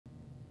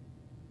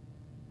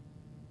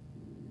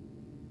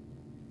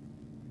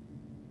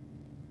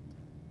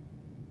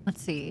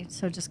Let's see.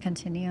 So just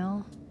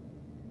continue.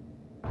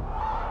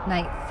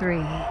 Night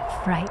 3.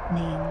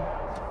 Frightening.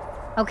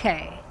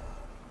 Okay.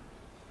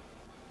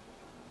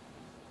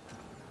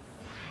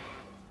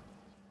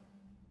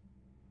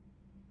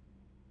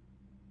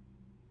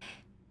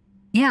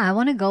 Yeah, I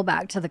want to go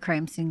back to the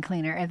crime scene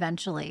cleaner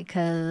eventually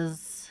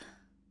because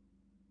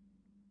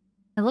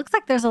it looks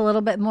like there's a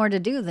little bit more to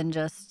do than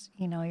just,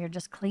 you know, you're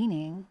just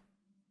cleaning.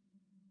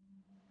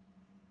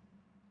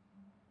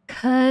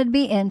 Could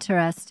be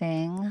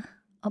interesting.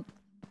 Oh.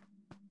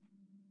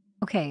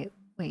 Okay,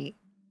 wait.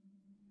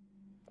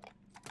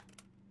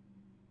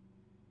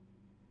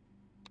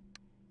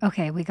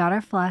 Okay, we got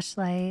our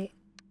flashlight.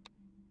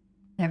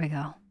 There we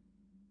go.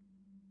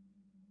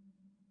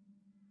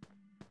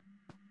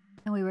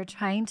 And we were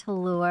trying to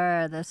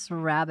lure this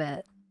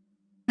rabbit.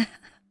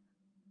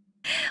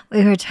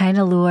 We were trying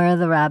to lure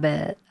the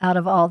rabbit out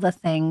of all the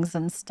things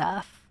and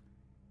stuff.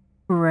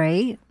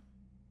 Right?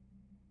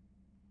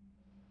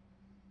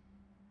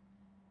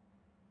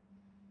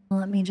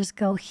 Let me just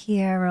go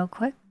here real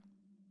quick.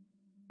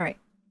 All right,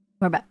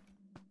 we're back.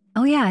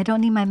 Oh yeah, I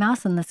don't need my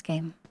mouse in this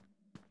game.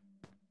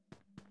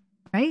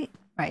 Right?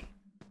 Right.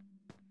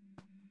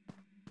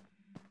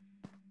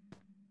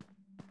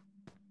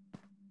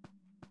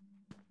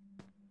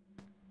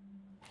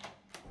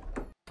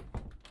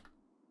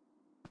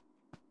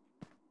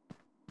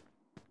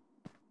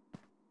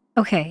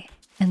 Okay,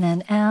 and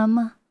then M.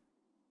 All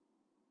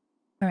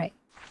right.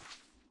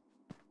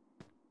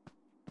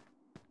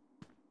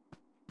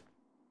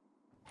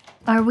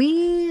 Are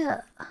we...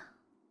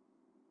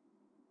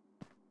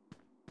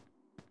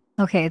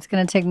 Okay, it's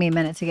gonna take me a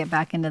minute to get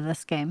back into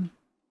this game.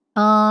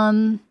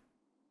 I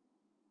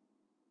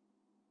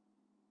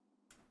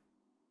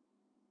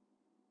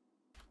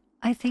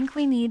think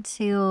we need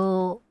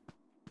to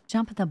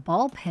jump in the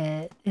ball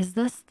pit. Is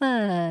this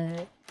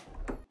the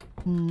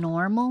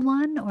normal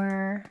one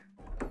or...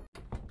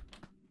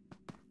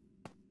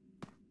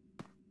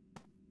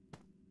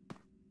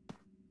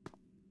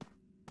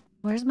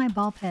 Where's my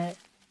ball pit?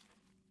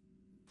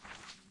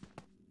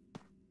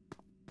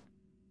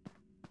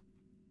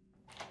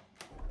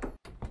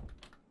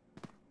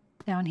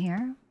 Down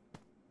here?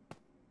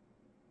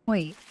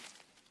 Wait.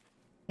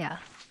 Yeah.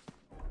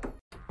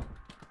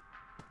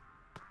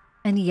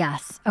 And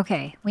yes.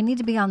 Okay. We need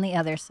to be on the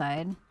other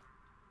side.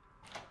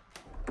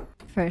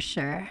 For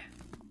sure.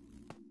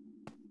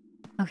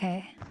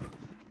 Okay.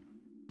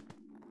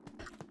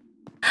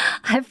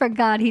 I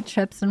forgot he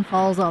trips and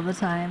falls all the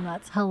time.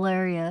 That's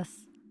hilarious.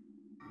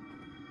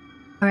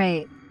 All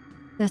right.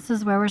 This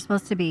is where we're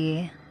supposed to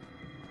be.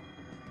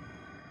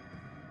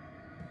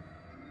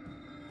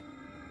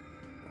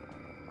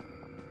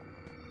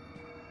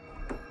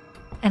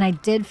 And I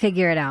did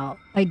figure it out.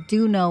 I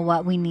do know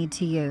what we need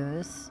to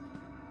use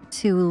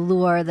to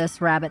lure this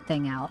rabbit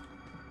thing out.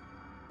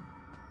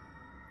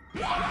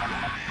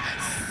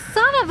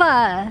 Son of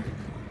a...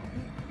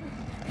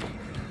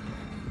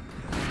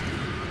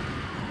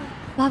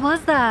 What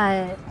was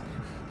that?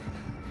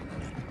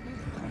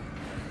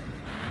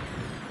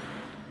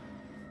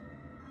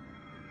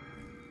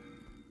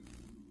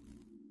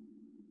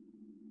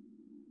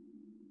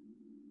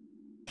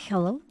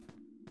 Hello?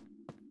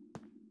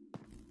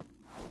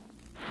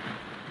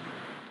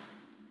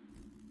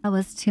 That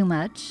was too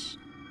much.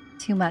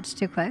 Too much,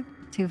 too quick,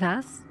 too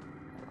fast.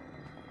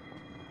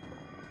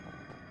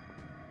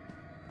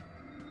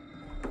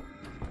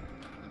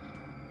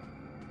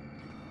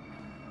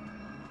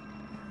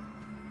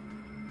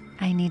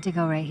 I need to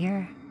go right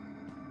here.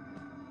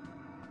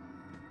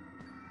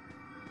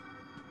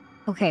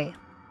 Okay.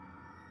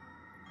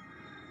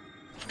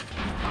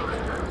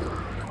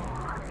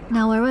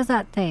 Now, where was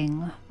that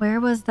thing? Where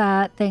was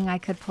that thing I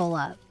could pull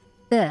up?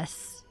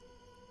 This.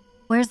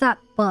 Where's that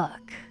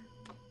book?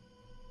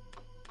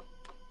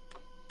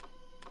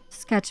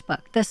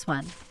 Sketchbook. This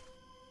one.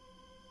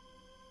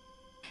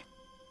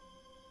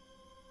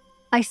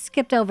 I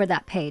skipped over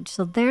that page.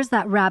 So there's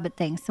that rabbit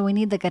thing. So we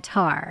need the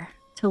guitar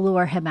to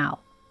lure him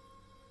out.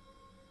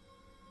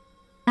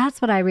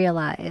 That's what I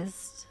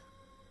realized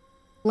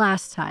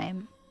last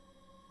time.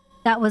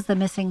 That was the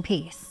missing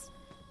piece.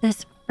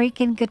 This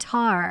freaking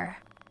guitar.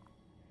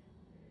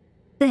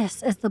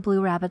 This is the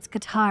Blue Rabbit's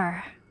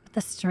guitar, but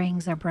the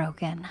strings are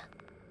broken.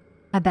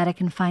 I bet I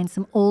can find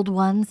some old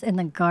ones in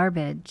the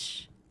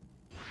garbage.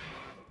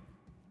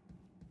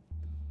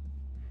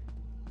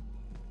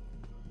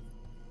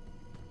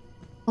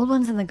 Old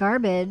ones in the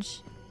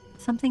garbage?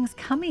 Something's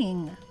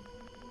coming.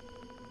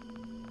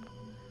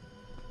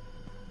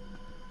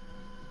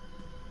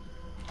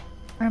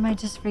 Or am I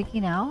just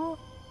freaking out?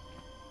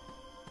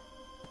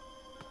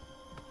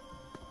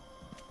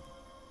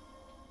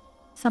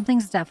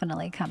 Something's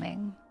definitely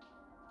coming.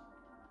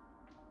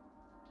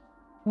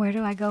 Where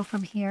do I go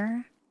from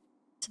here?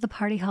 To the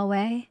party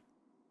hallway?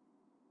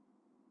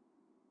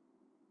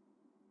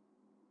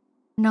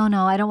 No,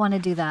 I don't want to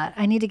do that.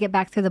 I need to get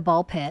back through the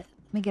ball pit.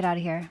 Let me get out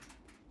of here.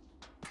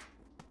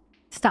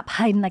 Stop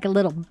hiding like a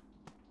little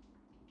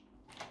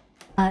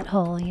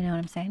butthole, you know what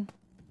I'm saying?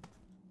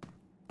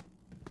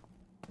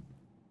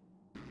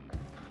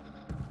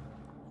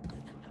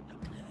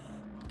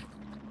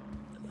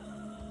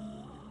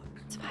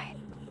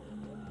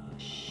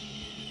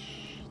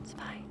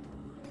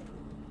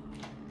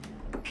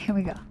 Here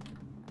we go.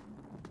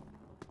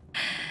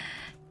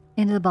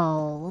 Into the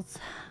balls.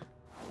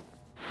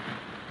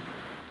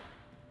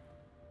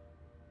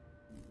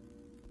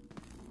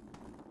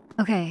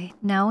 Okay,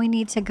 now we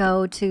need to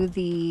go to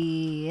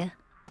the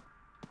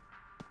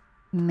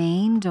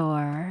main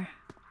door.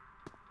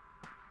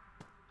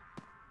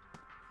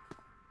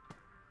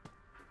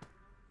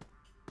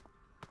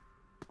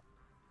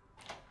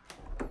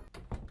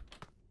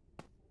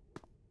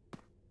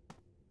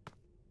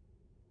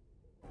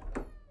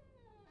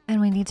 And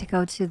we need to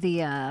go to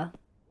the,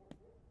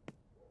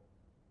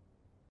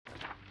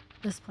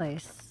 this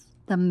place,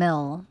 the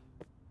mill.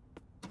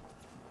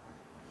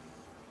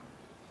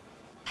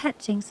 Pet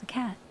Jinx the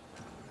cat.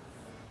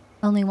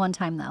 Only one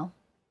time, though.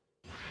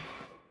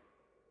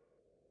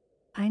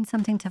 Find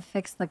something to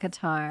fix the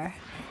guitar.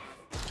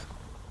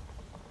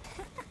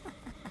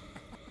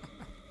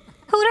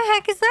 Who the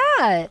heck is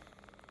that?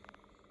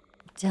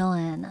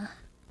 Dylan.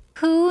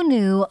 Who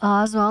knew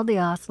Oswald the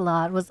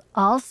Ocelot was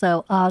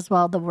also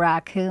Oswald the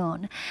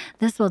Raccoon?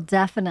 This will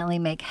definitely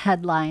make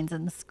headlines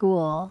in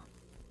school.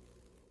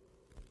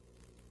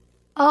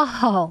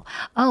 Oh,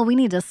 we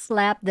need to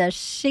slap the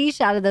sheesh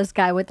out of this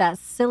guy with that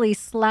silly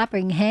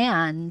slapping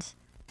hand.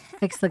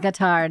 Fix the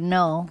guitar.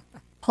 No.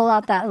 Pull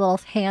out that little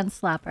hand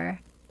slapper.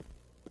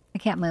 I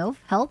can't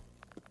move. Help?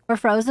 We're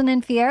frozen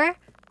in fear?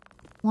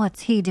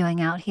 What's he doing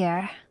out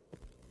here?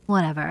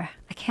 Whatever.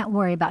 I can't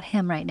worry about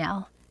him right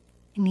now.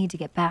 I need to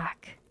get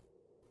back.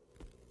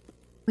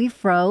 We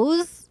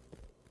froze?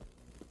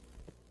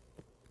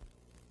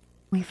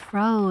 We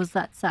froze.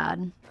 That's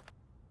sad.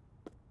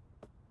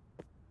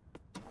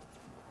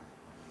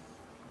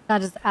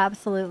 That is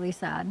absolutely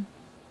sad.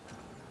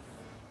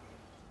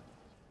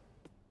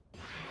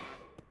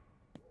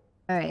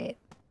 All right.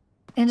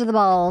 Into the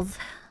balls.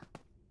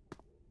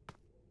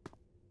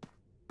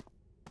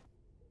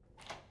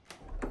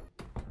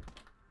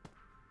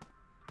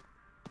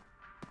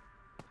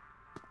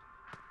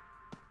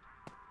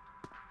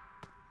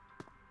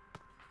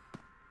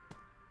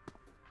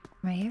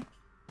 Right here.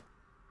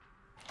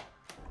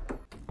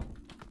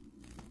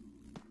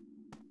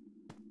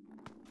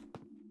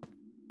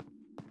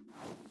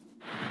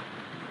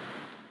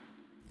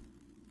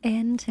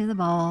 Into the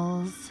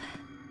balls.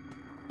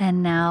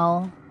 And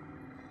now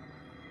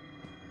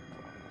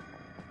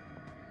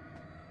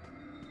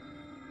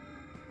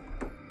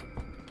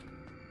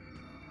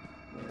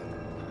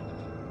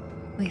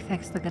we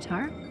fix the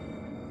guitar.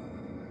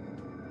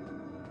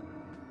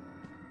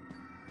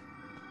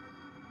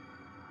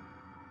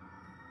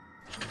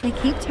 They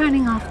keep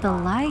turning off the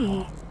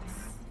lights.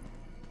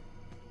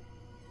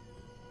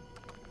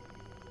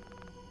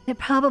 It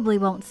probably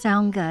won't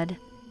sound good,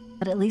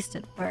 but at least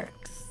it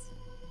works.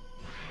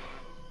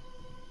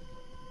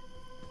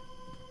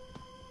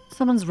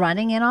 Someone's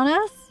running in on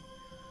us?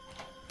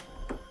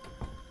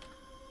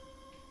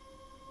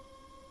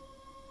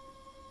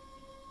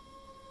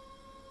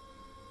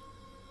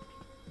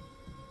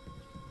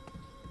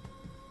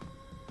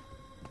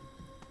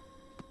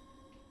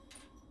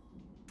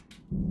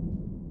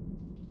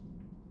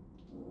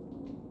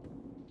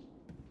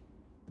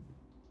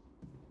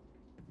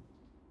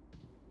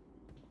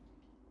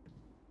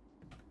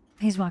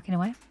 He's walking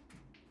away.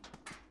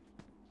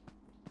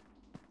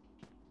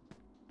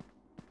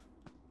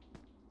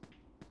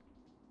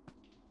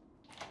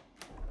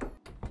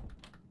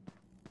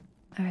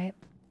 All right.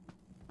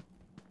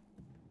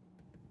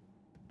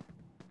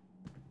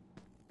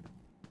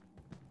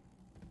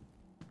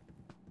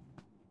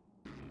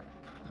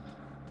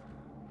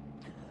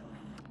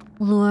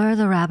 Lure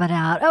the rabbit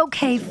out.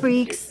 Okay,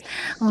 freaks.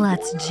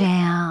 Let's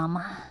jam.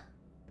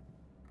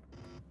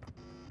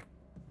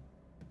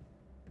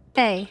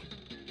 A.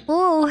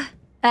 Ooh.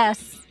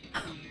 S.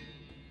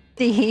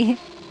 D.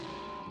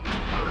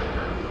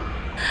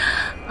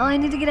 Oh, I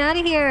need to get out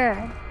of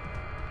here.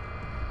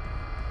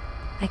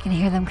 I can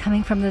hear them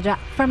coming from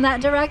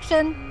that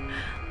direction.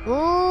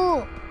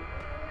 Ooh.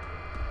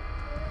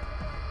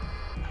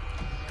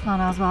 Come on,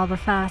 Oswald, we're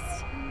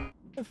fast.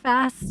 We're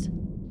fast.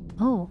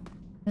 Oh,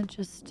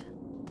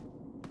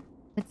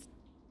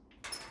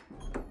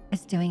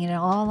 it's doing it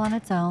all on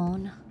its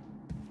own.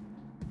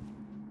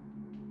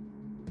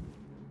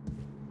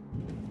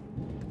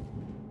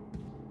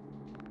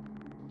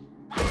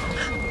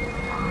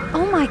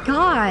 Oh my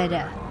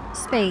god.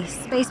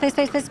 Space.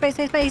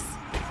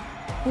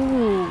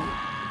 Ooh.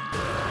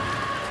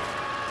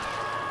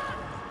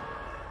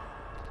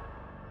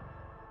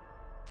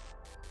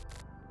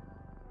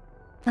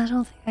 I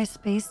don't think I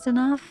spaced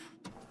enough.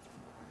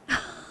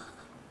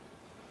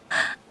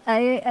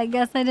 I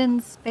guess I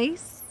didn't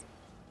space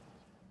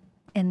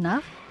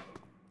enough.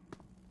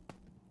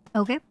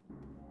 Okay.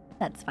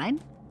 That's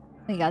fine.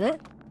 We got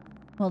it.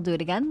 We'll do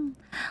it again.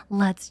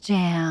 Let's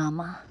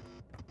jam.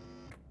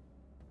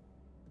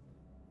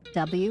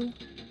 W.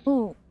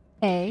 Ooh.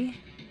 A.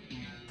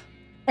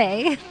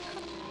 A.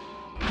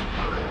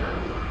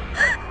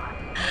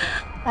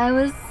 I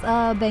was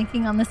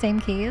banking on the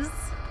same keys.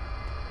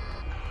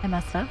 I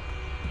messed up.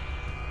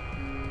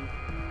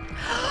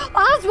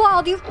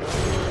 Oswald, you...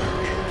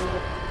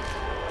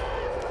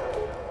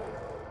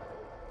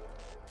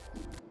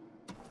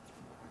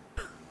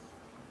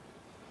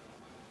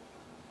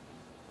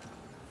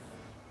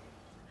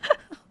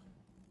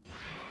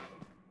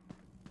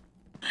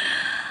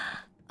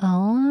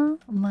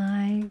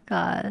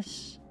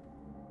 Gosh.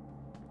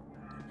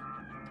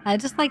 I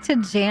just like to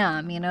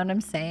jam, you know what I'm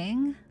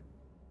saying?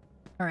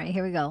 All right,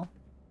 here we go.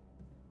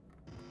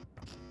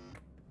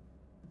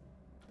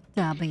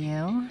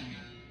 W.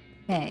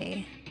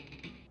 A.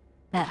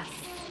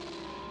 F.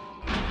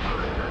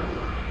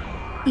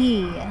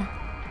 E.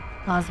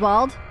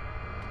 Oswald.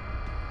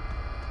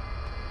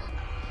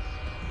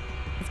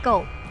 Let's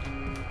go.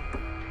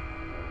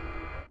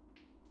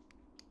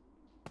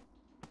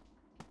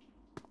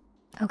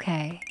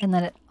 Okay, and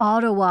then it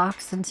auto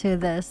walks into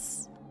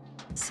this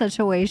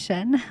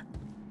situation.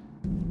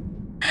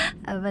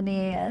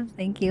 Ebony,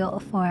 thank you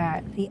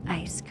for the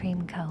ice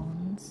cream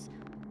cones.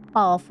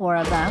 All 4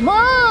 of them.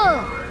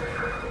 Oh!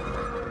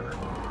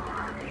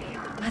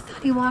 I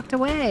thought he walked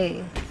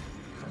away.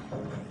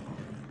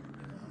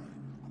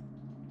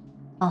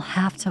 I'll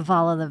have to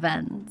follow the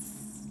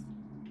vents.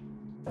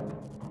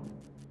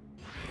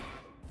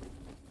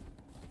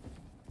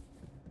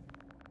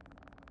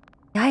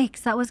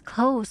 Yikes, that was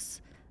close.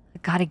 I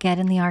gotta get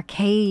in the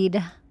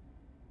arcade.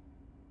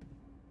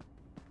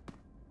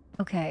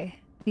 Okay,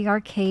 the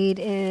arcade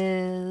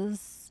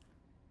is...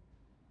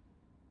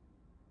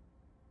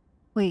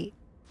 Wait,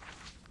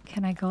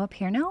 can I go up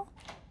here now?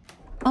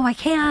 Oh, I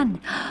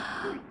can!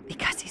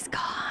 Because he's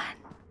gone.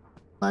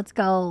 Let's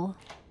go.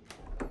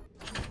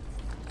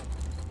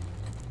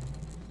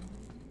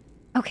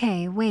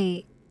 Okay,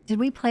 wait. Did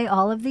we play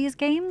all of these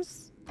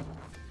games?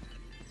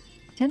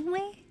 Didn't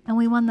we? And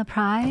we won the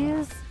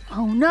prize?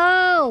 Oh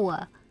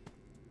no!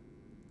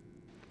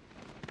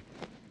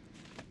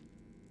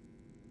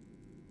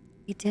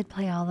 We did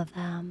play all of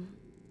them.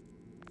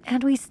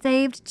 And we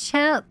saved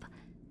Chip.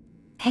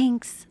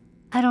 Thanks.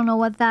 I don't know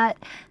what that...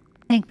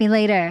 Thank me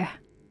later.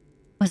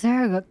 Was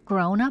there a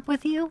grown-up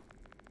with you?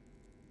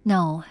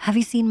 No. Have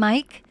you seen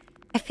Mike?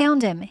 I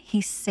found him.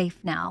 He's safe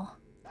now.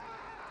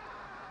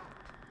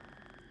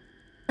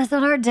 Is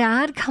that our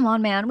dad? Come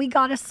on, man. We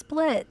gotta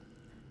split.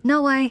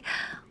 No way.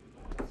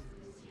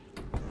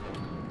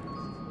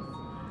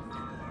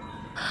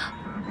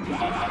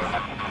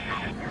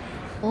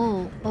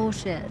 Oh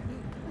shit.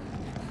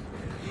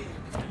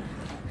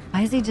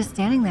 Why is he just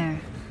standing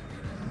there?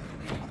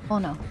 Oh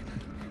no.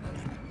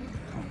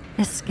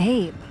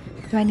 Escape.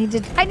 Do I need to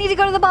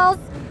go to the balls?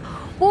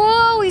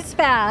 Whoa, he's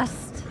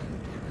fast.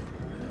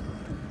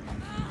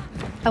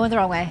 I went the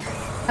wrong way.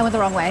 I went the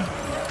wrong way.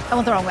 I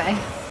went the wrong way.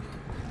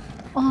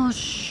 Oh,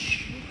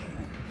 shh.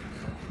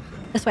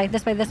 This way,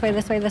 this way, this way,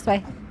 this way, this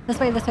way. This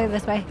way, this way,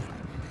 this way.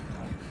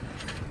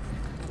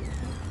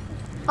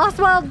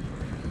 Oswald!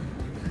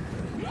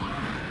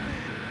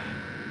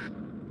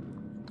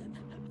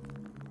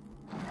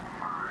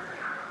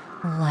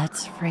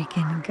 Let's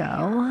freaking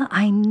go.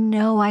 I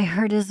know I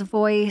heard his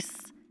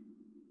voice.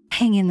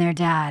 Hang in there,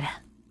 Dad.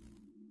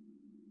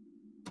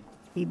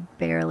 We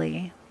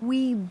barely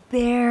did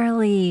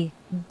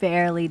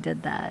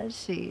that.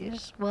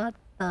 Sheesh. What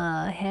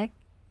the heck?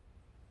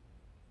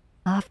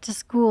 Off to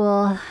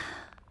school.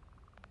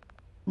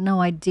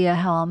 No idea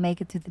how I'll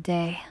make it through the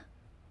day.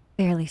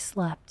 Barely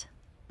slept.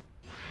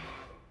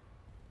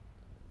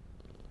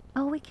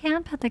 Oh, we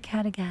can pet the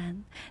cat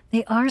again.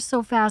 They are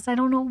so fast. I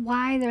don't know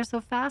why they're so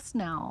fast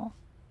now.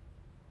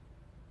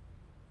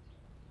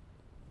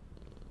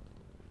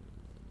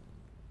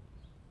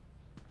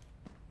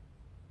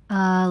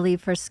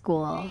 Leave for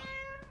school.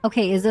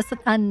 Okay, is this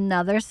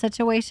another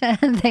situation?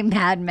 They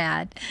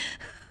mad.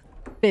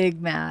 Big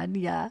mad,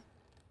 yeah.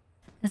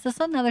 Is this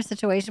another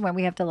situation where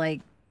we have to, like,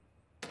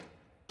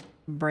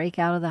 break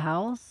out of the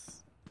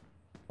house?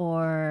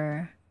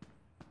 Or...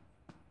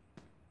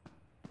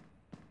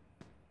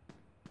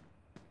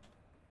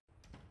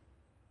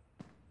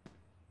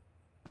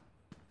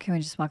 Can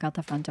we just walk out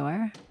the front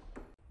door?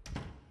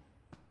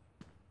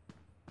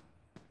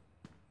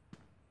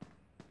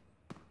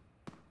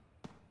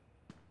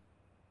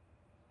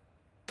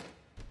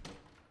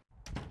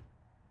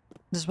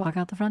 Just walk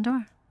out the front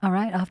door. All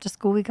right, off to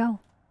school we go.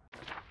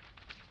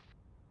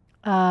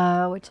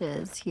 Which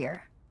is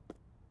here.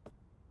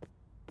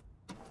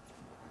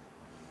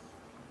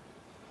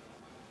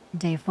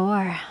 Day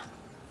 4.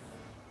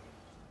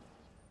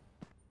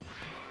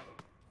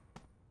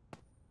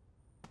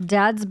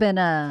 Dad's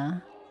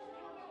been,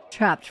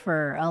 trapped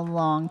for a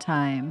long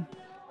time.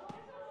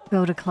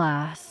 Go to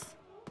class.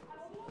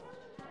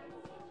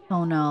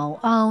 Oh no.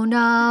 Oh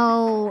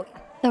no!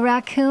 The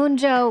raccoon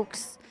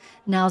jokes!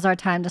 Now's our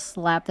time to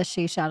slap the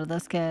sheesh out of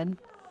this kid.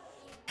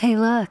 Hey,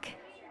 look.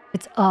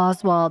 It's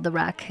Oswald the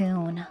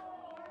raccoon.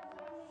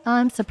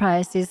 I'm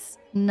surprised he's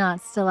not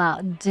still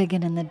out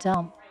digging in the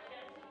dump.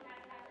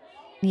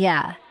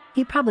 Yeah,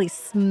 he probably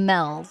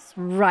smells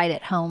right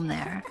at home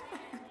there.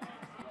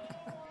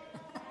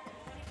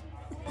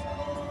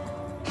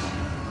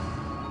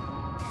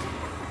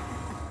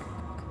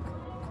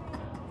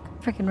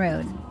 Freaking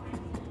rude.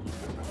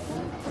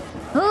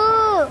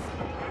 Ooh!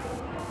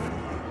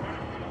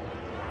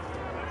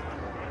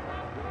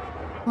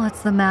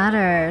 What's the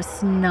matter,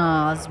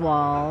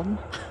 Snozwald?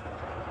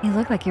 You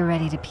look like you're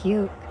ready to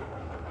puke.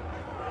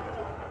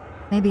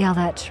 Maybe all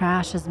that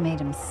trash has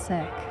made him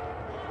sick.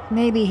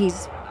 Maybe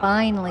he's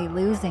Finally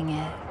losing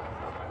it.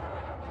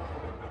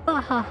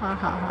 Ha ha ha ha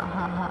ha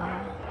ha ha.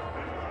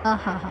 Ha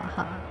ha ha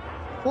ha.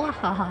 Wah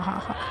ha ha ha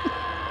ha.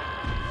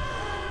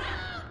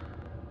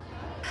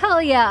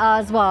 Hell yeah,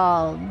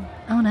 Oswald.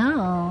 Oh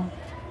no.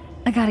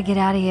 I gotta get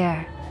out of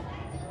here.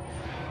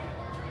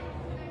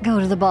 Go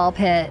to the ball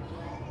pit.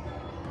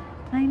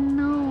 I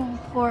know,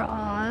 poor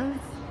Oz.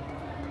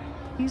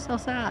 He's so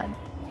sad.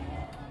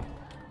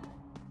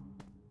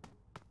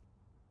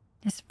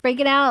 Just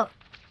freaking out.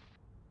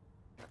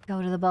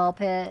 Go to the ball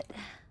pit.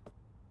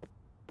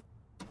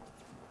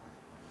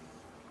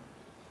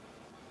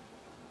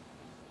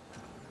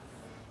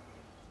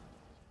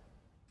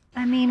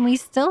 I mean, we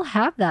still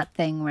have that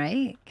thing,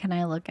 right? Can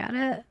I look at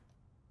it?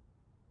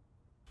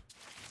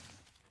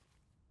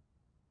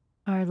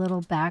 Our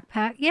little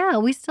backpack. Yeah,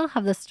 we still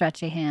have the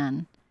stretchy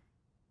hand.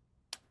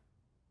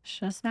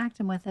 Should have smacked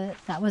him with it.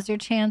 That was your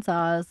chance,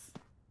 Oz.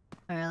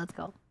 Alright, let's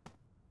go.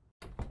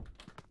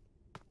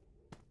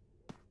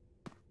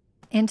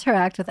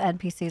 Interact with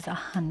NPCs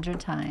 100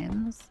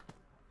 times.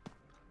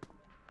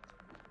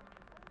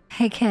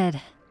 Hey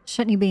kid,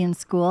 shouldn't you be in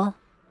school?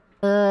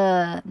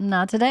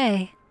 Not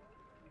today.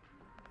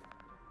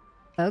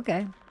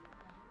 Okay.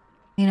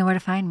 You know where to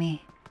find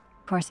me.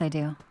 Of course I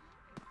do.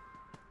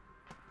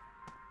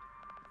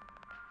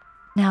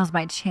 Now's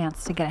my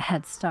chance to get a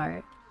head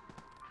start.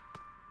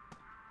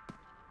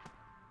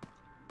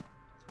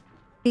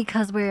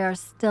 Because we are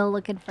still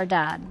looking for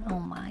Dad. Oh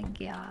my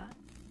god.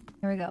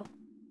 Here we go.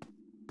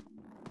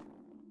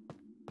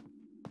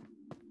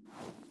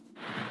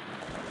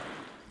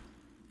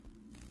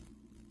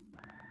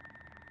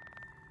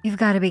 You've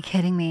got to be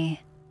kidding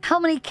me. How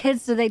many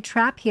kids do they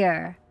trap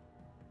here?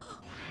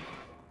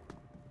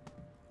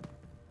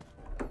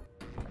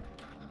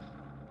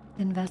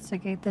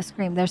 Investigate the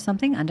scream. There's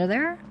something under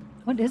there?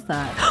 What is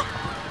that?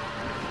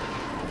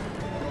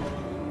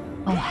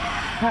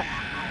 Oh,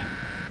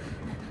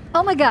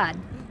 oh my god.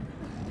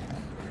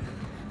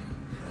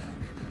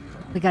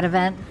 We got a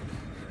vent.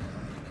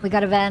 We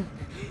got a vent.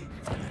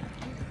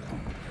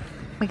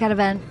 We got a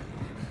vent.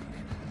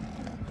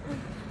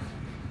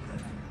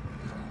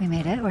 We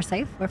made it. We're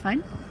safe. We're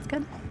fine. It's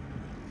good.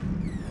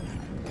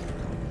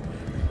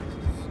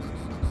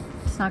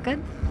 It's not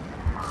good.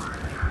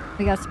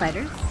 We got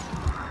spiders.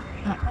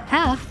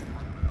 F?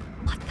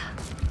 What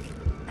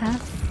the?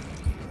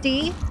 F?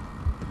 D?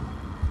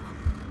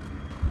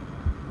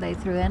 They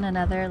threw in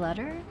another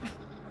letter?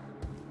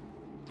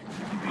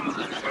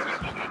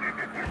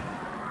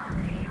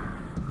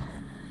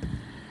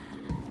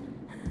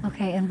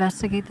 Okay,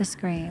 investigate the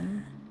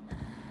scream.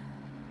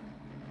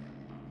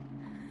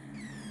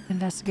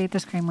 Investigate the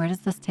scream. Where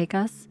does this take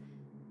us?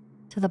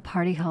 To the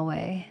party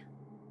hallway.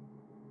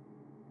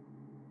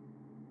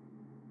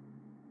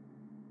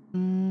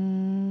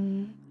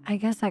 I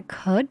guess that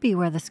could be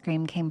where the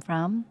scream came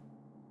from.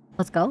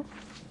 Let's go.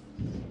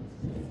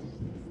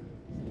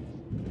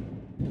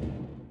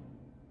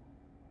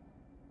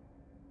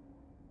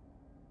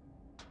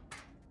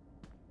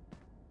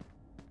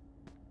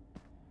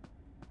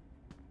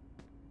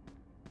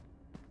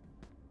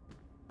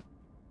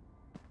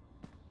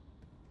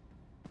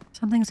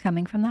 Something's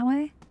coming from that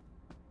way.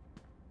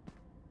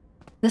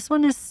 This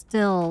one is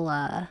still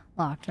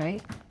locked,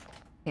 right?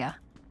 Yeah.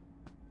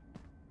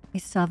 We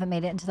still haven't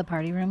made it into the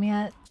party room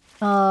yet.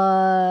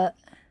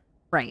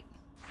 Right.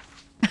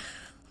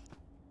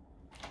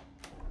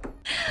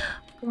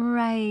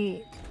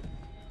 Right.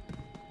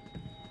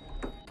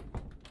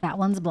 That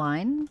one's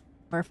blind.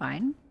 We're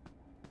fine.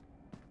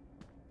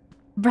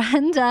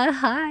 Brenda,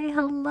 hi,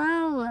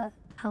 hello.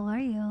 How are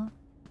you?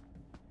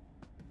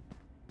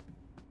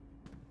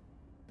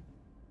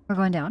 We're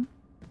going down.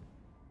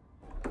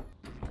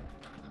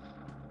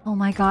 Oh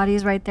my god,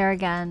 he's right there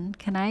again.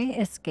 Can I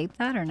escape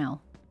that or no?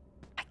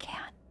 I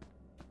can't.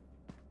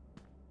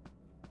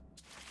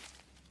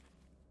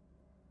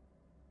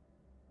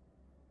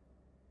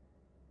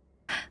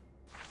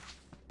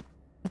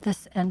 But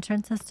this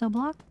entrance is still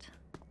blocked?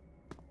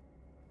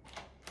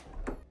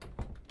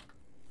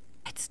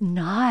 It's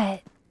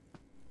not.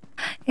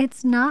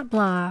 It's not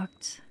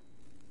blocked.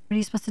 What are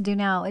you supposed to do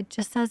now? It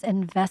just says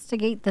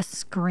investigate the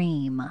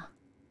scream.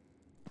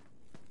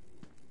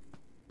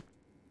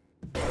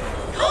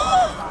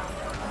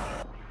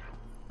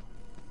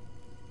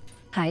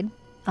 Hide.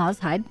 Oz,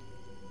 hide.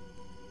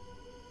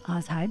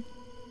 Oz, hide.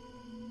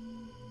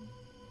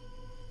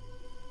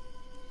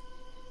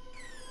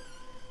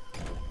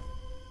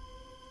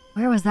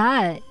 Where was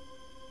that?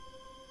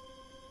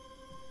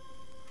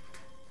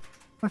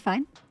 We're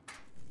fine.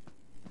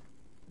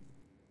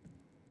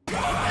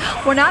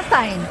 We're not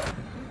fine.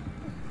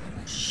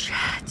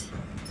 Shit.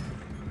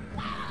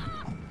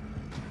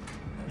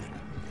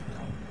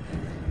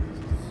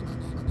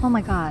 Oh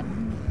my god.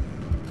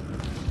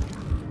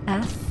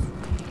 S.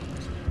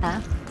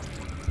 F.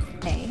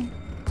 A.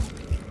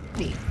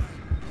 B.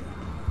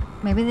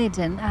 Maybe they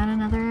didn't add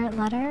another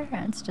letter.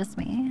 It's just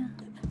me.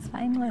 It's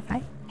fine. We're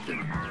fine.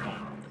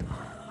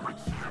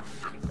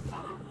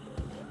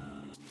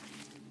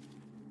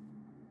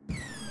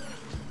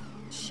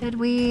 Should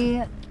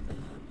we...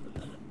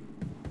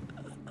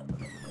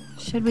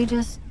 Should we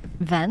just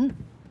vent?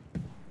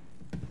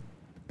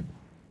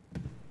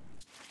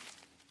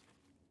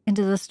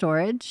 Into the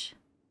storage?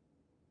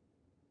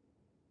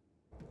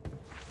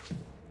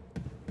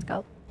 Let's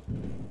go.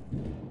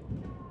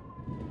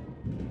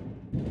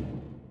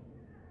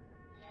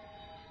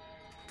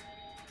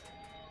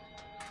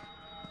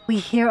 We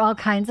hear all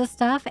kinds of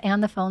stuff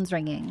and the phone's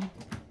ringing.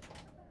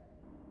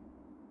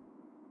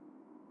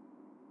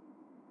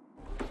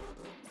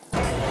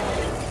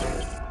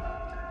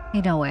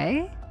 Hey, no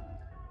way.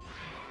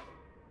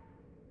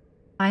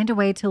 Find a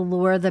way to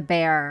lure the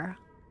bear.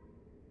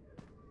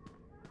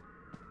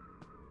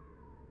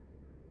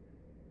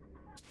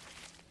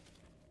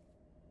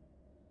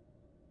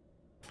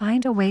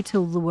 Find a way to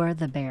lure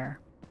the bear.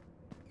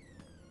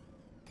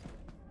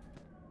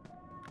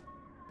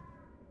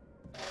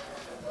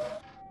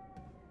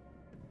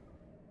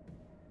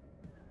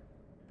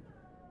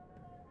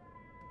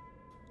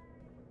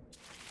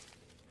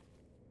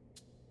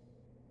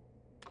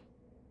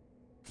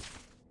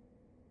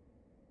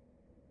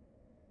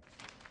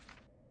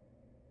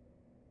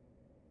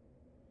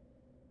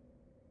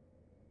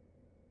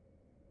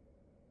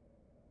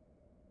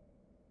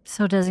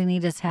 So does he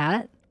need his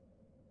hat?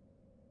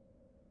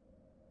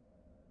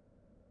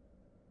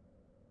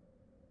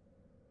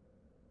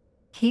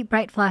 Keep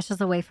bright flashes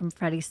away from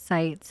Freddy's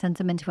sight,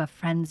 sends him into a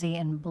frenzy,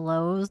 and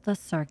blows the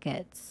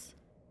circuits.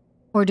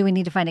 Or do we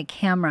need to find a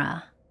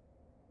camera?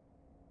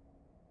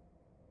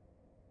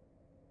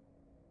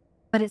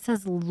 But it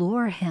says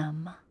lure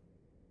him.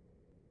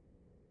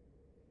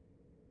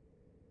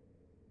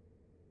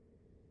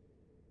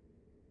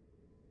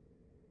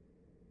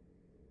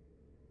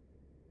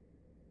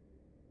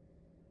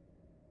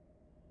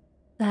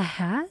 The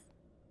hat?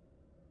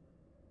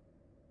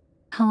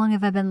 How long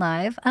have I been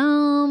live?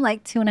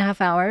 Like 2.5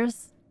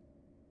 hours.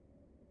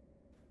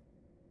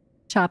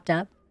 Chopped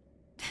up.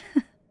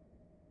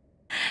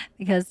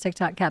 Because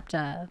TikTok kept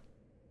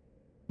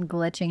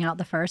glitching out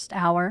the first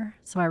hour,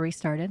 so I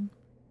restarted.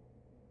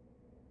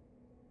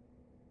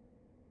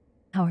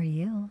 How are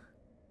you?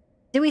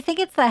 Do we think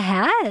it's the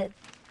hat?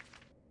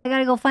 I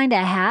gotta go find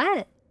a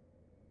hat?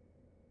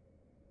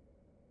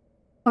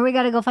 Or we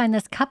gotta go find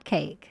this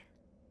cupcake?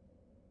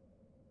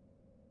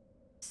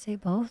 Say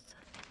both.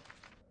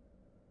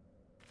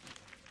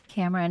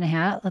 Camera and a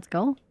hat. Let's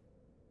go.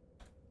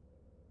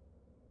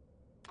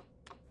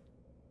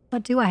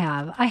 What do I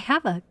have? I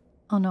have a...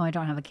 Oh, no, I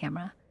don't have a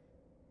camera.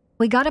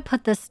 We got to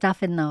put this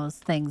stuff in those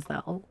things,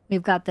 though.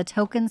 We've got the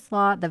token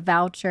slot, the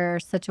voucher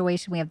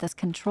situation. We have this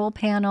control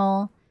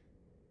panel.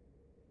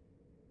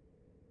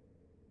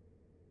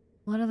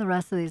 What do the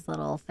rest of these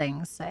little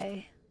things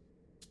say?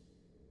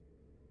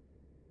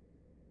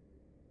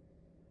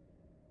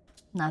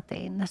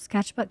 Nothing. The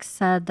sketchbook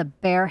said the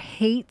bear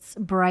hates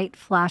bright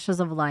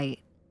flashes of light.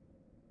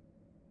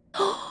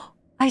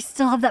 I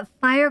still have that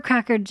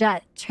firecracker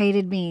Jet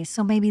traded me,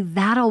 so maybe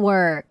that'll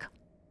work.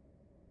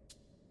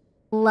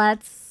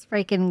 Let's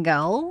freaking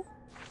go.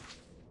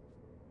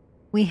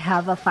 We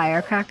have a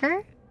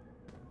firecracker.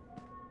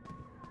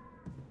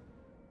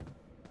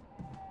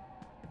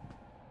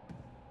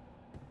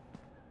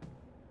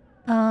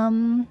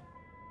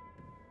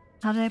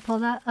 How did I pull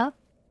that up?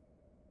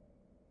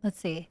 Let's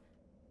see.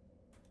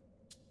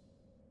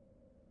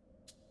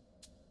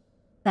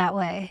 That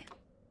way.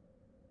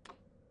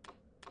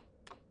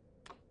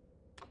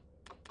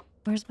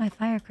 Where's my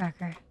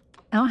firecracker?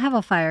 I don't have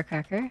a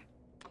firecracker.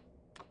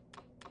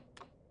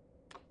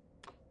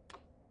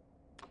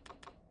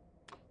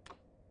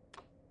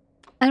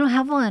 I don't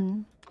have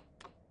one.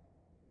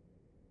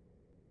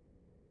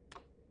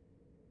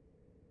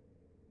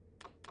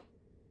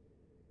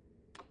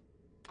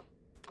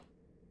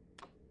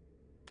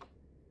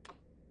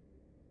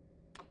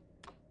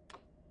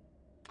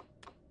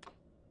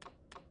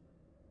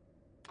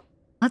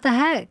 What the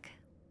heck?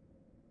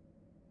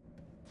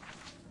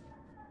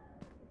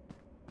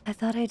 I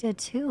thought I did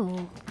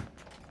too.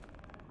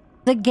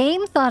 The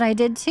game thought I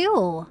did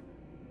too.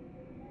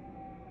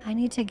 I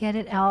need to get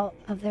it out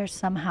of there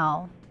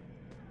somehow.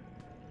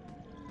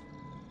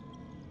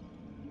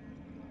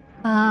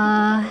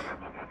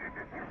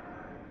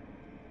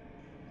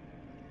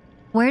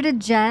 Where did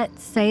Jet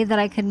say that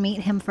I could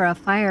meet him for a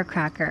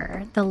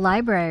firecracker? The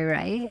library,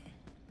 right?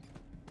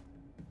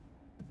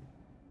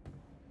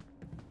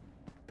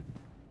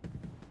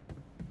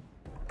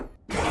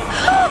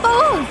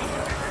 Oh!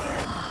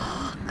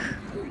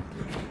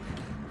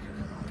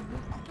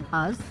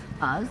 Pause.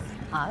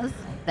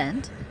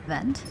 Vent.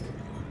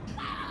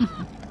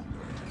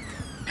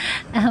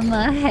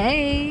 Emma,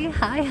 hey.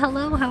 Hi,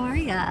 hello, how are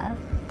ya?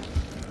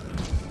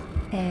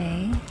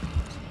 A,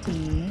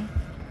 D,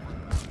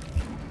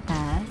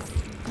 S,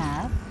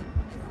 F.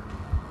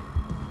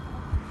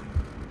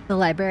 The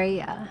library,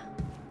 yeah.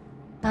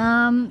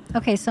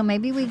 Okay, so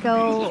maybe we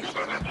go...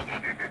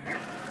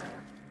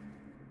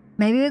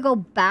 Maybe we go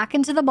back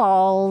into the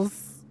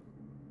balls.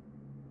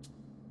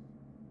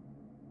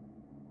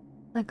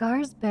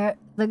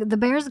 The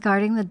bear's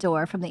guarding the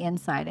door from the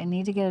inside. I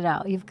need to get it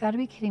out. You've got to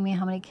be kidding me.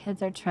 How many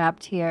kids are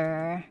trapped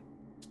here?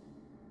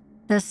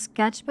 The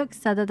sketchbook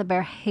said that the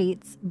bear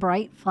hates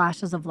bright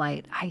flashes of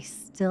light. I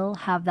still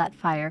have that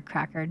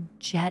firecracker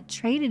Jet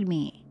traded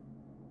me.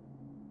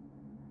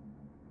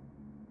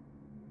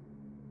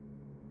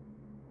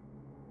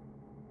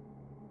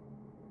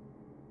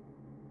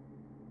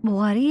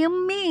 What do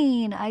you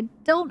mean? I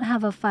don't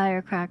have a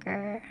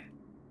firecracker.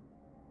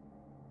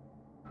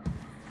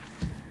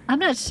 I'm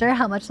not sure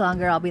how much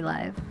longer I'll be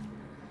live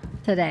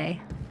today.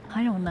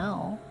 I don't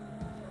know.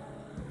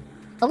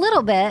 A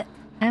little bit.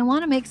 I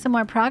want to make some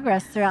more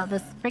progress throughout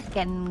this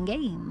freaking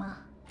game.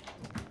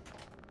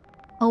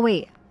 Oh,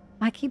 wait.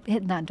 I keep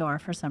hitting that door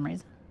for some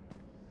reason.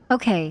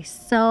 Okay,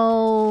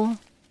 so...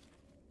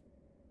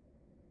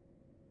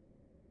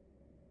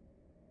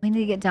 we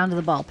need to get down to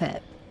the ball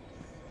pit.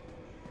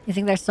 You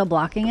think they're still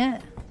blocking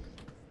it?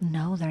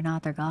 No, they're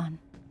not. They're gone.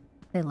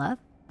 They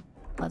left?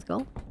 Let's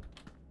go.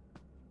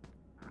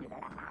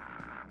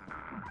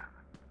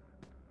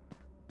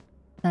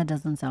 That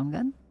doesn't sound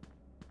good.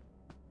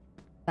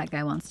 That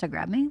guy wants to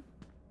grab me.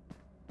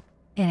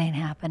 It ain't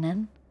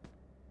happening.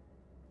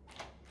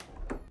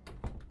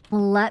 I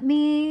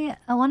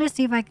want to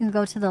see if I can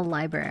go to the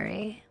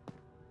library.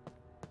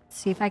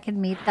 See if I can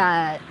meet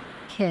that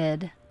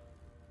kid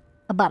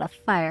about a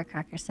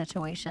firecracker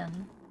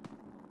situation.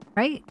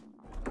 Right?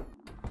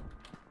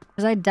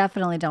 Because I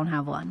definitely don't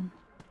have one.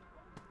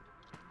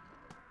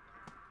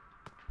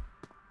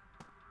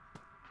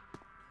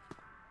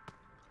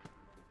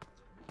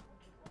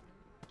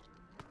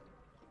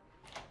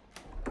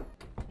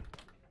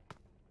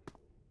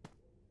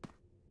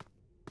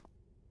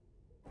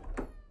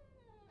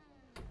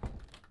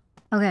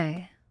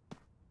 Okay.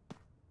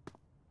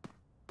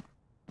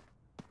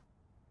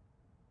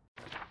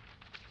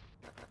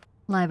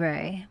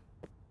 Library.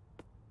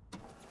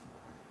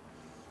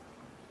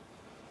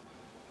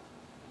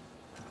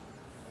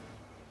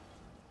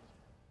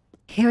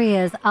 Here he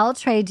is. I'll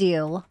trade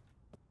you.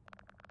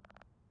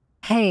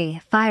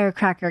 Hey,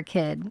 firecracker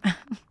kid.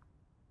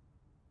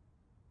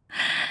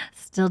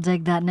 Still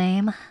dig that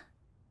name?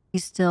 You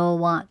still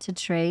want to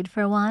trade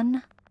for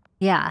one?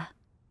 Yeah,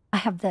 I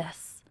have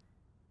this.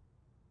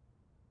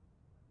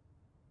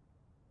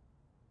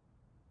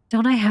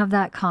 Don't I have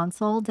that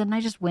console? Didn't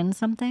I just win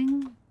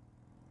something?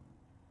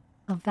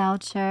 A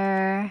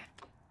voucher.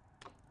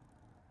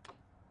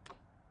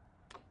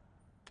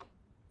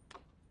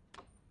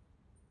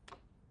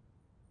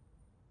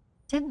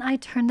 Didn't I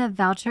turn the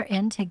voucher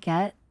in to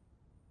get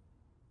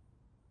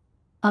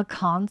a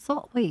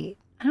console? Wait,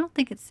 I don't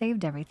think it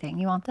saved everything.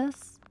 You want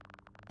this?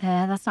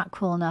 That's not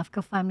cool enough.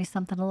 Go find me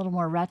something a little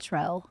more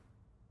retro.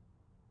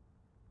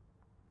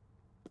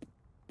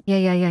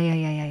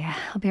 Yeah.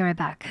 I'll be right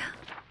back.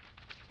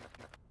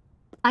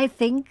 I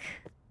think...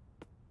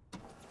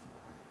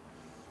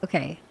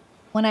 okay.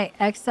 When I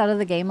X'd out of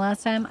the game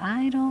last time,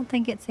 I don't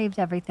think it saved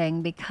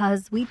everything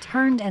because we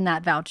turned in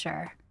that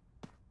voucher.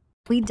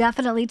 We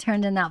definitely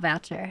turned in that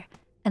voucher.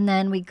 And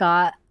then we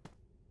got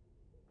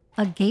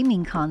a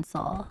gaming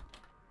console.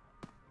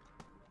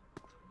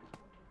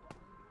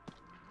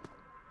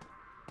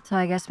 So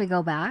I guess we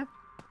go back.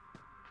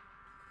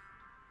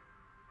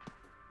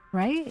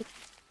 Right?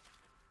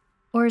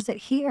 Or is it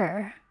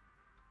here?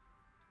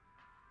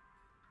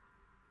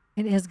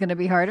 It is going to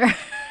be harder.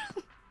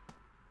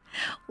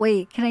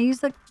 Wait, can I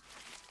use it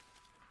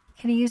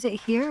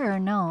here or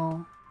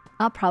no?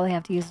 I'll probably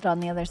have to use it on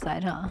the other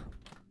side, huh?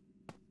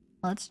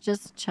 Let's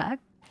just check.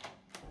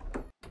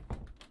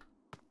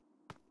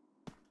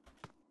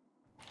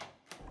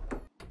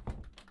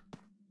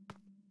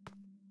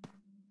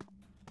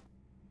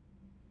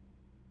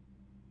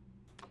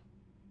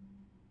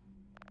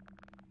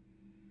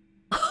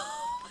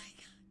 Oh my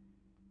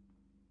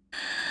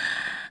God.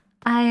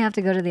 I have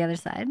to go to the other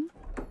side.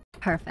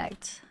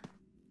 Perfect.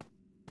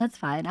 That's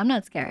fine. I'm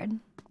not scared.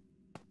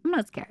 I'm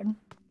not scared.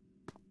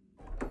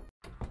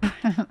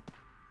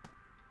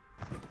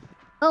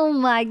 Oh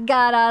my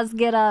God, Oz,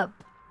 get up.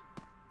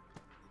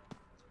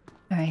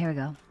 All right, here we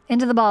go.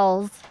 Into the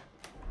balls.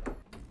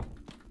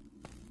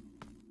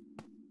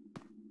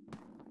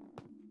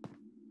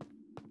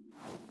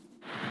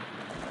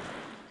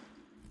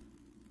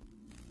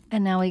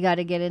 And now we got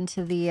to get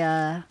into the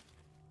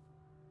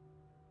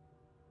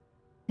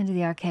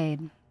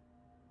arcade.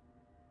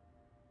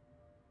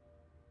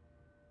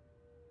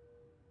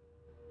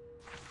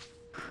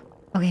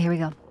 Okay, here we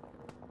go.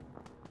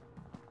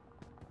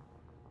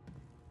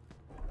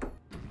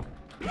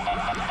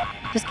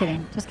 Just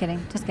kidding, just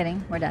kidding, just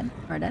kidding. We're dead.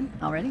 We're dead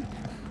already.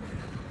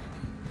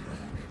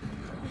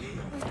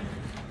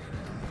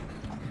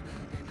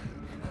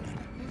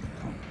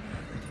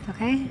 It's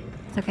okay.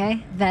 It's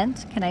okay.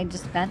 Vent. Can I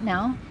just vent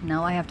now?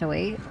 No, I have to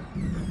wait.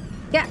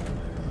 Yeah.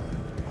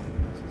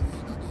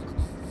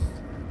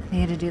 I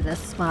had to do this.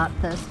 Spot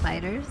the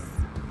spiders.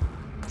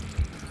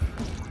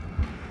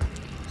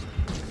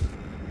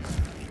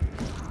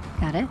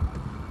 Got it.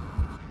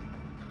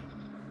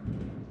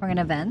 We're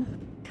gonna vent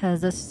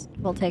because this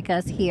will take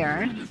us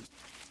here,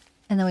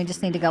 and then we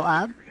just need to go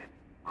up.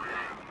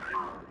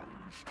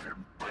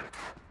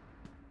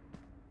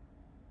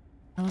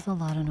 That was a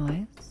lot of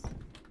noise.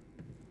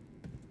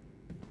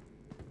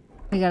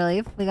 We gotta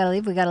leave. We gotta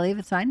leave. We gotta leave.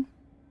 It's fine.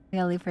 We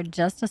gotta leave for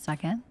just a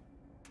second.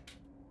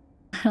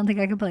 I don't think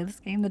I could play this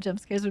game. The jump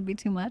scares would be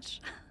too much.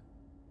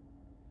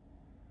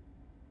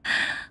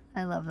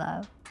 I love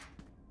that.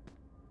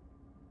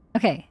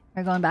 Okay,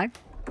 we're going back.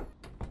 I'm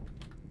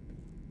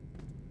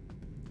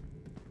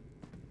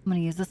gonna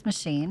use this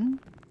machine.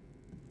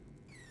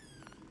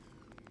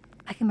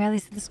 I can barely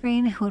see the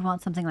screen. Who would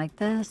want something like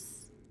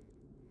this?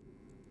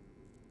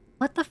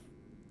 What the f—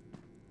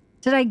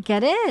 Did I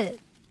get it?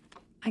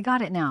 I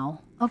got it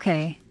now.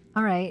 Okay.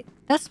 All right.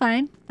 That's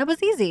fine. That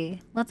was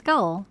easy. Let's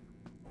go.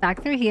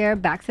 Back through here.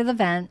 Back through the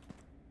vent.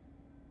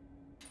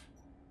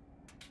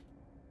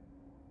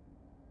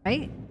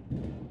 Right?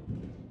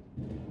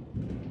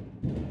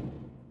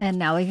 And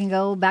now we can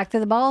go back to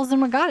the balls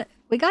and we got it.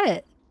 We got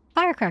it.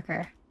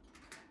 Firecracker.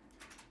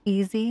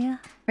 Easy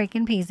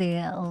freaking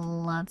peasy.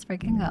 Let's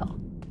freaking go.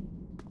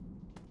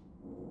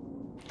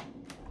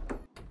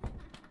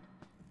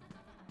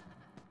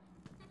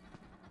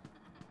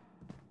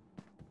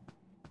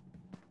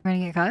 We're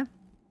gonna get caught.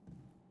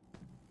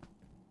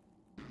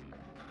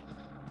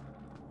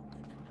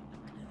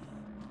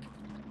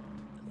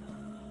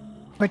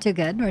 We're too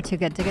good. We're too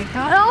good to get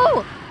caught.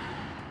 Oh!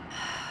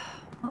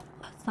 What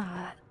was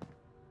that?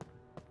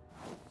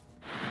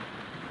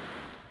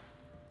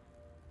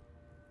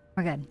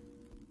 We're good.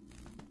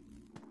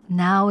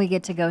 Now we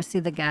get to go see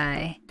the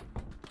guy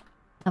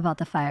about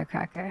the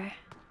firecracker.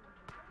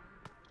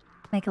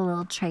 Make a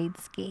little trade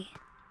ski.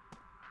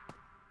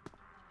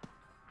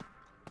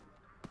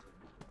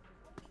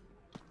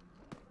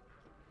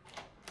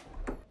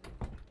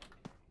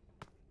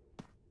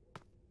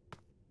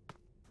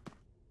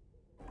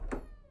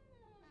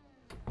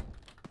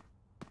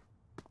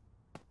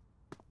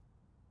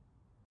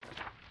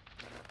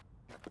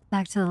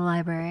 Back to the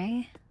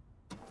library.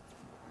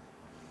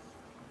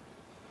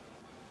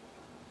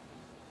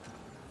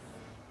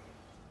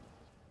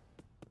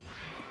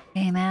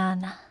 Hey,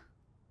 man.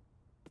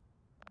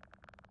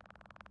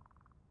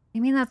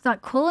 You mean that's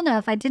not cool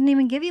enough? I didn't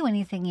even give you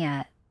anything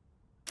yet.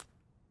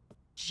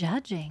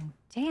 Judging.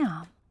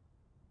 Damn.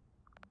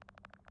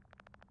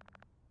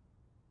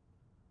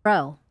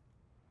 Bro.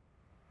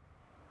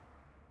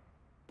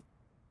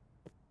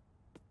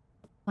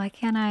 Why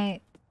can't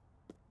I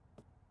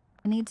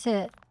need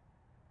to...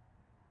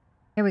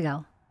 Here we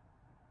go.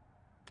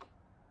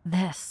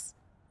 This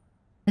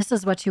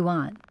is what you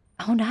want.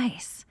 Oh,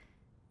 nice.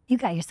 You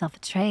got yourself a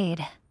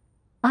trade.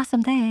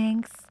 Awesome,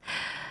 thanks.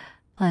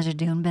 Pleasure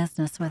doing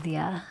business with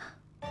ya.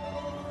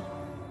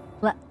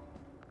 What?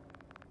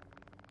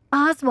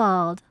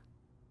 Oswald.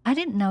 I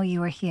didn't know you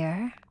were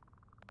here.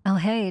 Oh,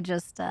 hey,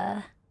 just,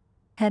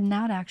 heading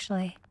out,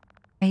 actually.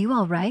 Are you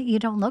all right? You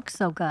don't look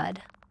so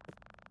good.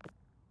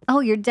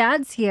 Oh, your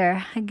dad's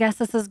here. I guess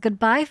this is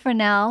goodbye for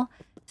now.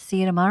 See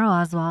you tomorrow,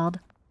 Oswald.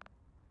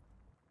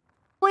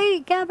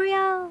 Wait,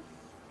 Gabrielle.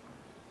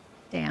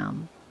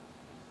 Damn.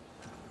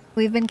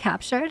 We've been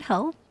captured.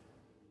 Help.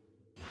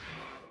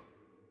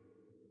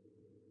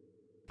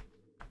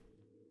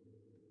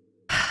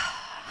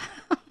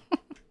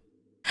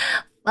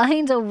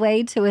 Find a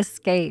way to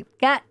escape.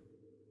 God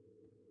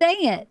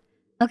dang it.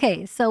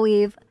 Okay, so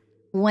we've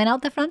went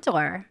out the front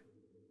door.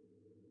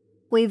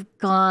 We've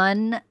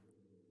gone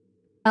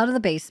out of the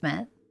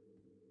basement.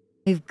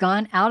 We've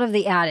gone out of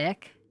the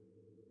attic.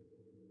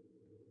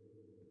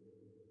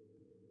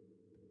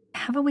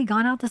 Haven't we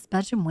gone out this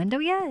bedroom window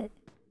yet?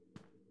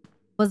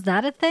 Was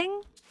that a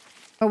thing?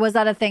 Or was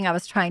that a thing I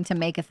was trying to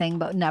make a thing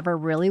but never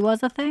really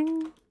was a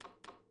thing?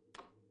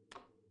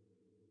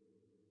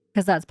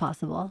 Because that's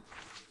possible.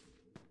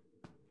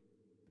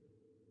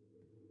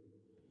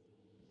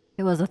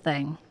 It was a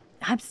thing.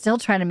 I'm still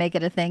trying to make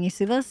it a thing. You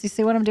see this? You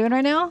see what I'm doing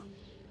right now?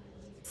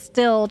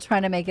 Still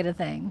trying to make it a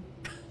thing.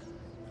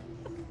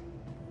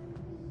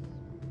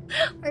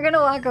 We're gonna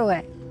walk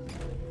away.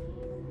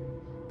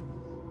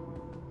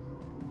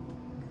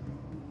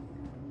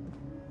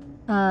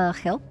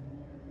 Hill?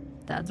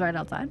 Dad's right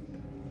outside.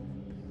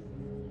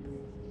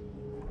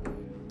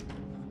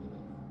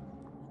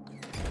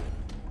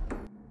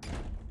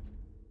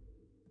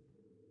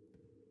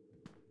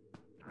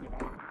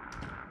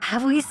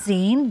 Have we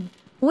seen?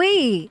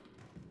 Wait.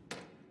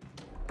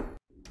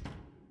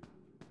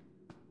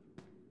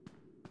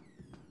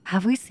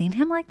 Have we seen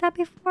him like that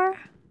before?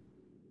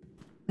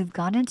 We've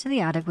gone into the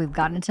attic. We've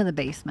gotten into the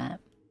basement.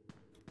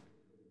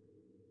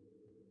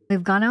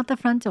 We've gone out the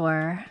front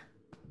door.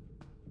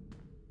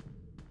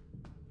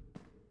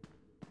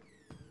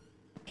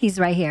 He's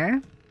right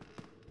here.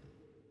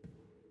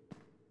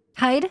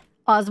 Hide.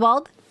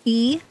 Oswald.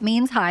 E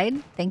means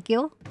hide. Thank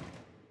you.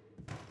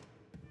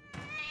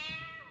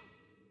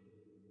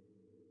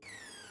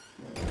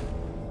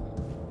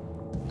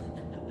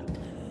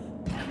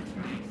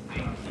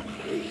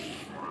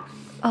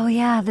 Oh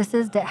yeah, this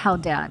is how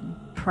Dad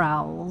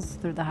prowls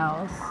through the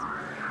house.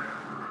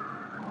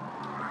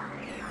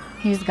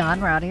 He's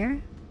gone. We're out of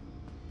here.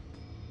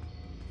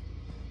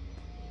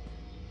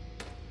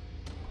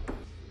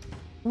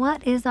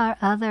 What is our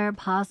other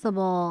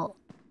possible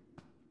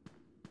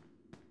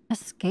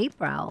escape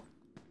route?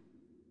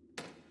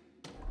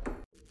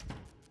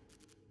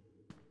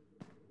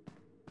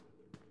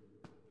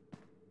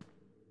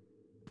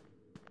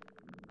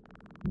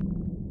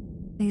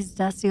 These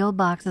dusty old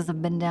boxes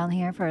have been down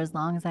here for as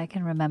long as I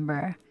can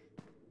remember.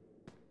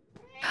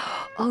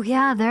 Oh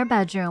yeah, their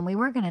bedroom. We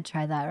were gonna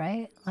try that,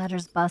 right?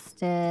 Ladder's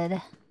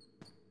busted.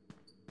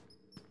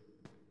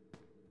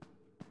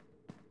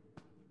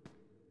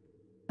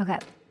 Okay.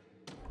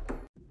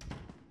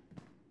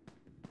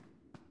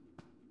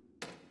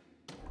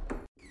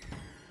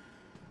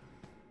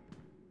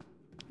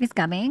 He's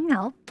coming.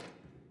 Help.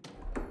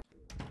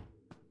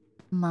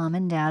 Mom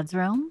and Dad's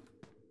room.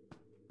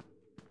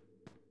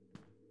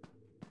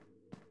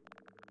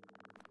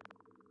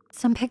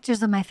 Some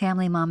pictures of my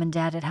family, Mom and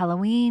Dad at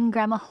Halloween.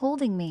 Grandma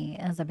holding me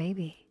as a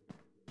baby.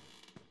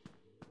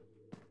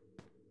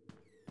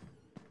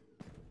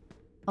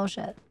 Oh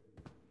shit.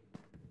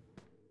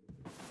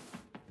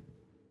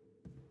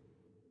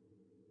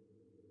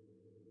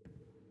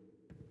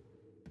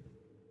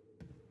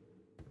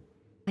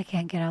 I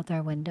can't get out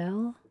their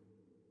window.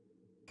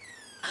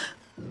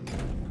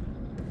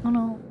 Oh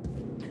no.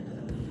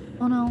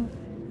 Oh no.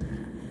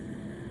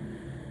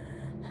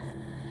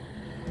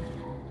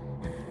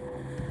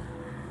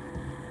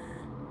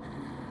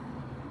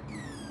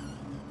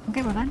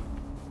 Okay, we're fine.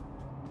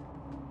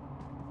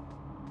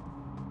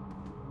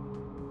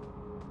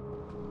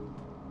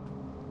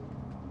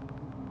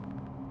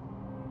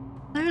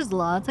 There's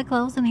lots of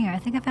clothes in here. I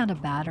think I found a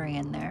battery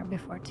in there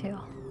before too.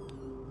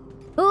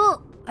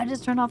 Oh, I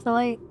just turned off the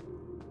light.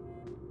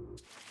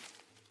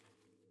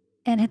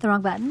 And hit the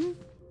wrong button?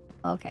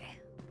 Okay.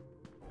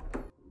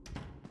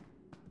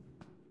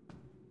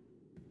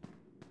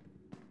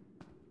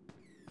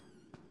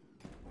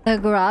 The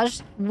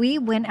garage, we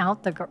went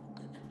out the garage.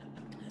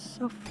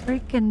 So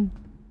freaking...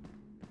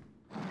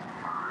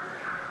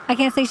 I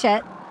can't see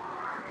shit.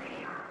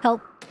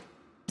 Help.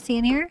 See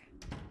in here?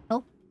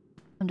 Oh,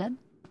 I'm dead.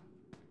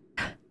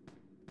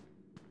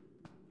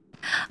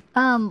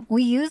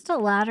 We used a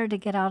ladder to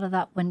get out of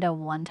that window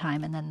one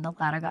time, and then the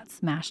ladder got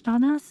smashed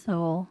on us,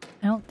 so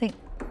I don't think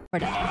we're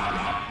dead.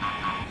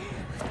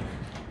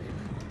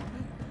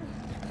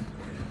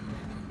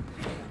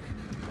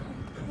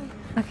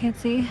 I can't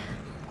see.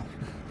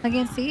 I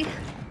can't see.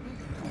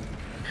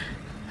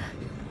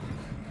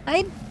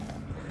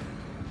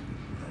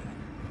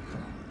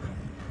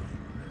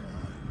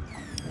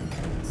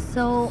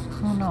 So,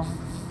 oh no.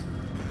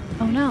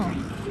 Oh no.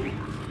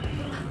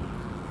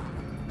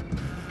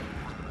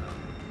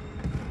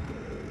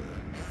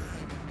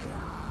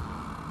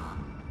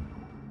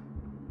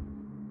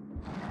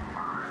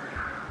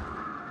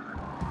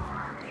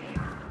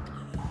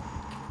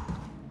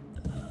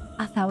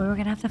 I thought we were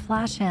gonna have to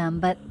flash him,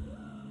 but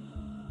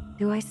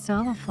do I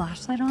still have a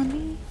flashlight on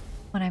me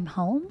when I'm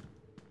home?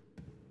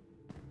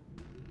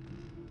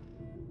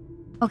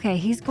 Okay,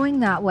 he's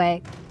going that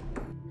way.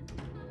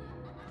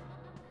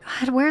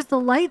 God, where's the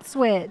light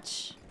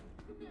switch?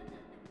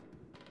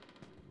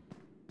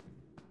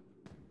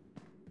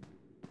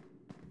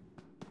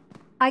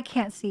 I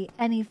can't see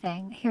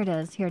anything. Here it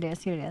is, here it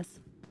is, here it is.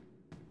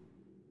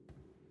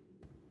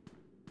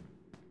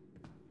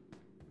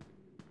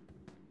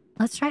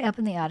 Let's try up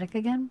in the attic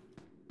again.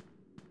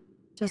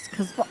 Just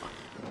because...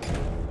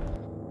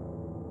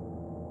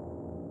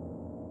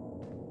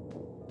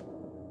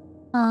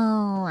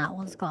 Oh, that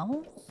was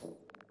close.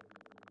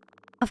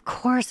 Of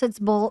course it's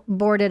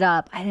boarded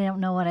up. I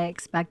didn't know what I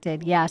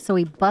expected. Yeah, so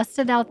we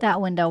busted out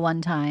that window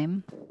one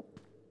time.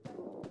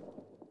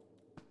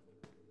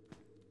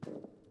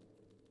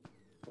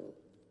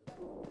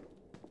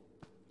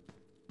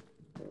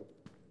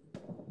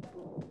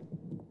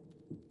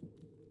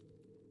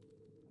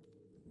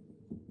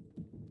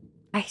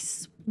 I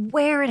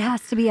swear it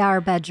has to be our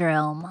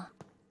bedroom.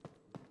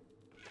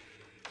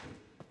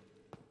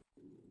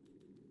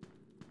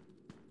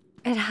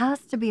 It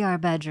has to be our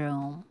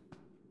bedroom.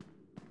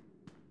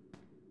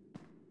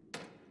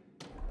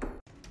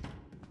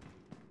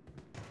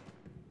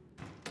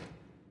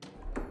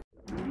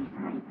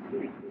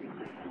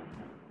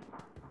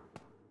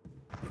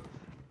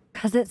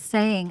 Because it's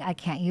saying I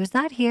can't use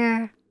that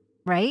here,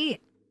 right?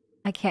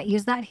 I can't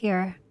use that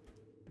here.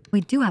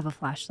 We do have a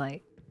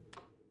flashlight.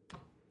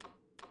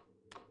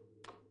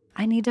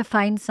 I need to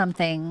find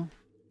something.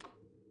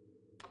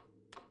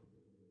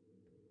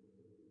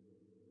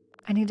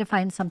 I need to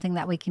find something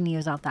that we can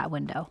use out that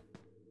window.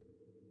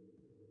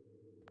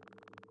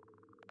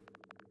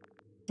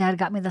 Dad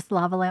got me this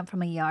lava lamp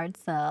from a yard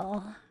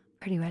sale.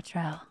 Pretty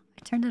retro.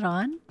 I turned it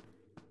on.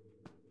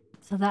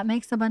 So that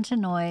makes a bunch of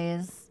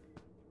noise.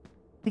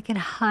 We can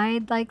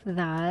hide like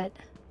that.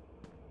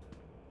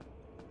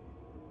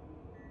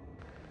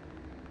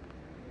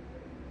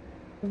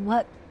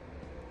 What?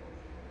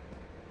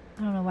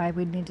 I don't know why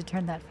we'd need to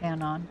turn that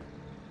fan on.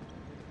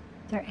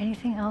 Is there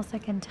anything else I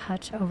can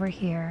touch over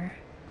here?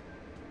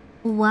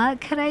 What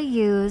could I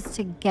use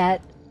to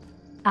get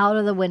out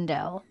of the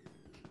window?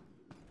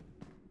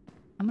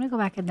 I'm gonna go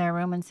back in their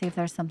room and see if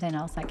there's something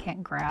else I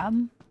can't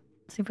grab.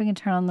 See if we can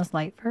turn on this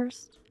light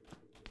first.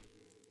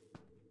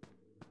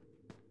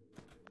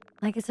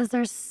 Like it says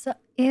there's so...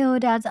 Ew,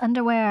 Dad's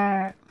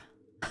underwear.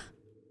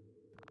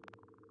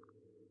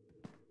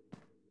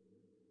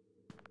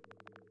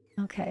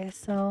 Okay,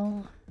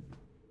 so...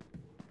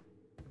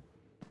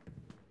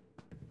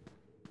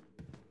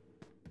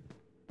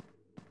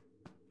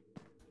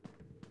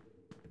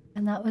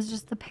 that was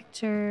just the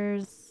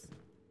pictures.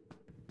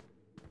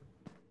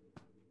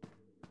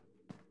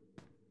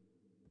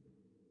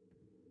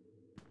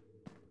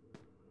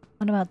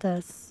 What about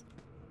this?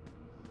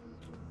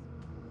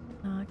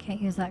 Oh, I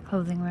can't use that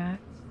clothing rack.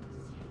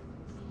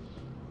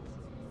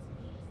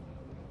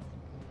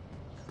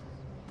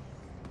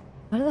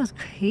 What are those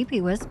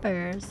creepy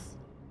whispers?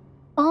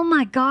 Oh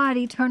my god,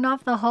 he turned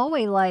off the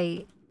hallway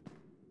light.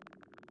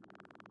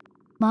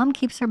 Mom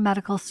keeps her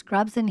medical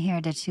scrubs in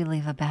here. Did she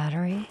leave a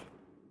battery?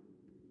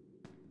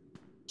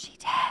 She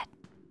did.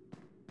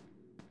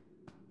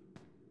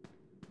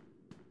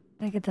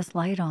 Gotta get this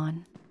light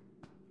on.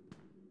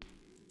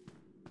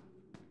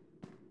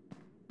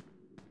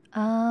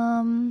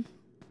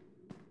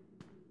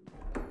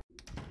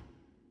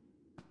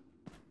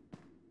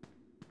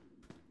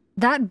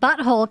 That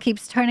butthole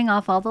keeps turning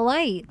off all the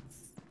lights.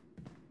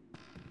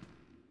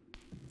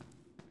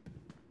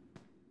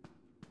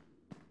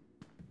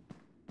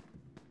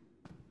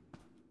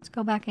 Let's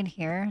go back in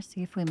here,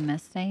 see if we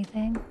missed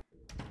anything.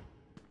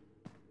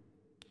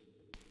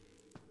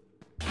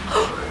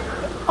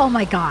 Oh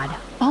my god.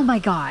 Oh my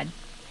god.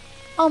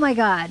 Oh my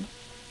god.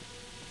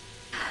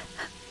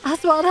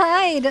 Oswald,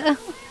 hide!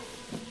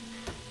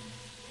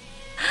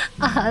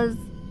 Oz.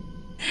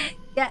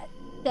 Yeah,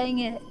 dang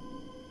it.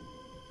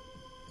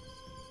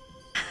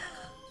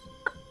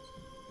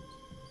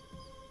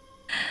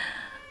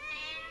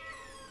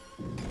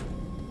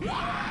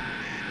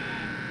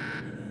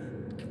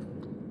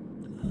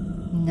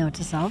 Note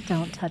to self,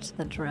 don't touch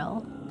the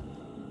drill.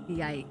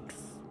 Yikes.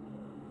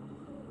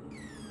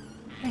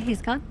 Hey,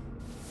 he's gone.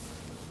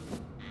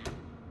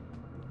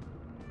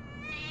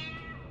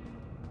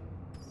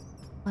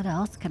 What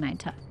else can I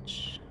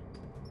touch?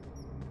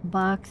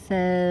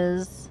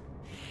 Boxes.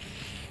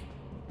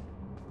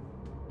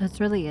 That's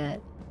really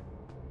it.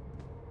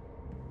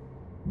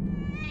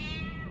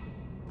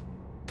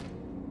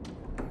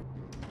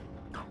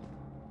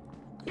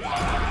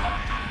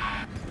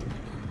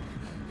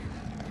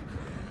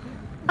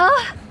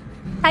 Oh,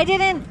 I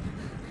didn't.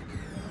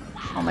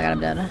 Oh my god, I'm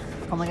dead.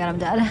 Oh my god, I'm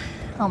dead.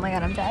 Oh my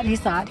god, I'm dead. He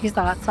saw it. He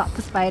saw it. Stop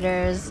the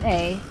spiders.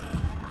 A.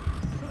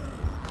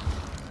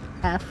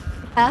 F.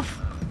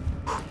 F.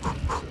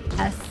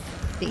 S.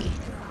 C.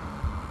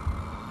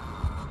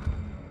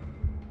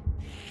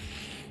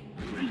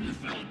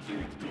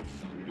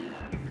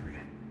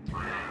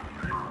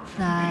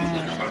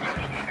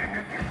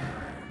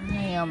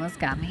 He almost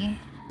got me.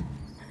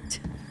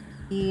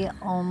 He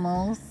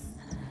almost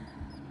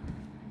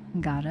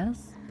got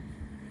us.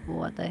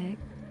 What the heck?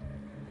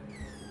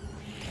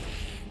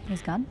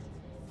 He's gone.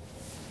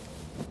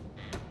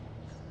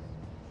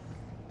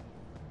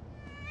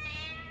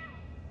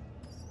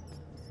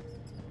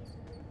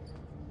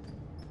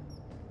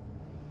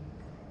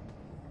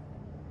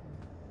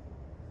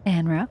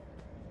 And we're up.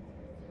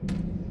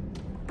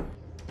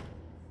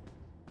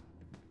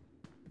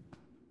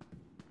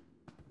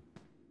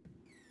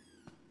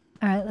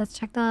 All right, let's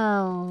check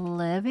the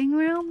living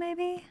room,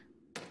 maybe?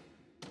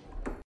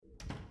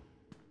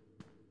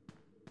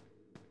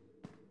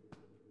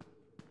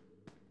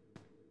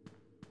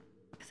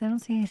 Because I don't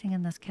see anything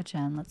in this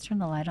kitchen. Let's turn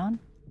the light on.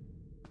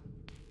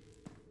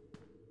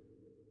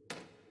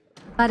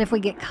 But if we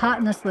get caught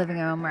in this living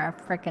room, we're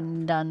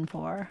frickin' done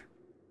for.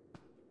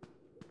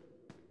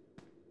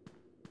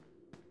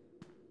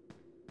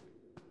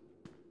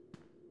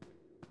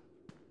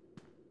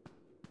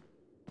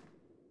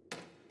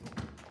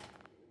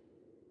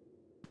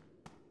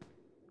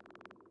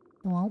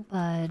 Won't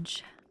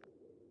budge.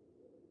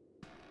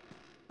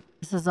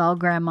 This is all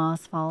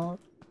Grandma's fault.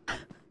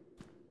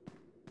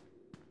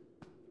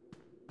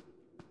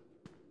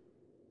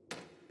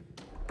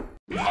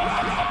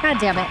 God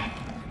damn it.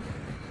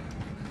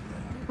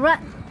 What?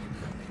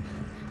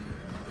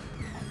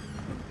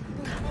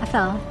 I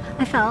fell.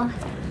 I fell.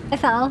 I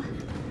fell.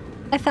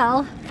 I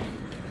fell.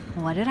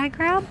 What did I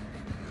grab?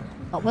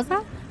 What was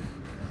that?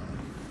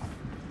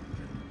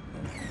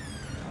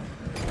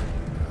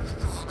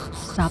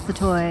 Stop the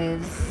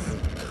toys.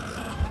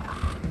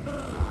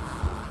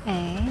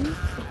 A.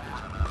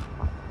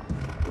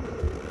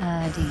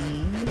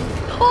 D.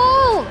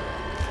 Oh!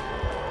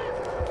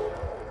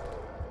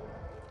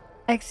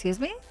 Excuse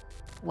me?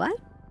 What?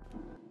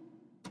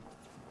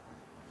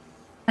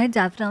 I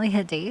definitely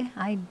hit D.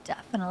 I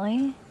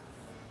definitely...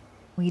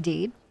 We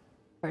did.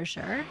 For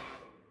sure.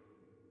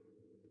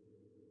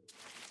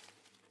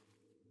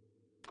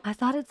 I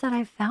thought it said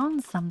I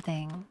found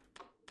something.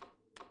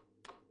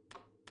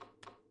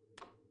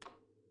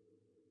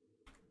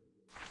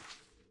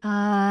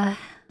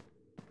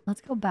 Let's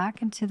go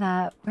back into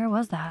that. Where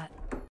was that?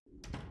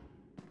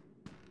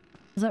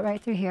 Was it right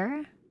through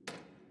here?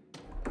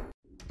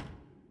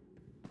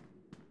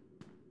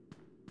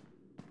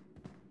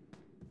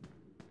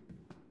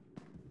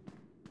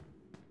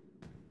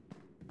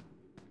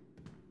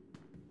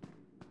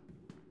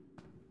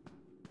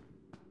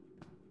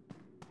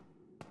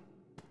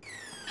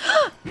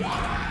 We're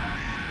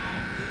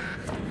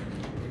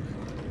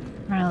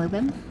gonna loop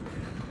him.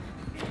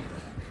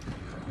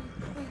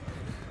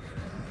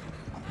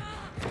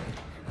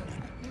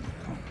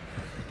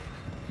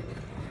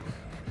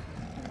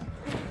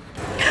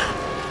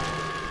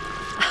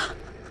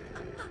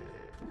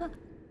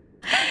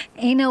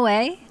 Ain't no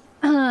way.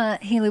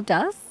 He looped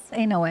us.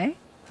 Ain't no way.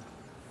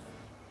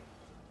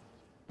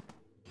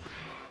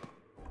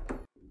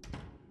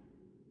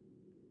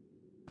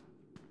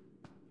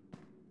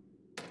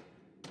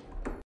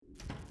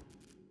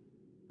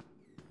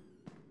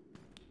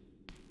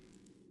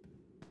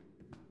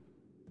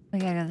 We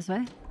gotta go this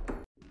way.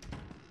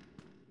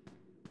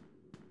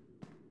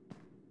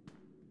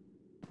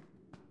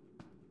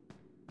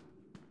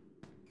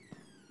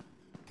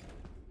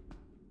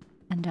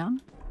 And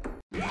down.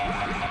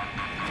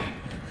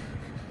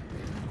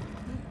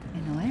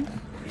 Ain't no way.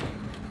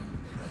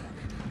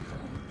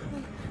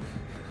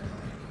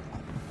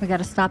 We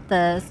gotta stop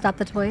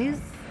the toys.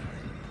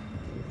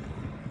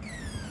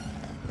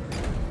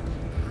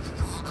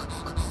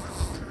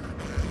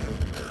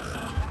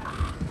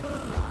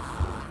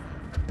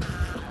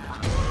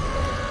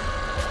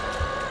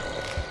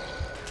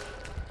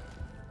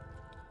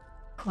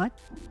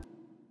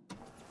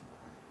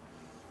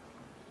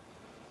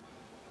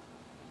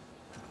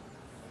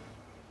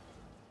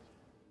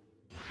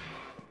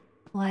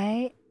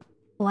 What?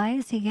 Why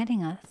is he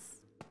getting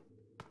us?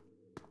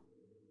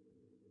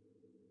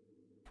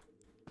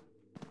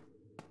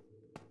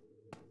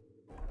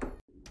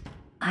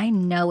 I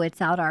know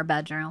it's out our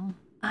bedroom.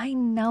 I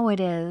know it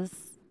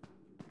is.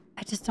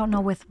 I just don't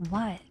know with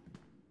what.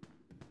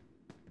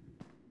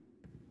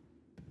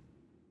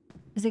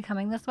 Is he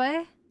coming this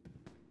way?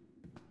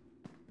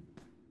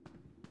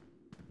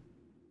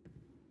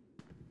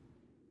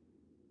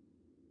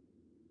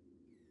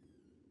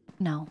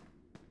 No.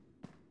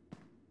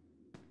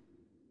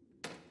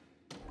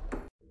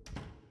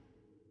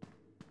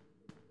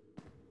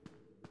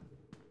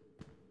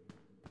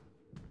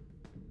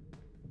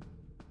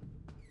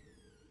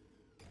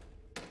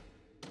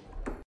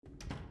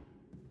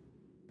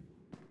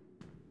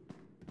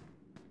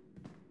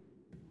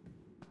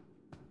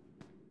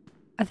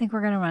 I think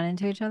we're gonna run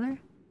into each other.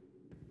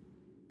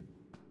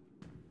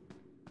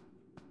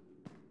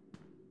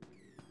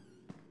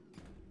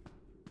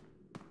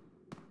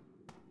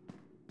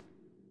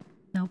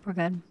 Nope, we're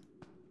good.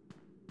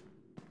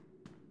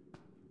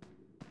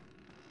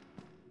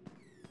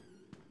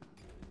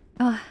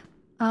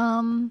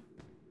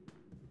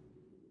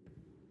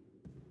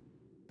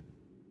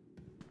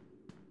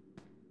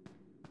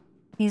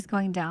 He's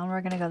going down.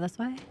 We're gonna go this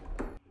way.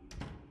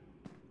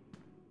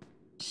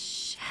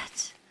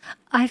 Shit.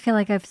 I feel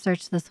like I've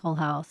searched this whole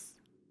house.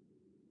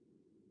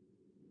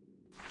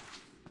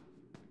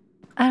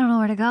 I don't know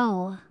where to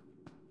go.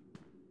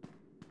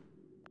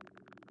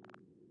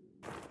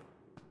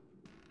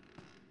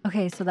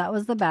 Okay, so that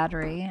was the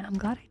battery. I'm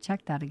glad I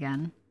checked that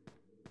again.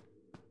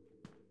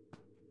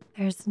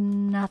 There's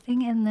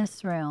nothing in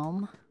this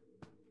room.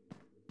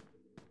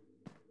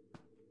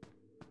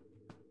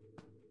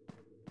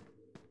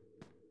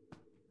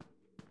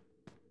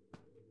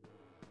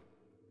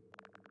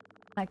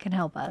 That can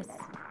help us.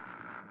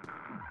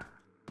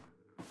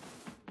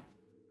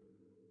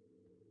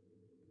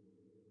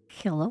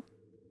 Hello?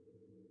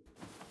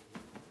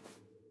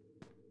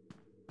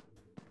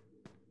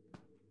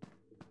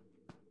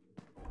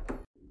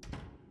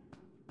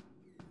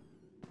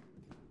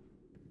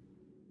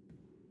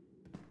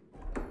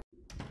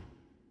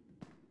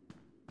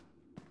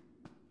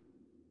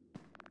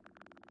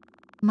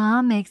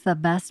 Mom makes the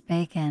best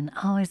bacon,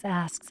 always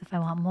asks if I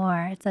want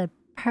more. It's a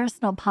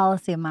personal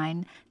policy of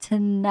mine to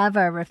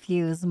never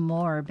refuse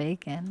more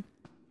bacon.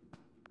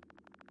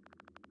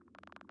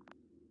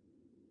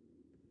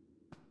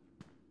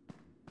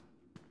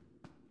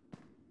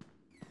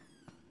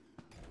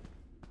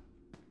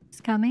 It's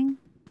coming.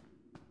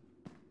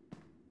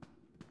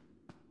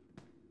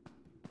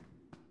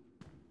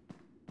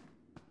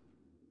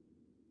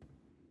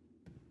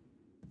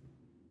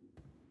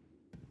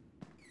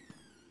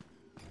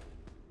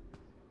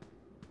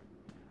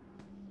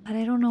 But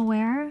I don't know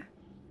where.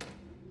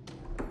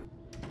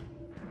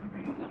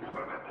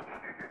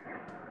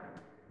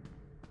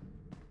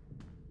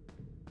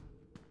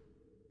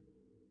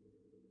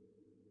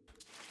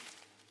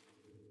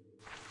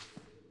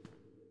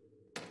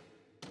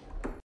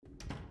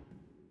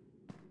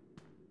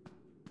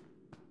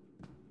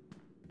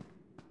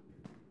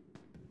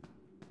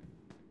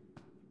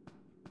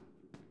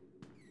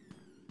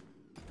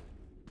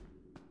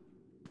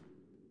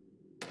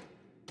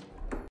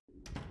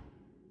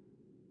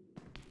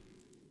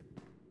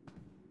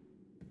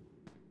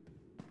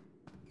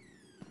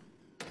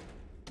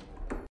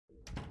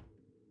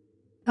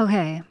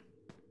 Okay.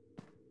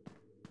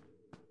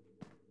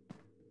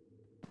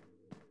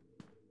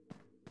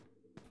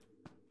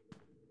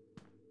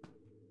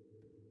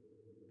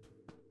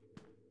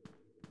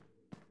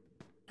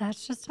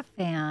 That's just a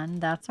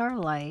fan. That's our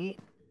light.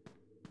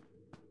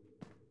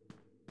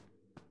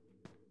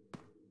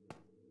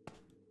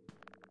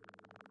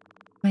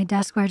 My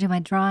desk where I do my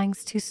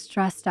drawings, too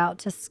stressed out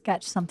to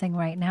sketch something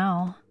right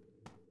now.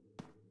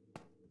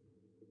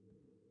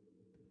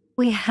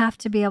 We have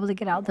to be able to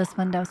get out this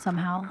window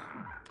somehow.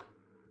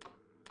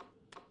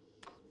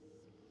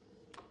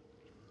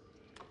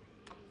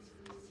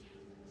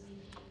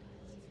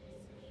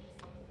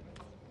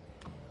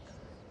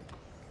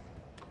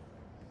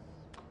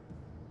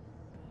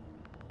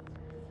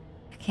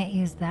 Can't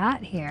use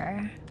that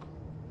here.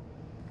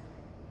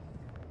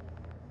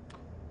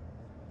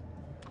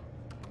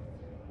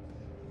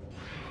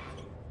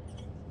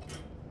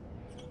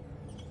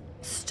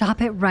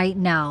 Stop it right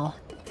now.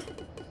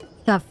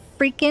 The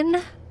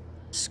freaking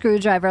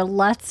screwdriver.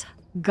 Let's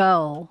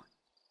go.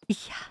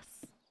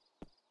 Yes.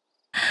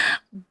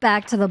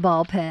 Back to the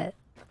ball pit.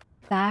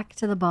 Back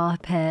to the ball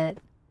pit.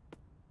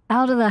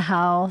 Out of the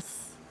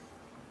house.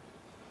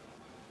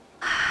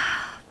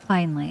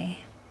 Finally.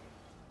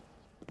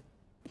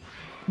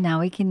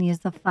 Now we can use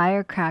the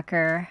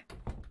firecracker.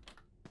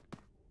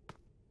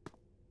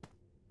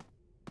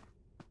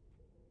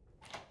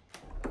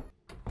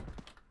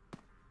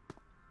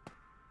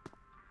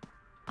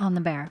 On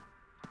the bear.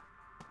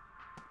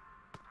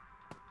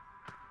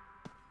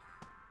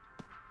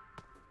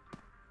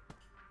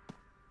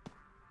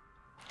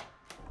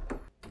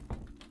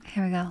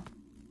 Here we go.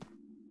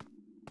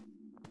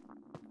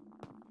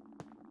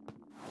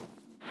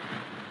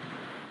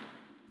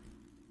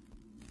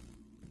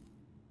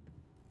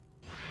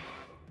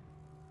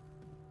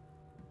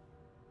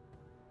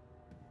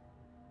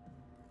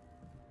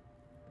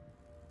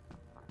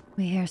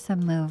 We hear some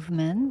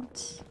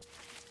movement.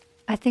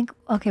 I think,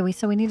 okay,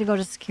 so we need to go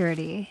to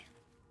security.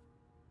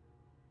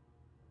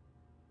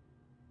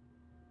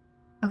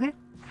 Okay.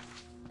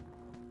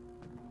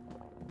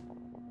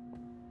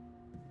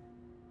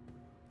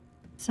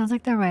 Sounds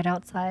like they're right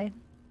outside.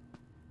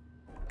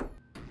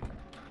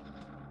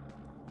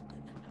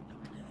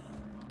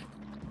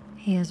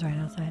 He is right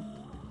outside.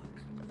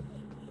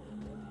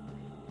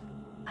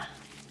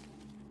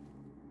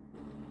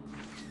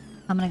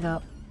 I'm gonna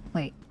go.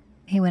 Wait,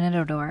 he went in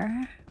a door.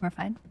 We're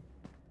fine.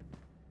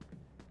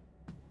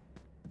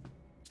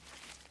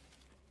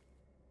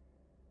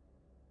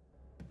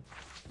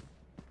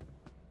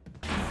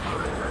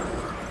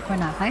 We're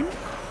not fine.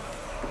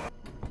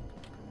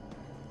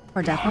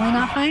 We're definitely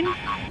not fine.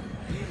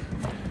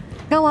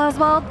 Go,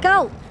 Oswald,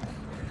 go!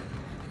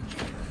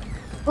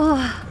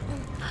 Oh.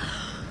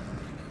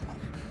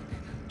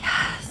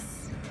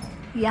 Yes.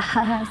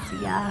 Yes,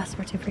 yes.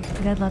 We're too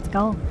freaking good. Let's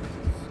go.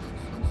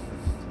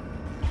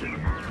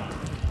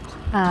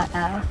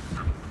 F.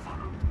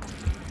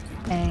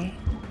 A.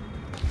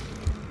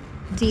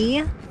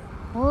 D.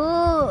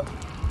 Oh.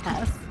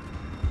 S.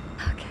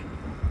 Okay.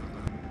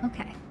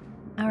 Okay.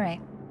 All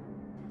right.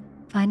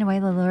 Find a way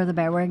to lure the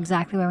bear. We're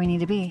exactly where we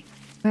need to be.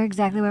 We're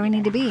exactly where we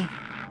need to be.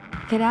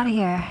 Get out of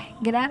here.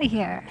 Get out of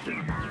here,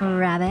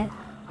 rabbit.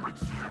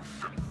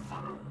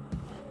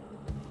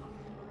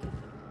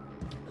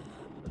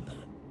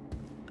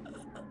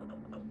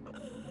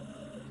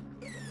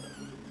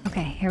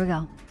 Okay, here we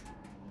go.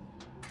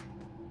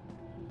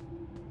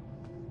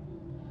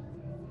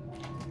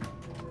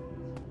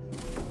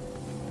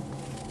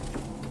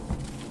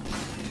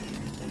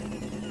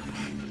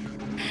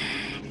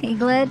 He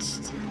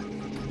glitched.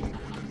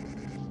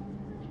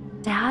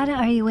 Dad,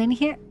 are you in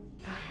here?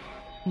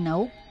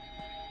 Nope.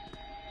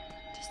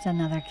 Just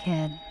another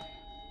kid.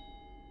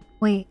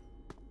 Wait.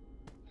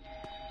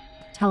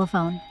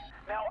 Telephone.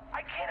 Now,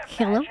 I can't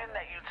Hello? imagine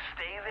that you'd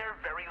stay there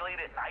very late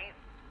at night,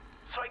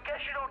 so I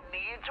guess you don't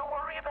need to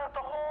worry about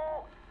the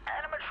whole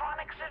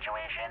animatronic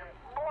situation,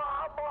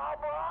 blah, blah,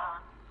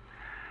 blah.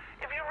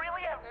 If you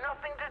really have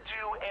nothing to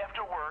do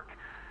after work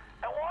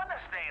and want to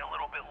stay a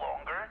little bit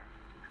longer,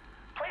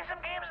 play some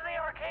games in the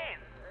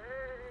arcade.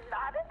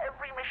 Not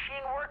every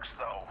machine works,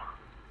 though.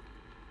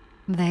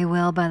 They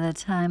will by the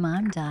time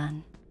I'm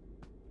done.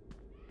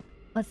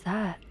 What's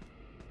that?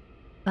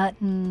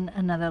 Button,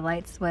 another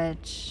light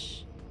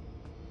switch.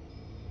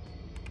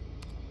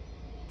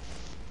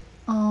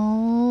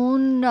 Oh,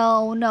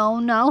 no, no,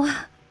 no.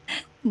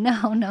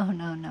 No, no,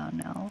 no, no,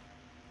 no.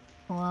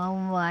 Oh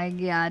my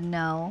God,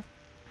 no.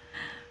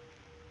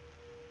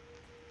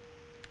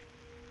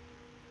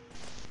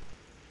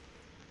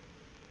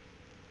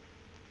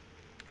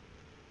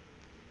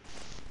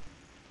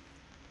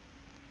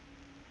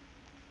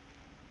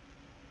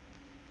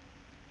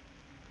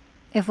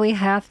 If we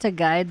have to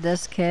guide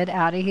this kid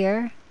out of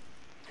here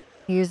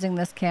using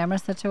this camera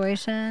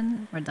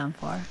situation, we're done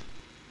for.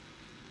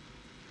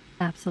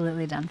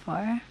 Absolutely done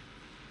for.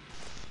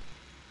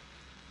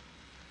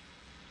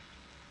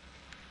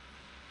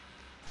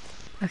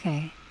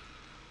 Okay.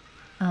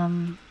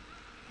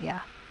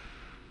 Yeah.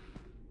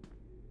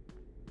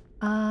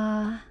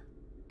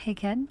 Hey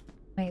kid.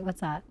 Wait,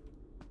 what's that?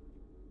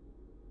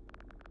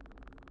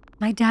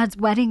 My dad's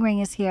wedding ring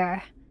is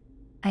here.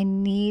 I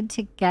need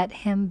to get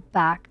him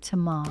back to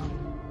Mom.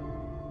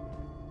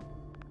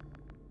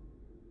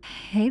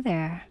 Hey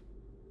there.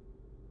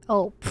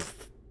 Oh,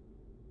 pff.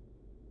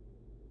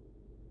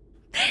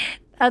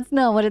 That's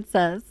not what it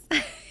says.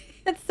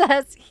 It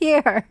says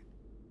here.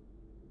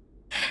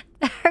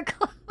 They're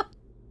close.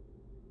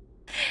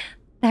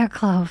 They're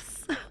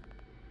close.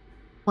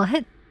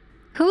 What?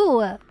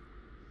 Who?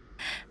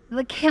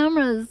 The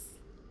cameras.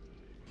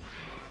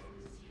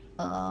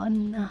 Oh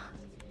no.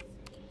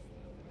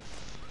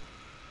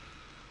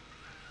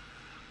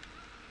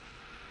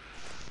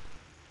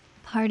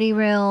 Party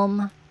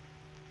room.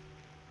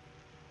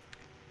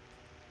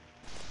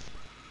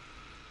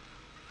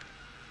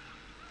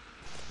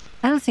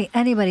 don't see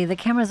anybody. The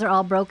cameras are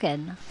all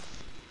broken.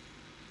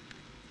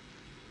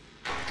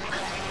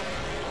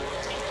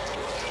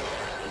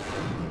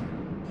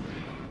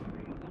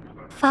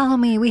 Follow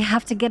me. We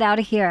have to get out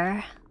of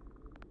here.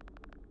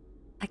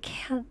 I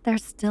can't. They're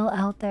still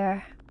out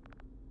there.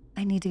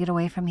 I need to get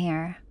away from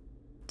here.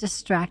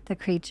 Distract the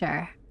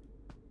creature.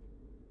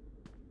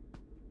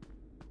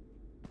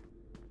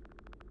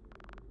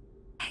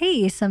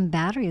 Hey, some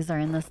batteries are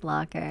in this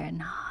locker.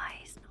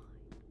 Nice.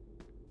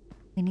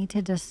 We need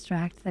to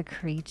distract the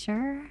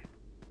creature?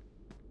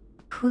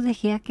 Who the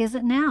heck is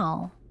it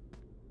now?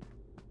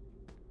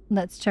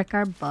 Let's check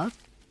our book.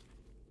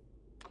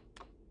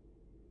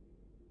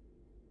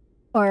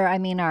 Or, I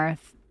mean,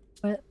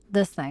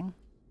 this thing.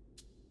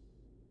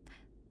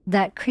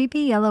 That creepy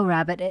yellow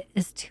rabbit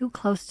is too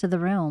close to the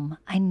room.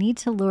 I need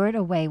to lure it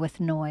away with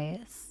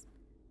noise.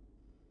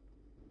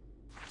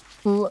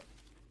 Lure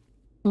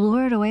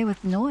it away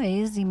with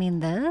noise? You mean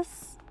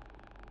this?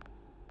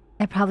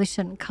 I probably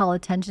shouldn't call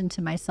attention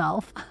to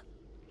myself.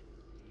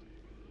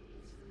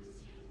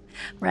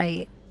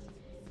 Right.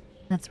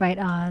 That's right,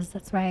 Oz.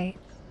 That's right.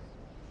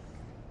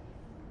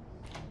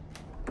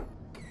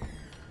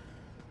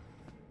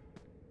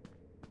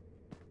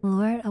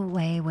 Lure it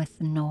away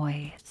with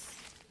noise.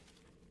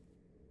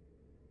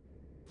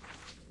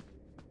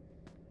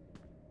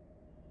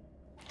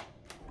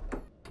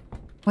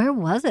 Where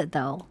was it,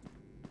 though?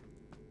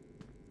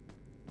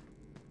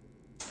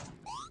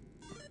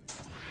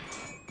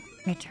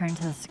 Return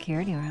to the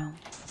security room.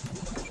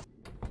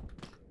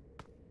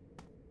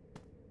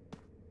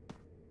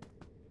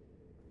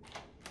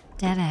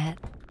 Did it.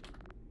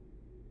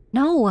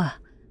 No!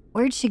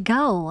 Where'd she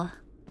go?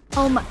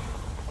 Oh my...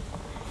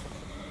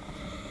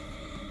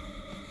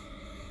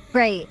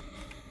 Great.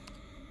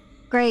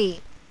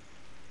 Great.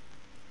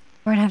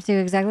 We're gonna have to do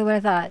exactly what I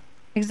thought.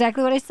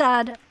 Exactly what I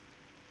said.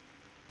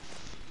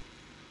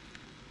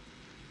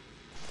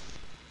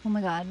 Oh my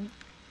god.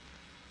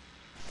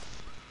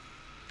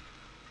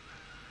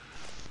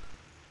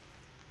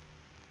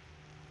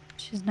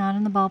 She's not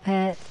in the ball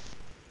pit.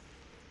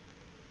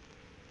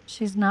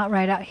 She's not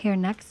right out here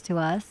next to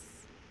us.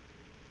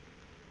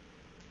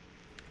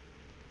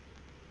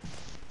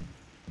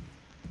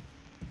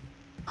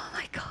 Oh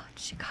my god,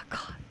 she got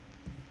caught.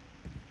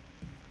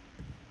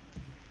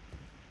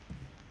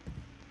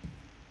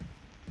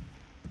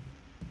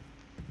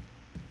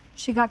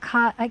 She got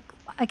caught.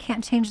 I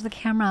can't change the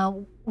camera.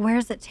 Where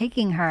is it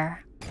taking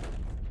her?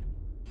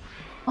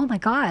 Oh my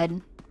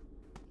god.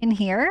 In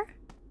here?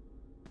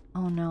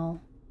 Oh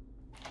no.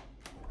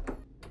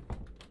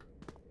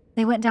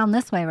 They went down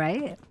this way,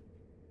 right?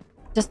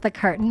 Just the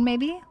curtain,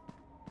 maybe?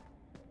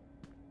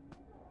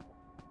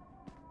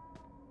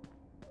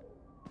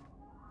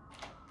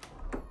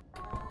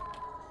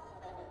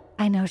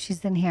 I know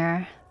she's in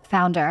here.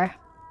 Found her.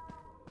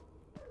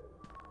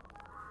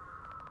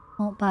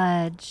 Won't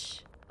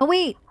budge. Oh,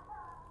 wait!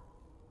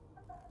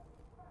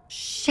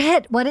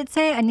 Shit! What did it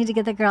say? I need to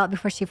get the girl out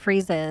before she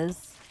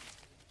freezes.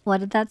 What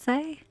did that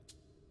say?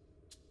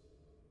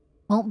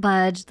 Won't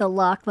budge. The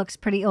lock looks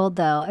pretty old,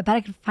 though. I bet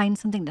I could find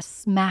something to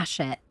smash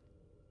it.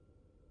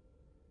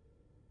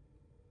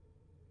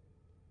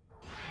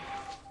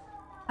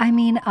 I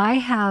mean, I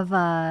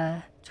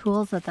have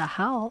tools at the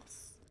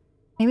house.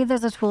 Maybe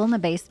there's a tool in the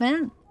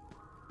basement?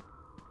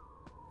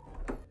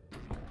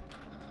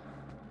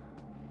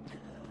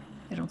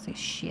 They don't see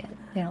shit.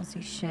 They don't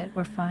see shit.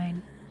 We're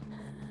fine.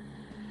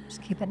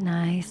 Just keep it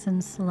nice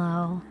and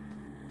slow.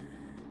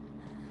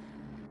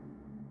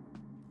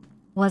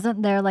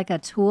 Wasn't there like a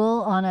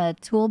tool on a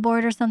tool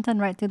board or something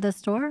right through this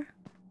door?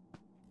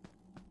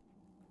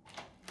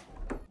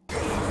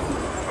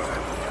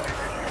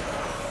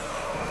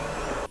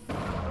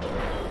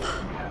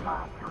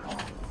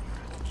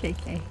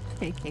 KK.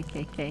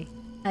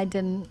 I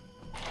didn't.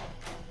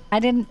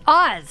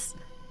 Oz!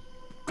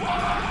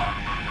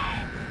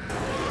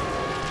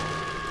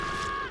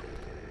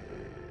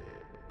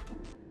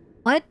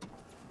 What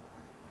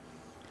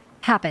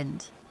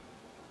happened?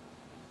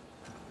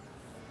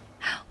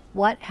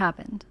 What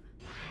happened?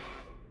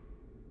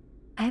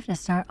 I have to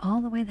start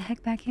all the way the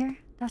heck back here?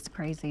 That's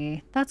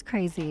crazy. That's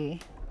crazy.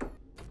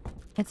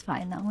 It's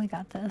fine though. We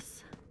got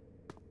this.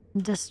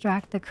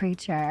 Distract the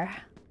creature.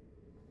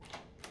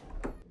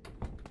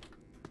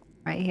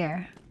 Right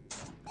here.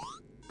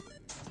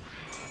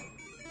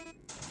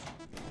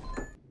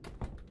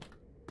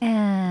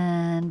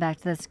 And back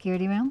to the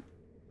security room.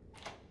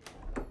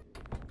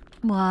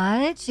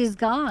 What? She's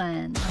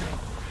gone.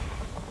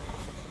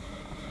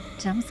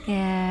 Jump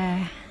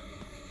scare.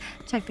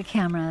 Check the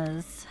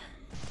cameras.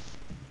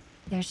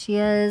 There she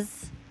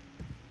is.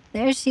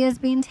 There she is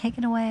being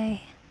taken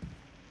away.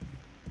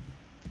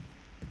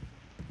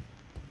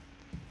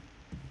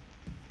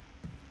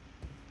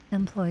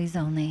 Employees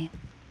only.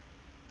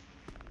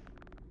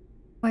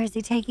 Where is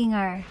he taking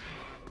her?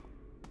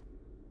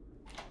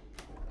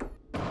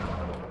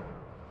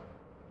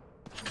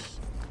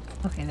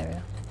 Okay, there we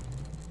go.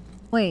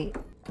 Wait.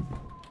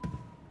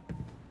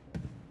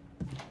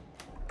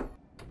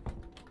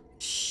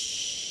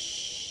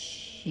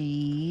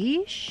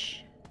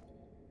 Sheesh.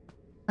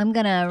 I'm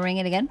gonna ring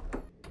it again.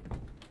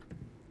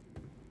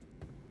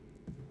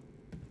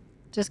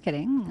 Just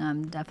kidding.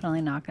 I'm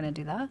definitely not gonna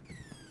do that.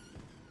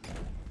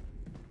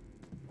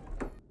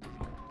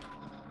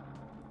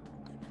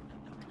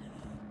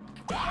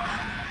 I'm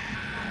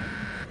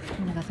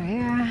gonna go through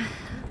here.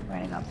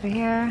 We're gonna go through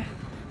here.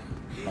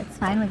 It's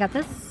fine, we got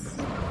this.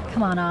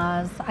 Come on,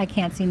 Oz. I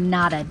can't see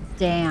not a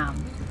damn.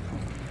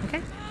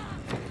 Okay.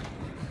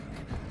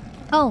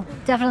 Oh,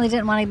 definitely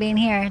didn't want to be in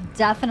here.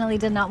 Definitely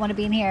did not want to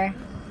be in here.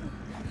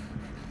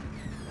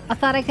 I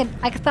thought I could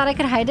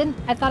hide in.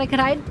 I thought I could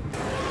hide.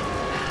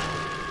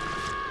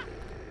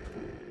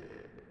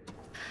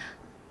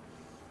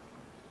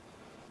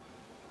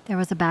 There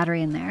was a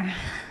battery in there.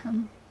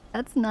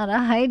 That's not a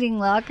hiding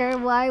locker.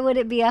 Why would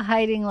it be a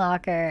hiding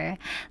locker?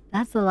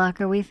 That's the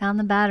locker we found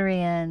the battery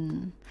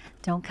in.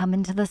 Don't come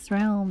into this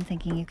room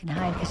thinking you can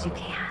hide because you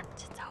can't.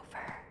 It's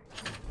over.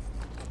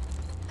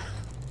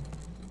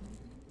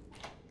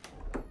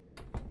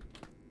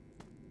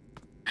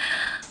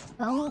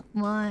 Oh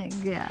my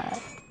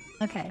god.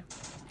 Okay.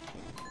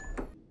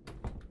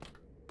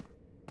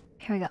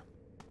 Here we go.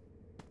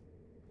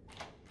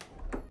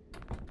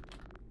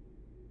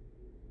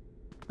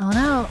 Oh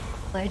no.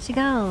 Where'd she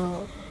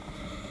go?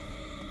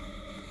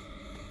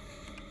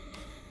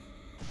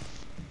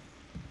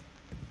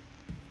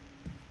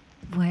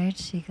 Where'd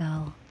she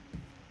go?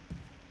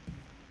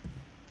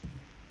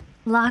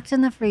 Locked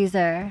in the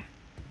freezer.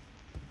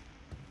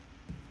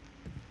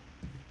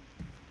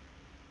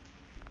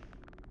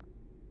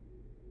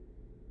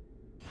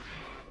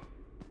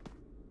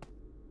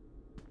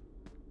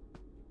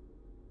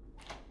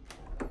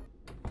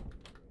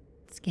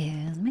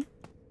 Excuse me.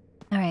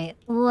 All right,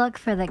 look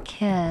for the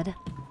kid.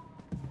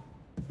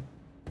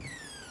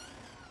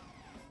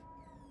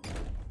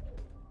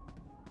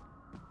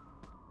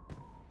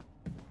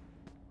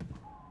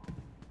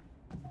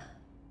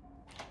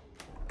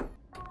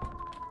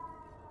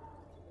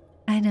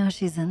 I know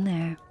she's in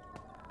there.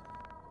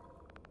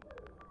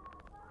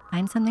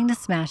 Find something to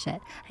smash it.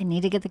 I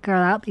need to get the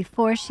girl out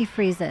before she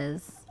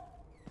freezes.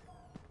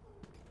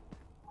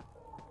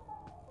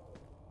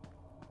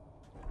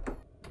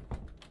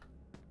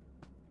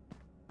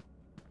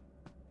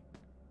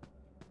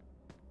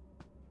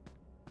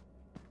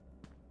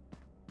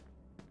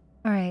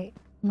 All right,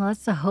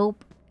 let's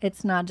hope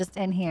it's not just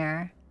in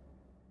here.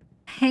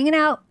 Hanging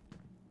out.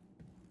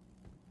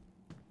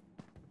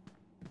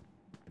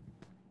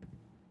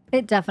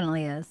 It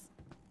definitely is.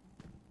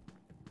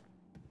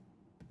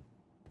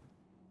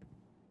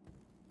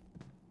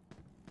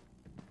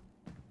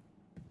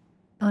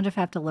 I wonder if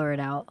I have to lure it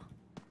out.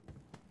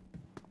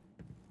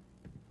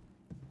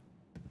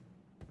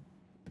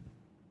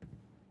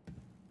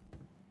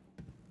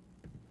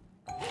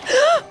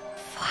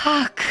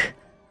 Fuck.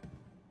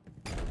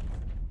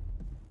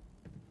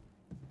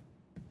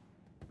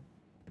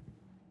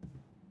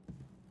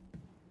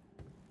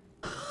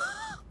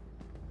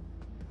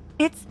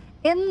 It's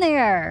in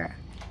there.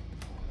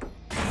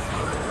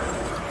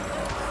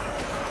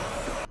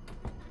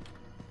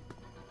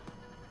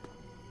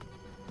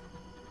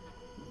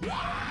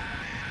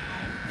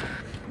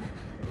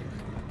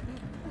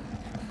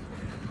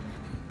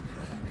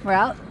 We're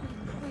out.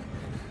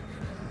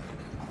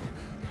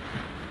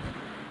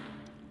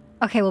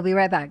 Okay, we'll be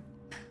right back.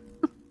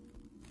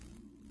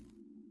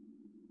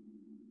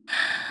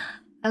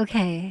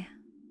 Okay.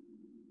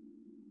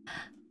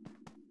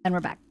 And we're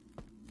back.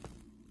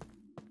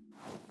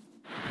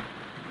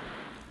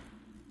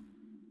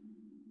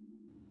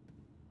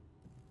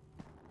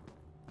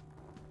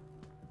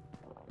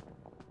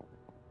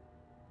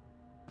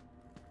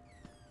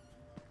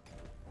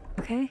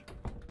 Okay.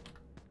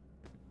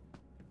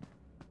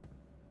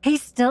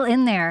 He's still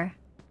in there.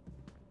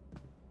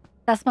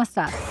 That's messed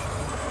up.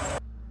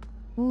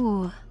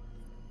 Ooh.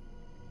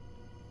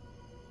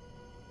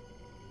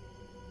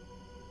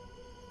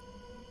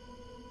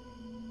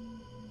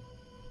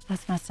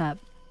 That's messed up.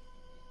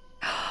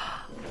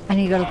 I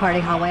need to go to the party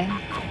hallway.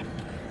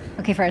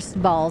 Okay,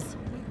 first, balls.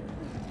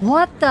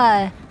 What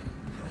the?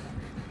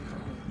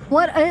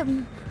 What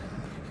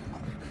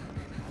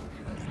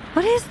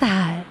is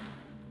that?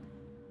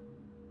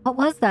 What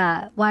was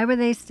that? Why were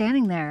they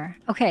standing there?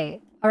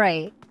 Okay, all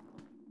right.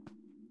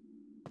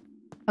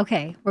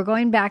 Okay, we're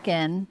going back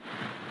in.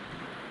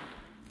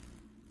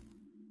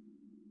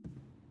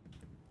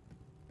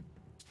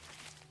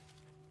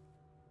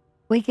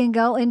 We can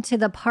go into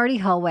the party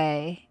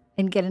hallway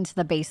and get into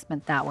the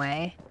basement that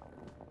way.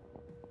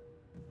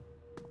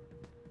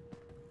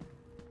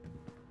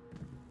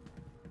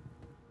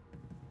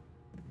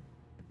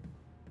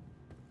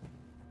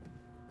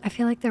 I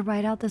feel like they're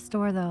right out this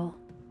door, though.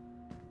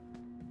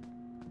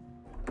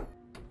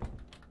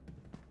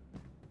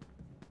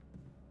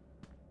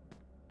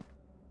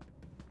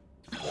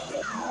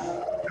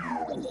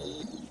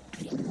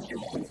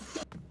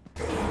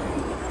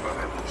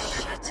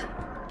 Shit.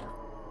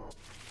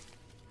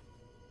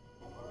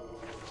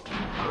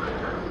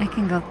 I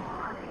can go...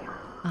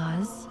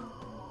 Oz.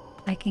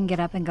 I can get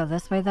up and go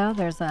this way, though.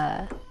 There's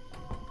a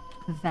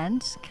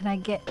vent. Can I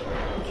get...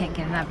 I can't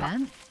get in that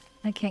vent.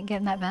 I can't get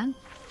in that vent.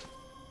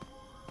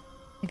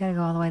 I gotta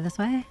go all the way this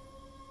way.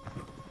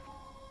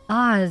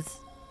 Oz.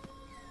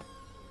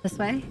 This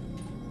way?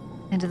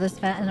 Into this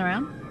vent and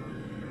around?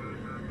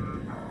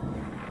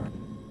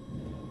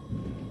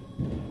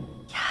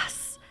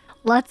 Yes!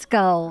 Let's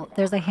go.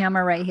 There's a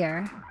hammer right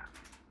here.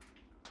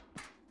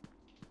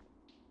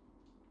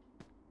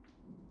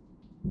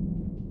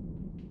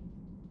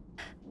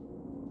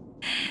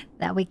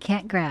 That we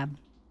can't grab.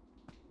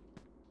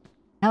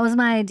 That was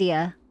my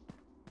idea.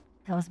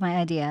 That was my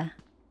idea.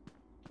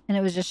 And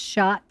it was just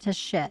shot to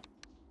shit.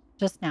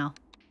 Just now.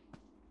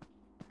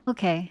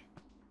 Okay.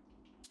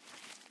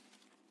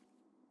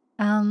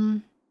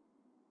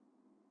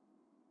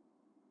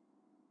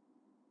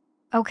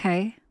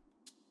 Okay.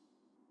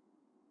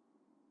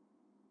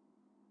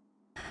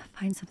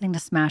 Find something to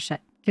smash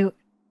it.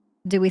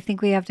 Do we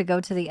think we have to go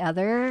to the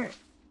other,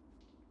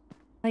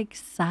 like,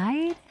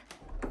 side?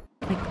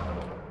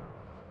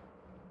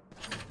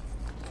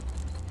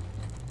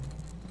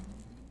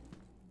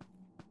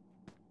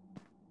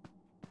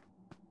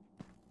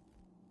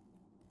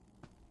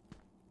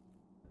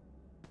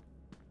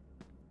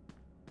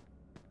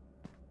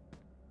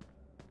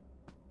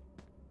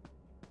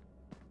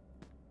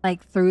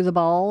 Like through the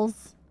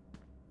balls?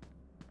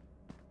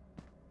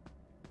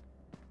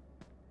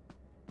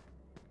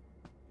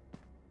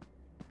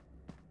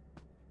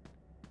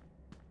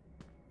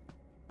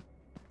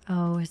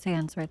 Oh, his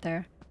hand's right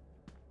there.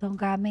 Don't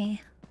grab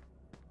me.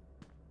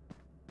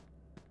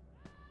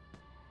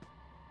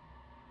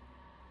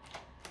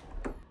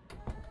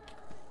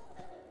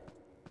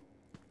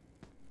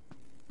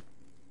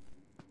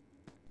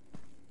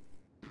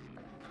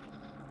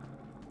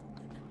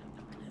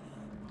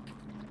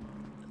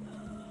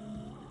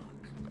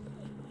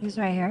 He's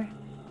right here.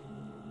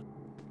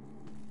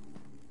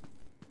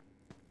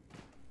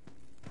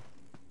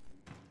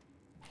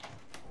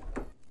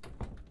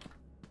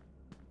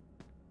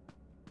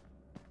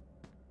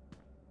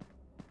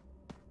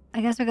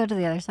 I guess we go to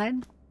the other side.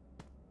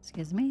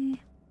 Excuse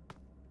me.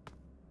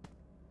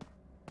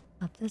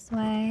 Up this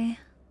way.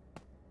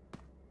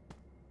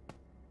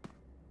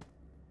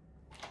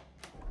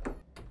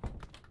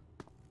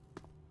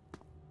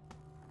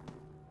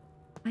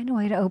 Find a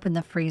way to open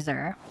the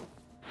freezer.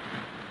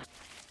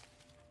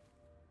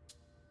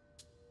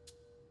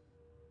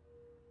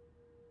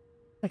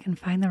 If I can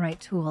find the right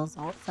tools,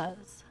 all it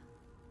says.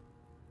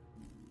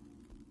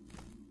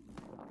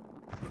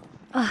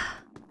 Ugh.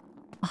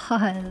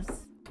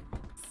 Oz.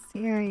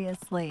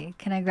 Seriously.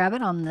 Can I grab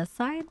it on this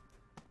side?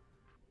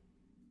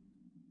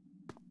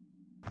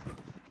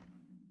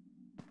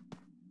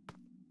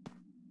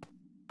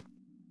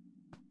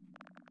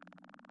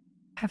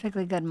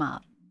 Perfectly good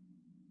mop.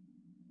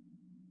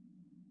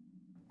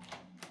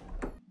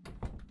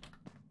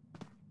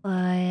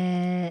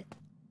 But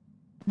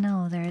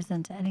no, there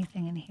isn't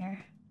anything in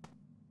here.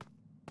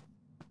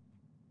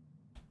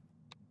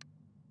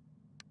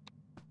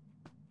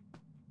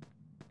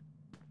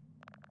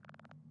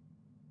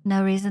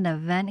 No reason to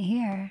vent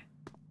here.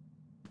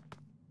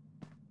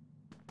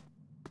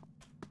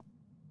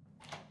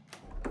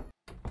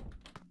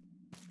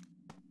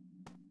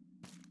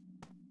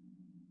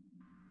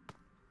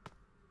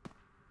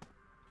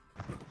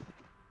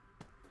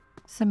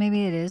 So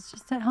maybe it is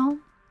just at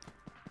home?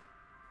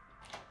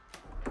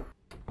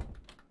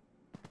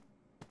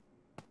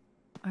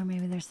 Or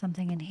maybe there's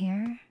something in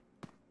here?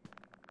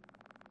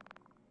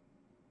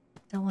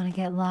 Don't want to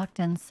get locked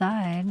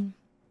inside.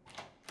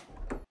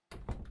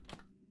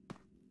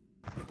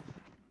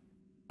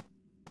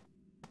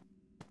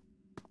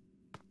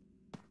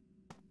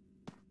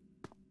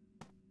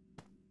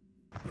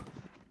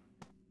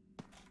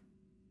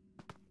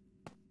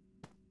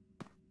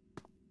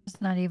 There's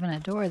not even a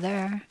door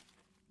there.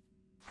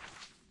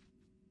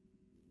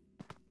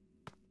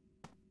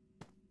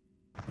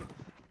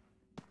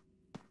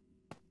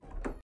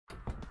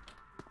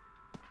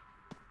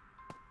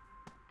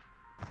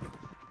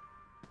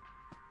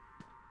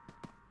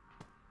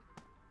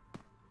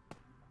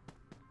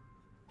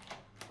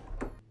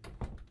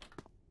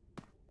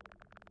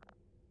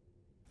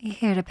 You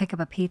here to pick up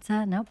a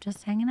pizza? Nope,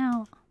 just hanging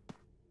out.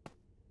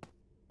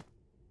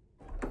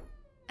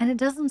 And it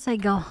doesn't say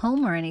go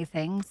home or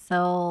anything,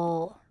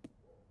 so...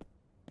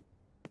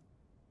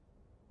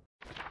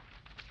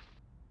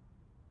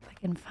 If I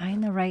can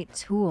find the right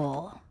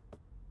tool.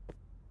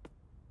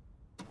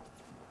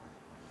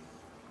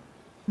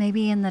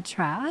 Maybe in the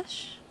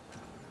trash?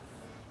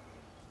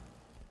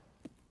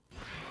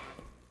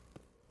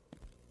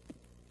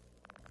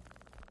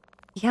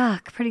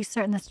 Yuck, pretty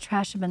certain this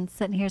trash had been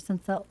sitting here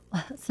since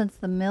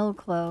the mill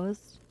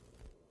closed.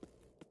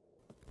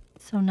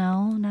 So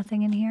no,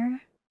 nothing in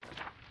here?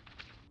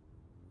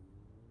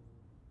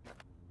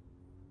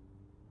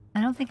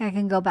 I don't think I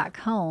can go back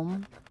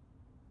home.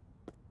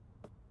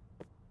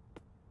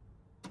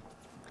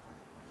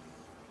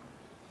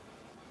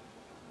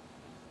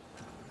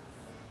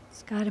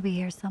 It's gotta be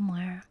here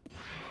somewhere.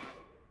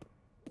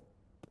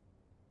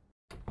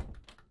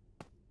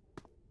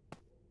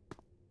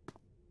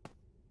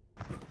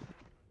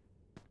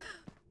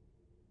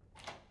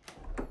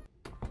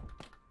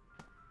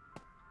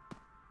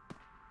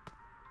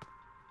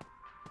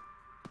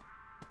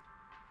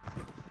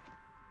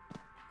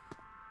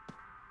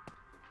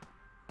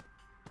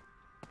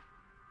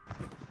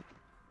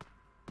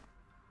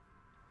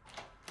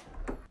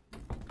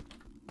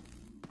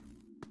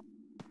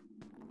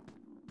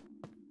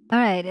 All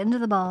right, into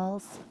the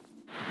balls.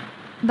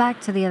 Back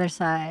to the other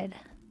side.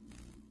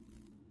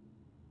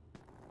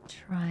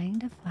 Trying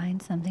to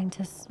find something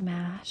to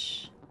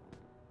smash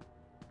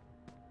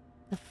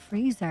the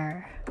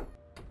freezer.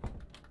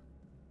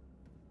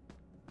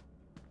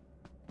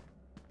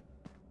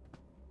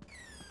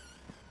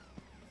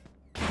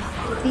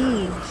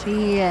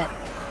 Shit.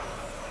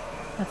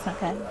 That's not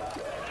good.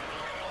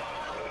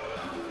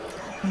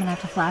 I'm gonna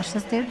have to flash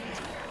this dude.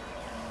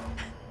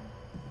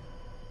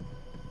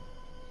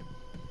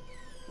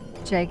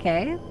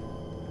 JK.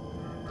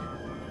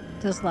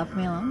 Just left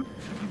me alone.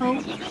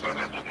 Oh.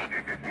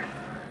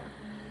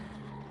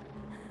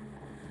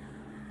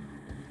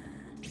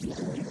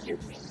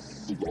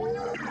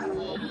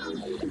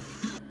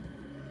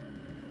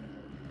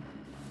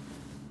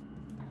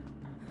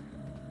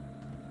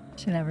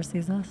 She never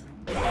sees us.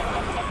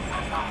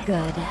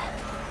 Good.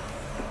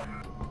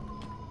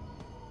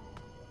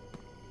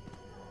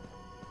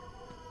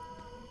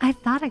 I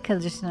thought I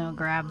could just,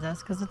 grab this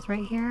because it's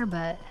right here,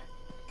 but...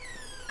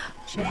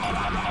 Shit.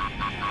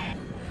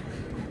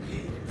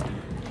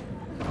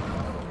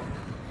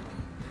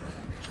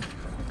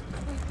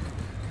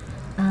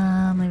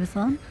 Leave us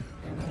alone.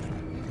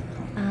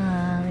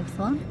 Leave us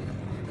alone.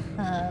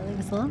 Leave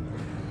us alone.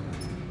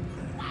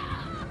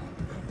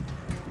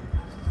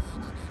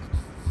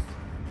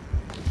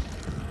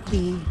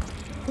 B.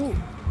 Ooh.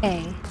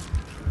 A.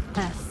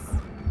 S.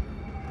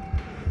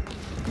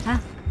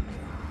 F.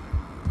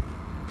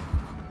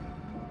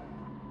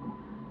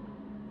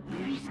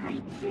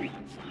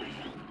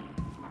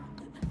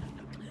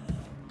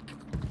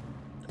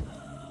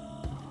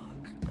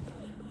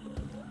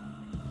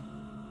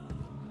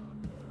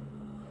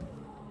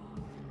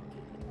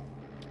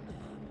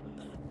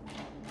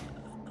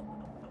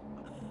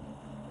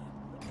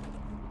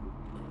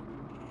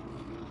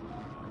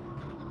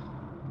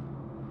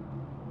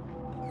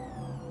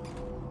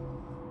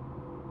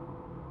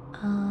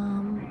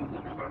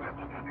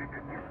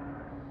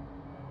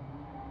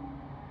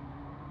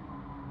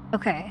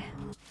 Okay.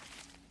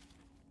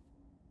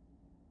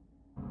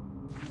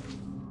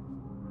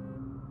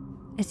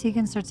 I see you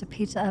can start a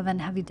pizza oven.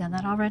 Have you done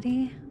that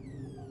already?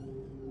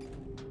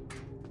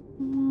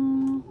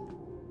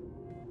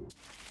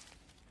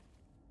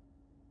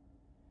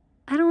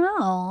 I don't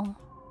know.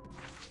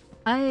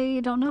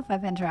 I don't know if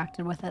I've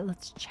interacted with it.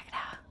 Let's check it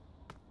out.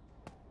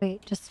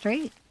 Wait, just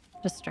straight?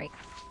 Just straight.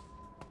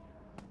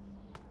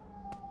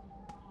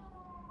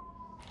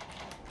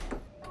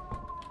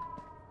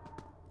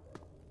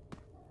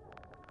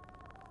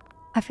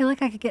 I feel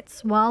like I could get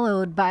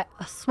swallowed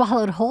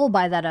whole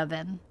by that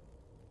oven.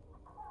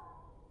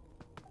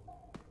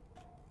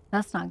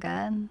 That's not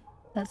good.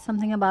 That's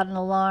something about an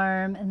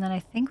alarm, and then I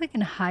think we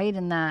can hide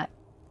in that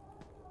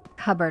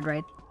cupboard,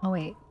 right? Oh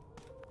wait.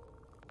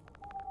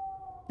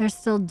 There's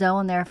still dough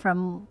in there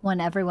from when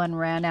everyone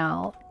ran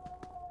out.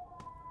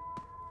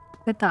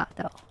 Good thought,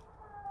 though.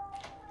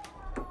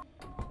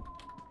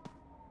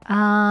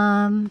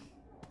 I'm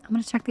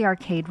gonna check the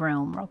arcade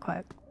room real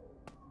quick.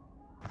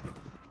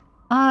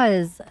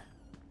 Oz.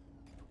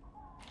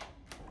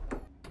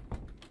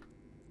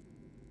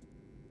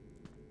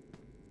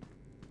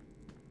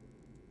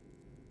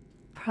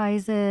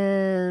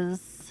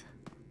 Prizes.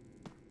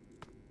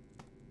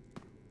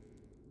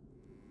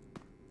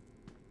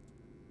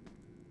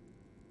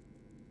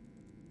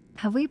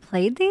 Have we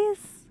played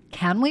these?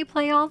 Can we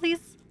play all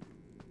these?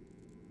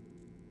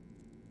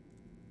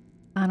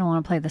 I don't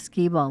want to play the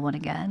skee ball one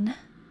again.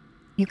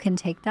 You can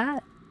take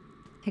that?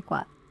 Take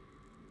what?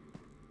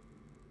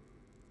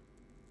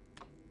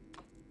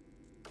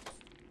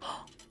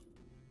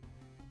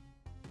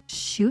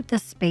 Shoot the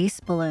space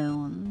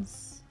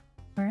balloons.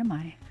 Where am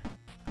I?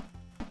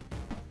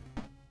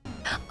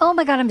 Oh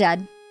my god, I'm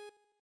dead.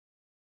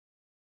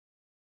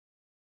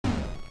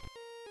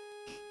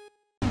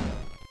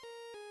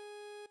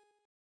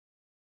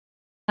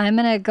 I'm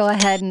gonna go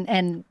ahead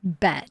and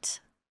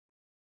bet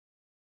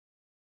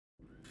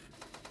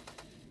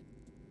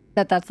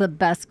that that's the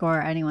best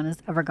score anyone has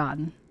ever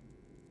gotten.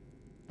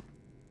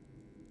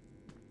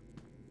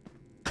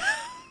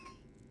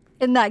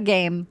 In that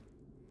game.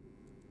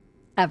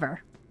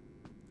 Ever.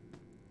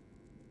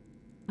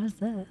 What is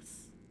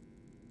this?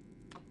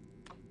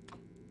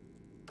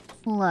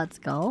 Let's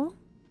go.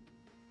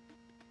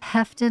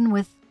 Hefton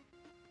with...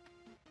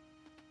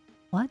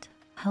 What?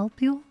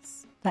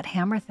 Helpules? That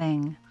hammer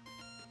thing.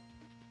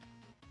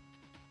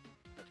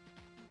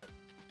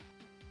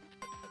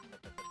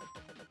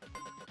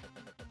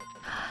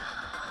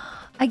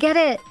 I get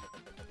it.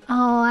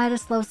 Oh, I had a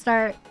slow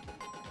start.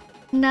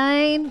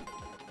 9.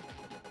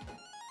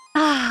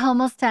 Ah,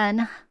 almost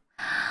 10.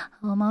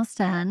 Almost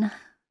 10.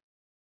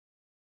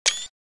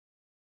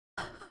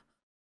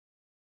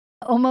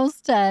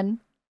 Almost 10.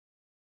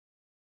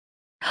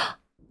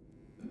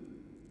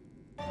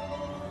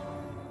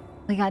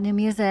 We got new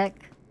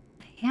music.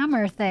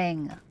 Hammer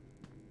thing.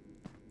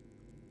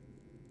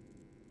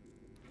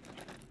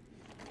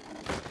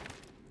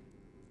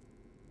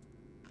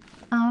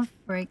 Oh,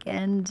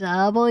 Freaking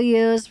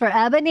W's for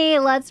Ebony.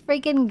 Let's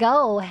freaking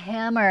go.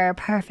 Hammer.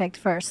 Perfect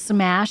for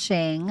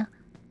smashing.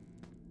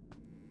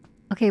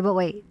 Okay, but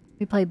wait.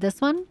 We played this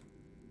one?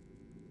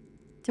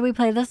 Did we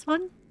play this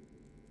one?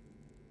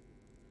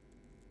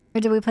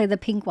 Or did we play the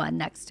pink one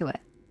next to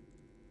it?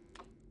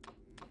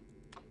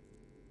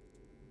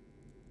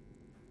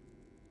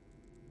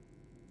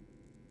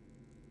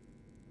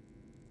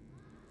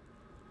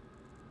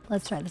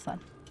 Let's try this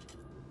one.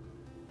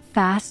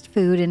 Fast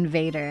food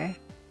invader.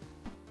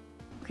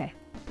 Okay.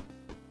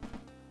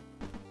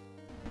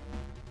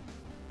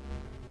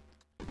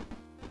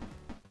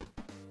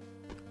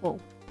 Whoa.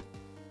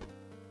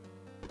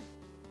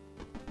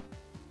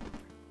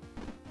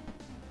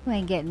 You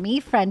ain't getting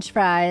me French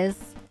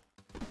fries.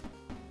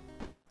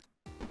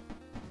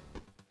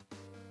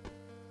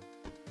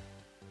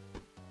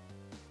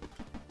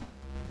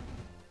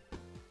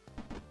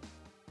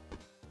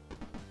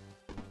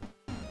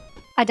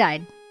 I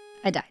died.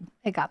 I died.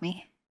 It got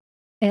me.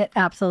 It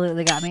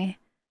absolutely got me.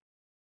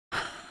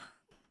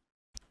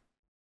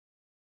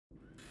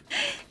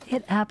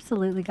 It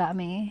absolutely got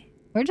me.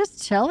 We're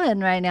just chilling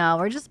right now.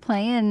 We're just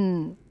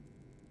playing.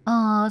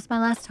 Oh, it's my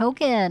last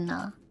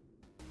token.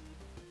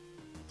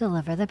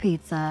 Deliver the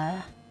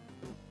pizza.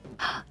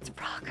 It's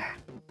Frogger.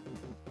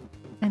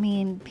 I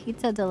mean,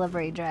 pizza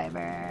delivery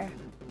driver.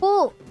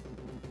 Oh!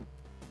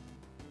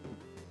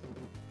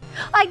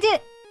 I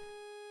did!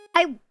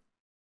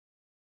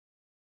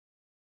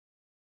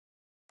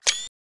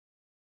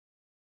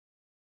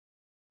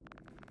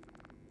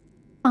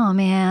 Oh,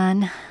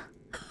 man.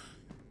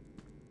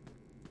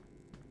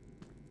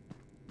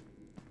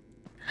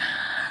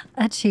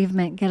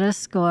 Achievement, get a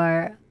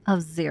score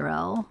of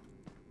 0.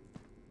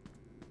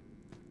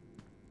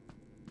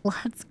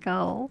 Let's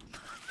go.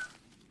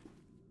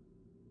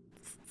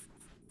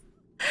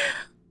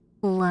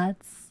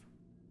 Let's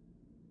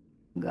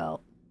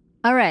go.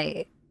 All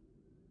right.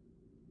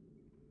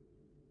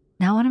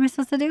 Now what am I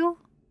supposed to do?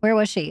 Where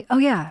was she? Oh,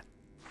 yeah.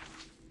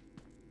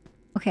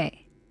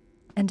 Okay.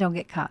 And don't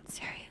get caught,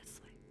 seriously.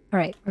 All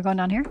right, we're going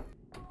down here.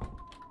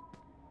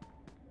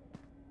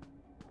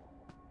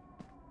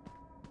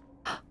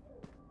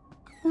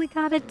 We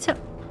got it to...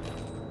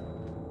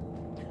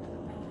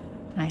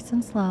 Nice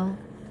and slow.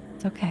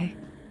 It's okay.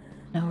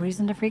 No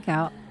reason to freak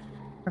out.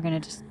 We're gonna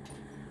just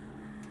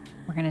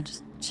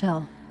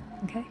chill,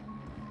 okay?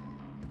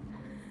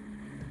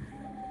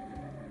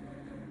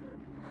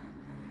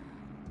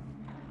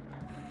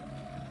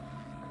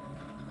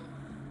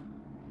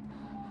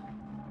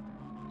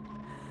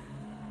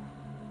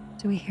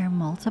 Do we hear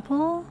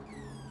multiple?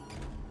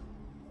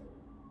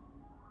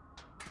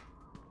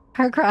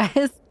 Her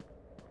cries.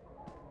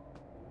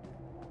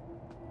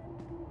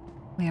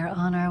 We are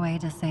on our way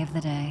to save the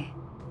day.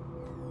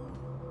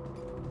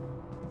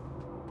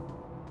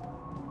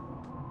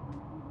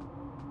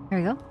 Here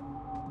we go.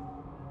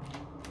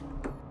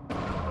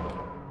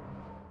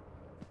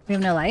 We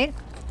have no light.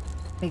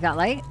 We got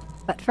light.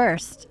 But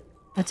first,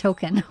 a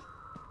token.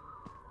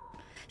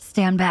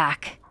 Stand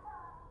back.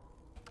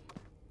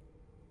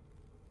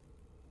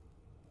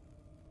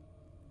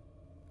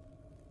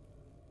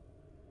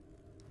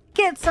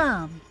 Get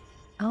some.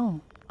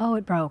 Oh,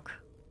 it broke.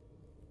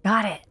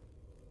 Got it.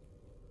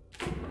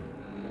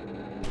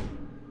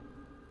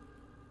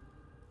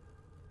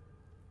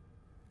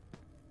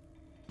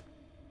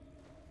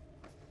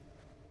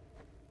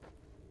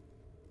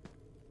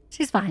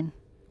 She's fine.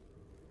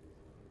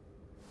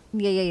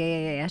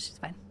 Yeah, she's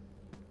fine.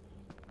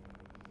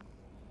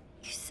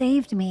 You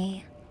saved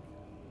me.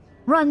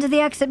 Run to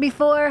the exit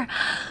before...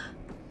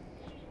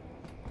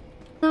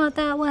 Not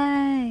that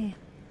way.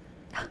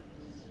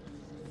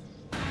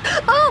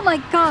 Oh my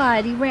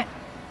god, he ran...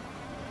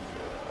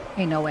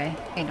 Ain't no way.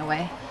 Ain't no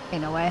way.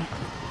 Ain't no way.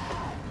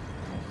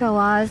 Go,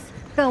 Oz.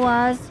 Go,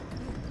 Oz.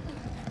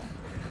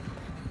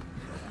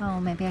 Oh,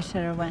 maybe I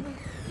should have went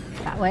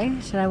that way.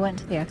 Should I went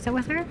to the exit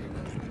with her?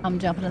 I'm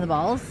jumping in the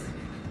balls.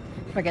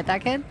 Forget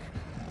that kid.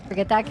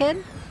 Forget that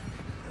kid.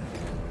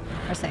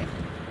 We're safe.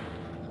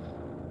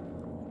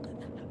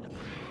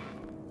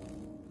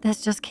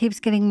 This just keeps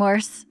getting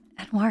worse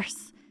and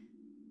worse.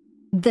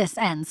 This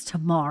ends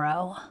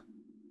tomorrow.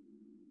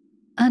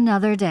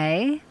 Another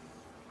day.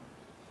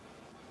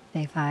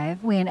 Day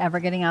 5. We ain't ever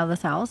getting out of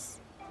this house.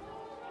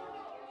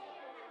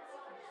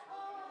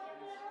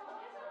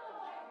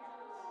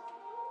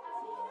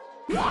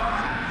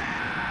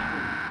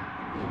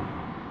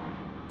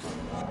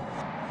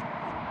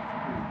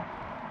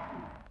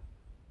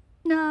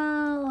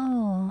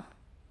 No.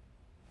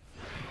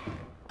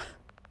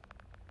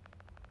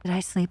 Did I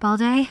sleep all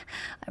day?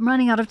 I'm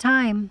running out of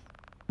time.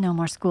 No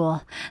more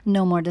school.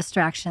 No more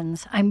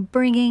distractions. I'm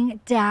bringing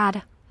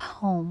Dad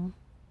home.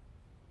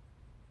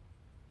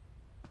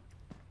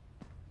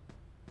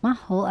 My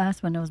whole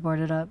ass window is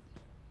boarded up.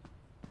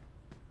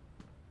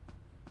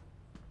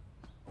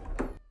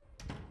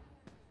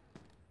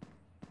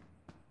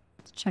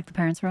 Let's check the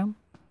parents' room.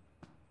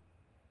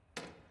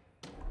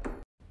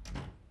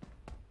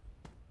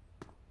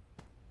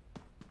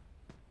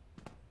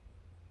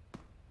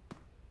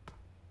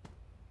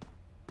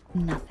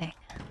 Nothing.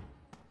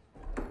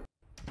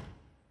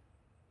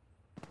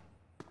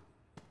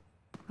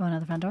 Going out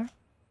the front door.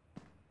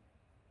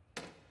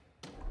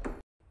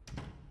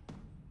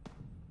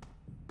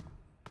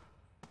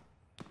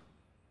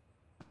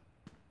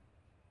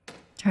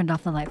 Turned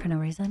off the light for no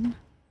reason.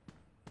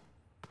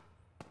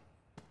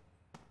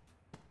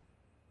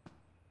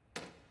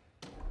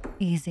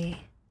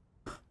 Easy.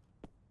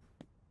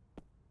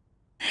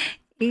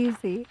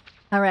 Easy.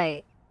 All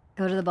right.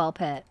 Go to the ball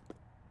pit.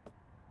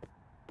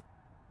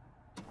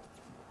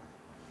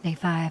 Day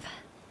 5.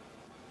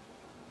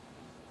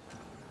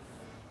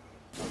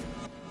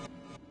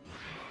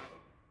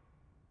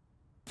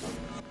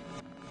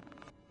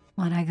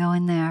 When I go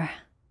in there,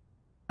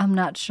 I'm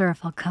not sure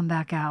if I'll come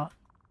back out.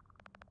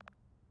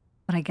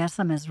 But I guess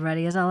I'm as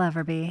ready as I'll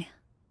ever be.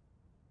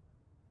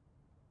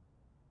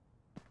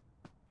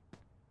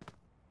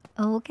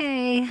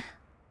 Okay.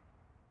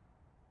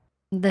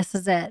 This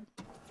is it.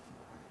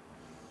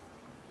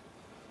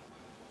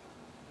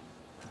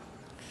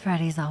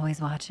 Freddy's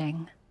always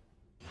watching.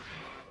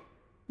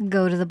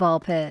 Go to the ball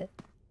pit.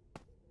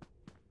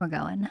 We're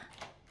going.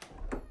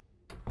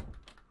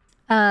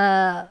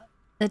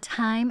 The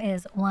time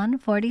is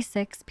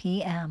 1:46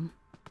 p.m.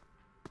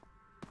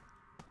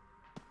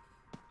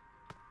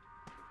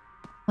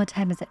 What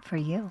time is it for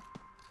you?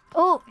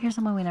 Oh, here's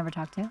someone we never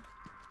talked to.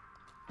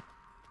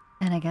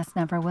 And I guess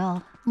never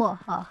will.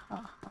 Oh.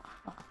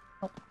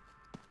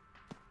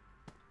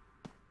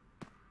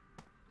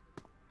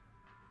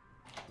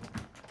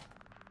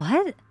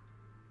 What?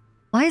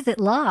 Why is it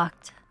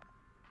locked?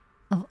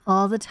 Of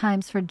all the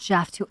times for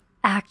Jeff to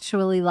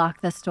actually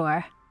lock this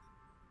door,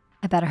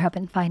 I better help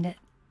and find it.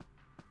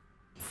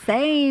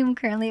 Same,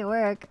 currently at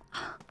work.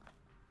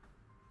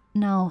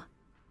 No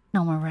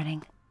more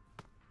running.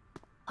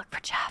 Look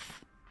for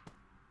Jeff.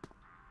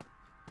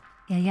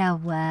 Yeah,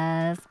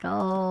 West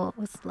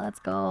Coast. Let's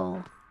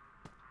go.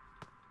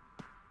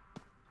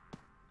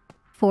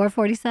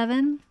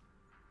 4:47.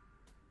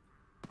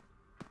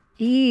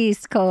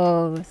 East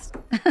Coast.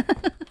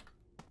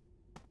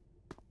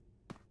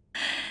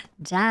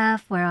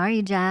 Jeff, where are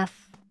you,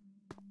 Jeff?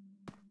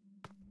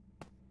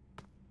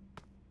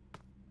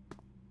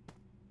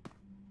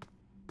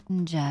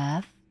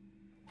 Jeff.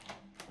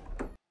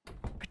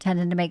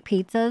 Pretending to make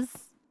pizzas?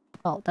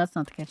 Oh, that's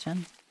not the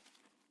kitchen.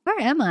 Where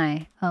am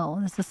I?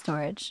 Oh, this is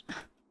storage.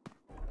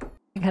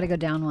 I gotta go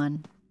down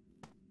one.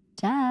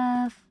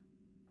 Jeff.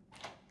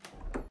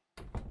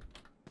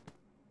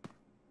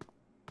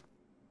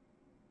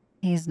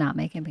 He's not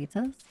making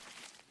pizzas.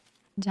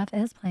 Jeff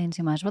is playing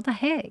too much. What the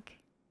heck?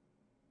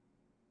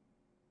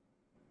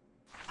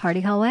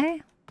 Party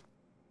hallway?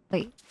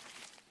 Wait.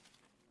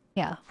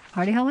 Yeah,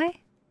 party hallway?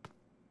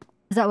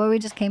 Is that where we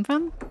just came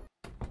from?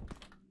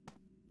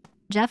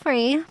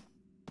 Jeffrey.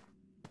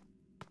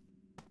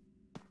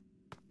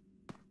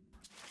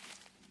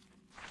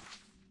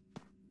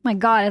 My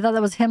God, I thought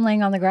that was him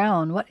laying on the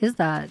ground. What is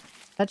that?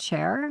 That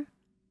chair?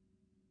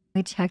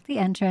 We checked the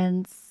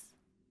entrance.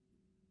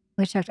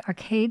 We checked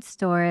arcade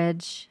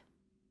storage.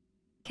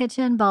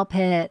 Kitchen, ball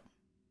pit.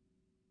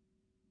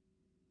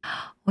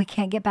 We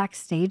can't get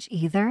backstage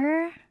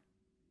either?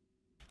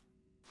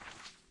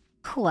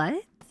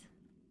 What?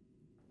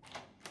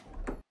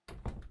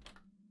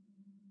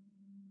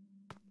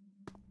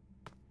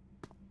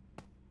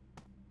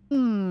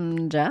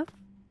 Jeff?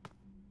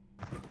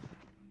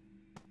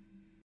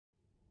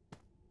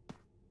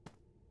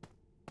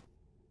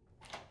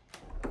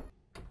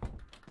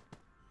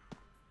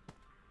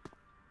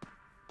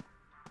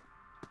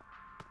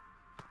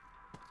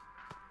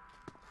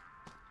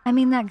 I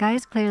mean, that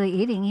guy's clearly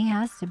eating. He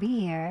has to be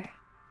here.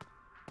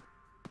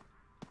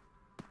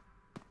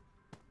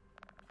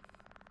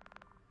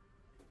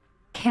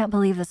 Can't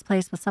believe this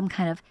place was some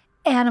kind of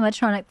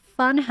animatronic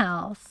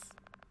funhouse.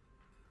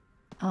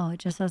 Oh, it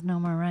just says no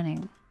more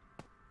running.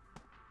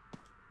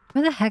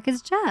 Where the heck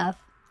is Jeff?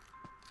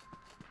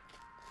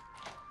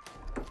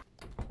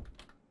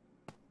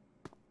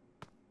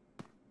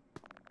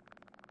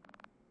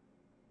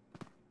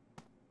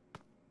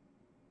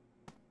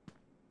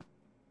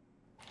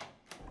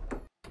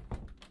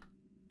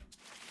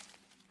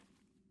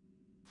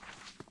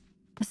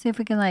 Let's see if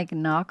we can, like,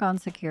 knock on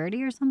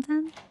security or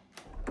something.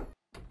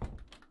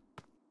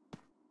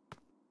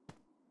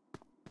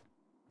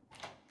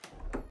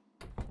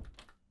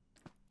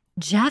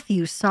 Jeff,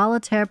 you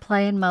solitaire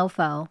playing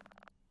mofo.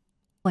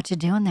 What you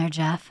doing there,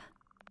 Jeff?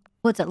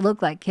 What's it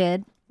look like,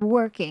 kid?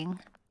 Working.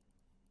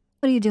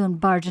 What are you doing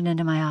barging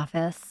into my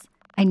office?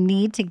 I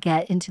need to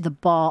get into the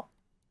ball.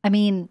 I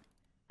mean,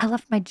 I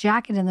left my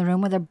jacket in the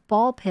room with a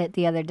ball pit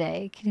the other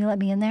day. Can you let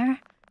me in there?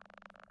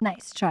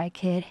 Nice try,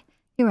 kid.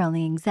 You're wearing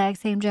the exact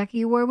same jacket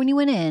you wore when you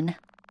went in.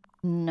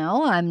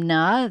 No, I'm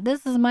not.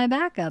 This is my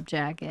backup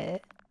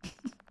jacket.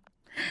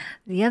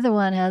 The other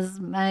one has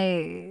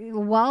my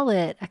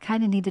wallet. I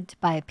kind of needed to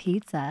buy a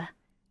pizza.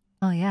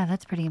 Oh, yeah,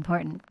 that's pretty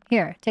important.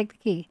 Here, take the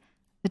key.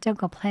 But don't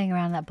go playing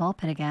around that ball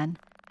pit again.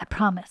 I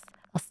promise.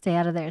 I'll stay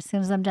out of there as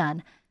soon as I'm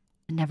done.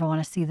 I never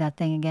want to see that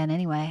thing again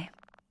anyway.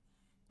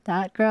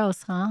 That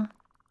gross, huh?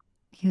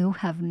 You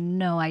have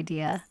no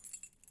idea.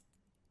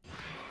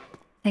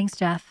 Thanks,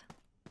 Jeff.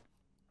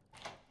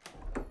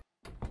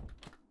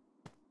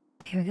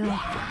 Here we go.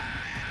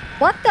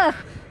 What the?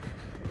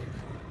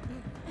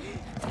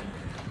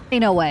 Ain't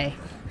no way.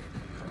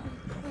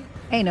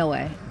 Ain't no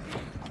way.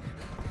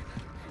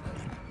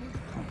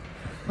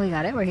 We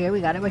got it. We're here. We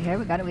got it. We're here.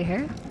 We got it. We're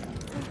here.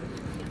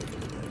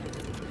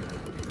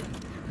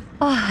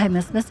 Oh, I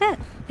missed it.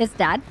 It's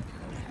Dad.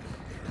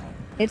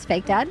 It's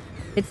fake Dad.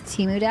 It's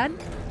Timu Dad.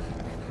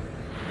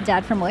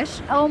 Dad from Wish.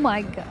 Oh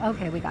my god.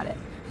 Okay, we got it.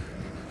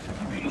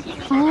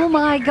 Oh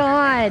my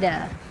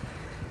god.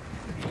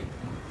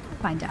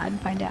 Find Dad.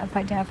 Find Dad.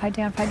 Find Dad. Find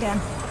Dad. Find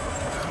Dad.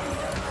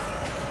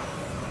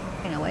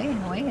 In a way. In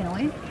a way. In a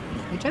way.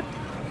 We trip.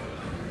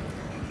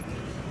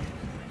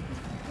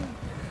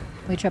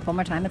 We trip one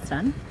more time. It's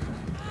done.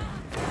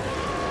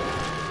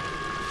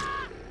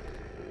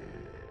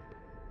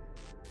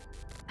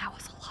 That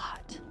was a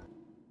lot.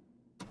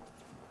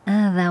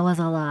 That was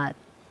a lot.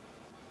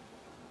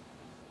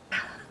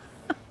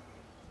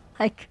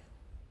 Like,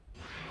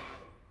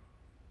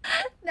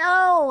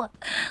 no,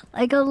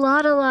 like a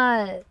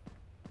lot.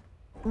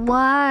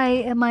 Why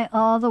am I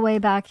all the way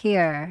back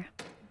here?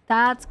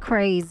 That's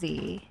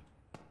crazy.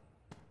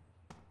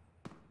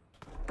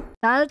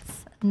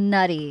 That's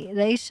nutty.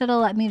 They should have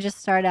let me just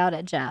start out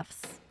at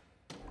Jeff's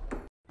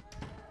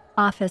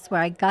office where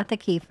I got the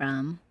key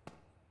from.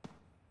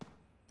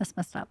 That's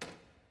messed up.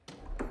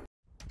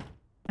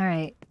 All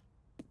right.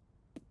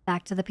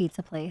 Back to the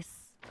pizza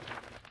place.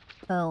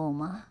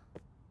 Boom.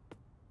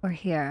 We're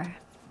here.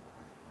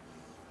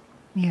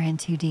 You're in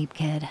too deep,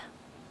 kid.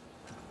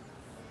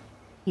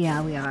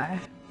 Yeah, we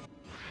are.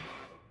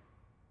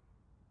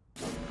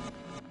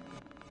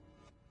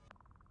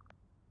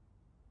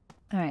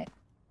 All right.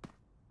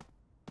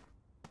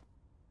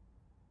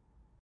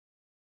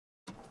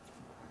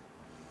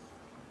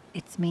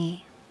 It's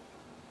me.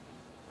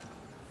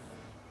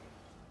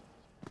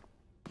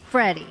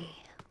 Freddy.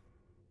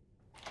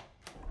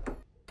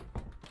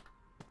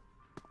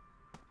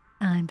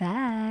 I'm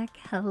back.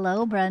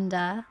 Hello,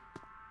 Brenda.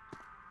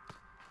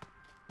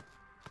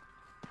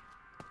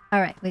 All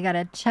right, we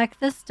gotta check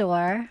this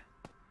door.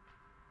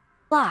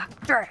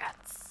 Locked.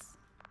 Drats.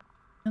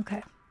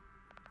 Okay.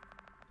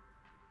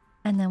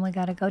 And then we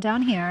gotta go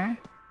down here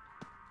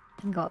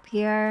and go up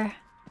here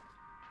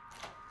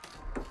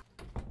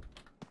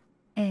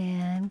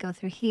and go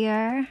through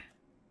here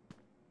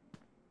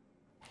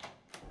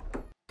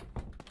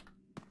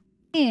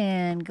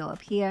and go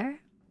up here.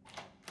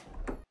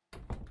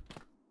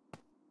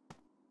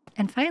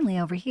 And finally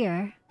over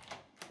here.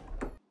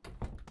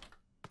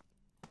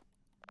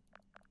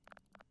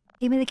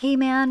 Give me the key,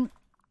 man.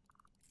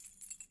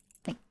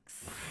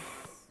 Thanks.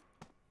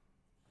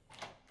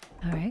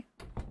 All right.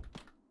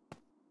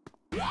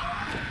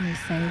 You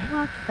say,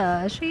 what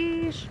the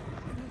sheesh?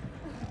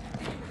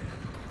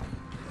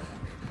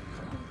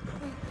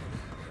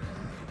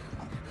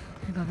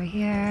 Go over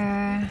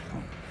here.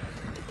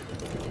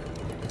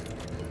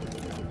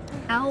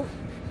 Ouch.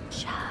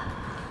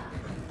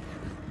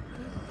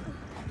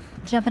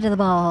 Jump into the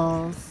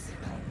balls.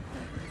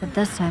 But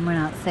this time we're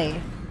not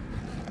safe.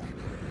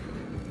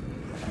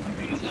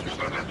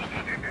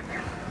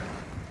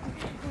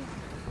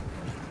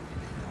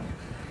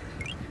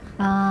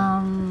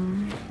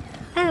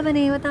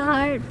 Ebony with the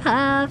heart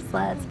puffs.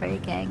 Let's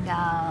freaking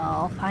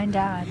go. Find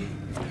Dad.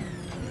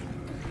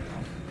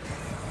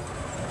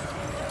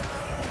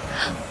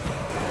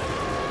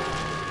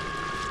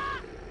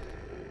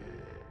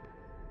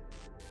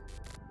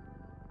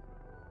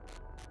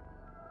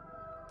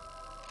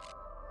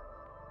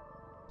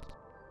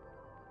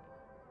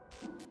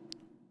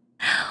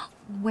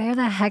 Where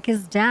the heck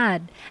is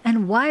Dad?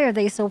 And why are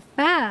they so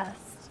fast?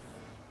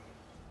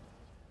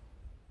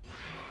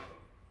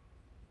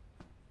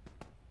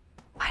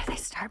 Why do they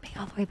start me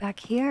all the way back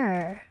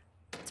here?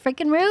 It's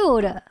freaking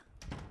rude.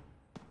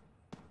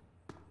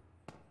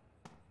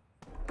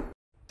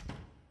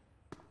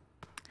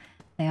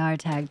 They are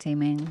tag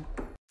teaming.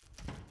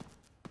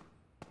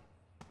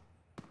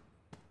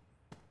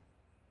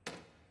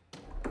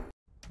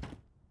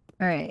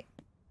 All right.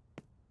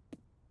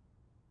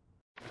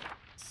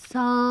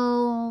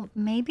 So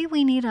maybe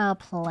we need a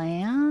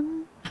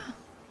plan.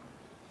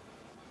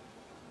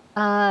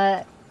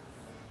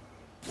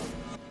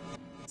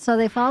 So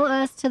they follow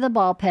us to the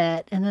ball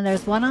pit, and then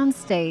there's one on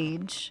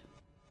stage.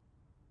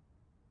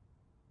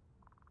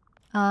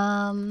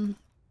 Where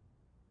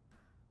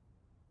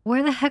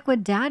the heck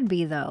would Dad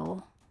be,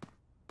 though?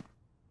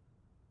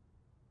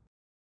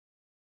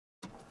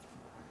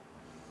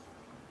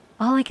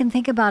 All I can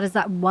think about is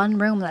that one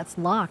room that's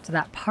locked,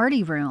 that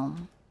party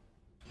room.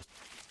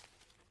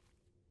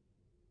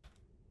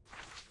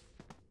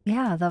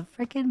 Yeah, the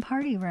freaking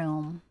party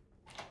room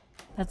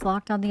that's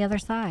locked on the other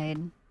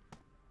side.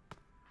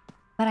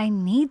 But I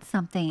need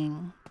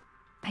something.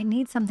 I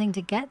need something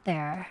to get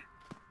there.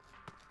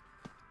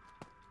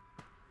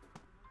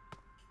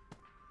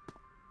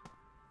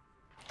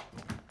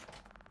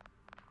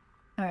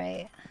 All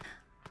right.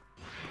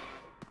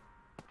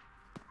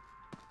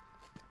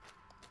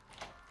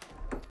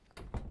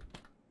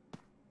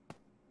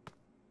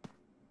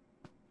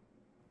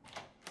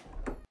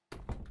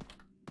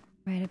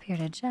 Right up here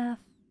to Jeff.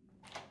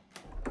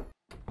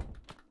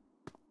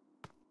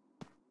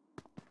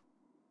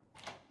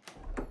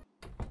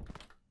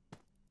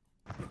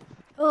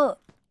 Oh,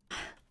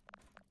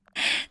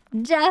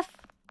 Jeff,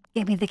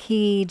 give me the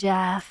key,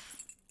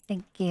 Jeff.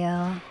 Thank you.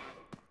 All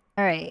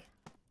right.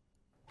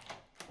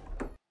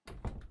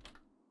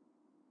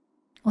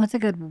 What's a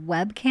good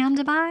webcam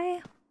to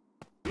buy?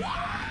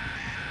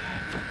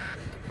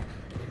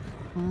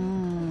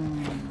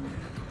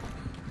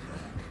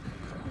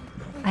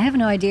 I have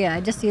no idea.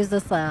 I just use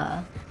this,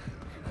 I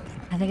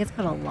think it's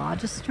called a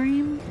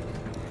Logistream.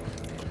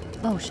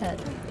 Oh, shit.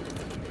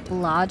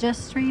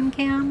 Logistream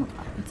cam?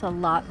 It's a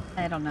lot,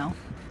 I don't know.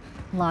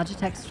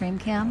 Logitech Stream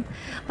Cam.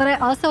 But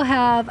I've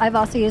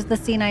also used the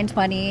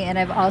C920, and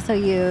I've also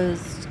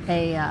used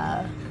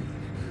a,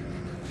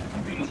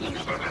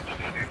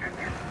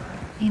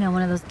 you know,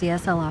 one of those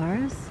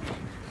DSLRs.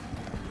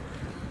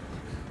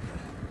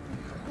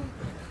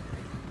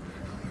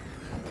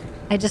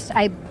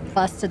 I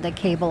busted the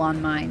cable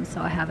on mine, so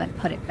I haven't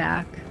put it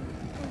back.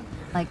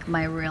 Like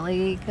my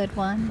really good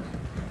one.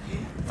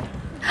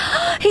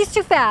 He's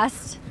too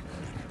fast!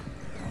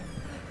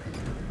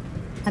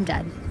 I'm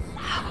dead.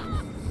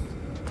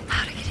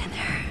 How to get in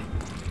there?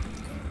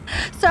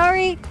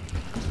 Sorry!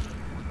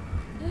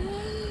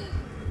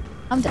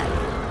 I'm dead.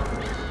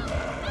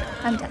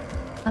 I'm dead.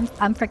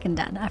 I'm freaking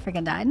dead. I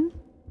freaking died.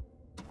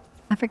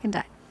 I freaking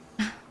died.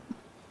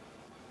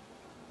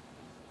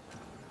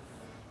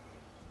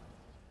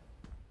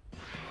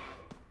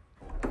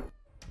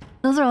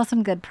 Those are all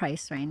some good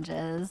price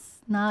ranges.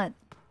 Not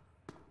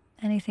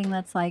anything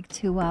that's like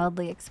too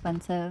wildly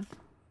expensive.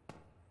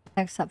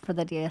 Except for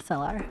the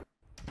DSLR.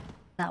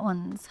 That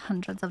one's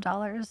hundreds of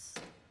dollars.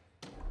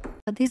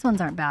 But these ones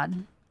aren't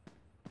bad.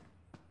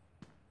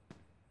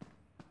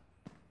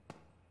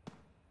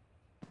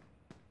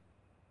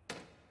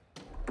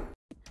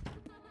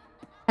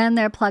 And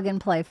they're plug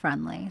and play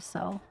friendly,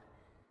 so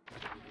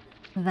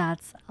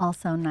that's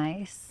also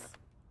nice.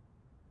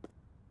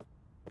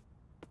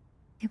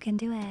 You can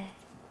do it.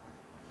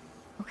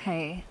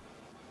 Okay.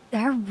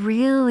 They're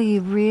really,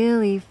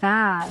 really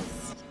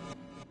fast.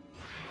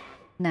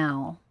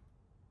 Now.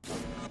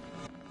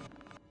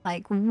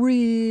 Like,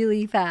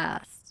 really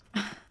fast.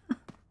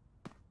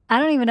 I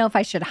don't even know if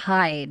I should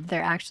hide.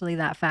 They're actually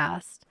that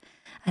fast.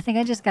 I think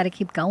I just got to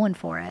keep going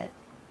for it.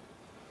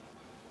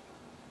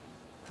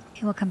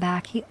 He will come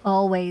back. He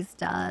always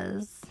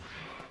does.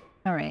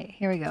 All right,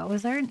 here we go.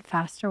 Was there a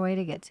faster way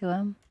to get to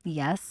him?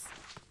 Yes.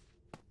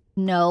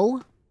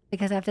 No,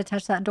 because I have to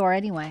touch that door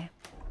anyway.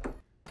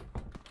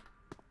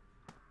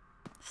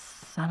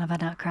 Son of a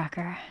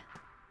nutcracker.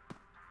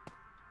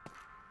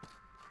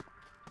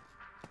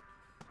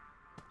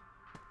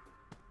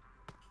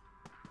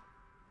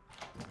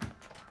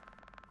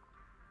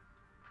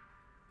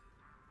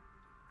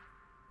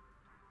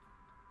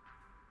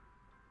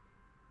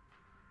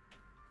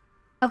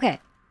 Okay.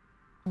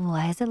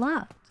 Why is it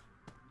locked?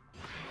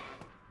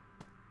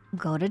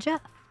 Go to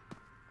Jeff.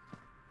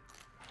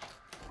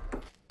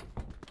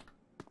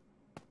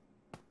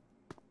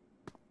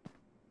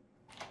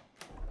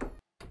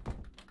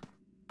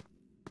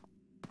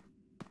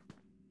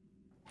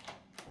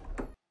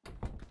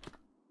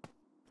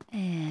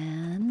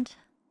 And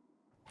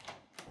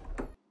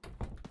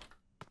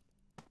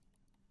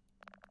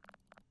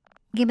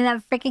give me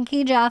that freaking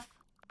key, Jeff.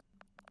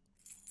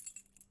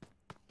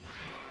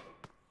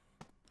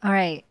 All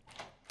right.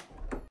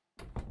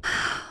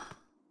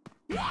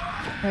 Here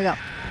we go.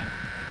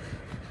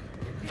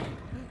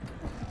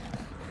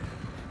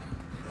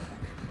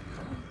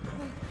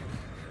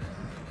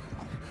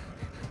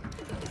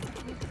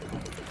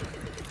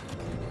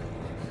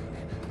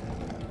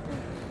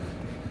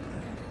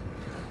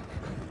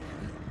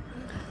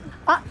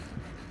 Ah!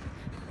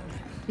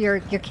 You're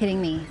kidding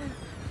me.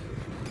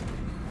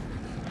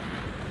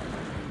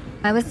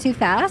 I was too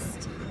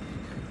fast?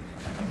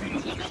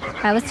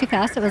 I was too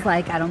fast? It was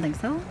like, I don't think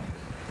so.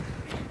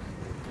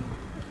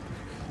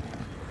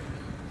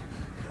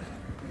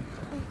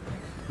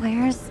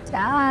 Where's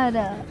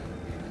Dad?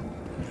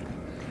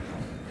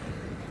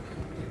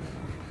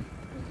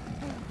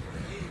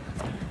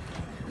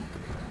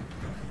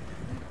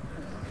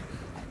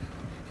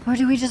 Or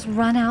do we just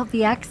run out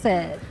the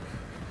exit?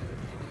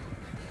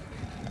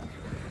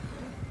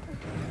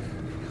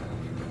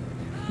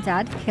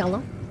 Dad, kill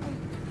him.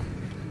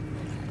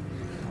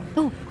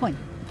 Oh, coin.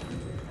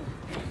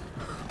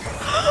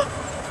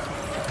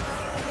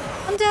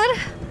 I'm dead.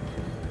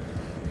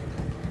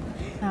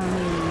 Fuck.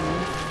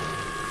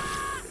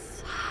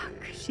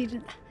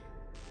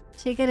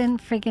 She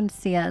didn't freaking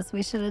see us.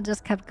 We should have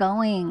just kept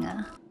going.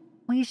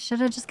 We should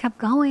have just kept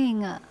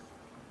going.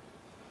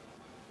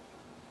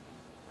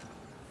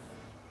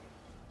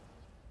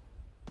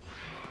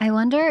 I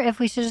wonder if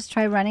we should just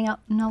try running out.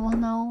 No, well,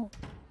 no.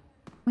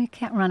 We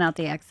can't run out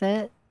the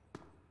exit.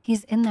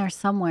 He's in there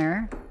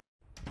somewhere.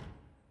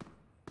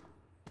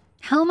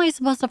 How am I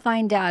supposed to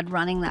find Dad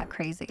running that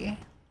crazy?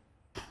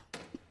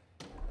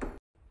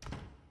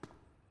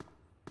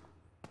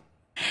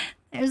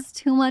 There's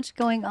too much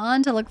going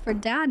on to look for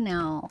Dad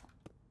now.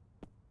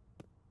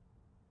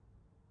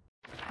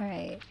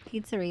 Alright,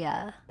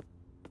 pizzeria.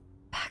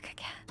 Back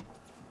again.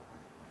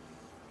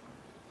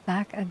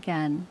 Back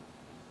again.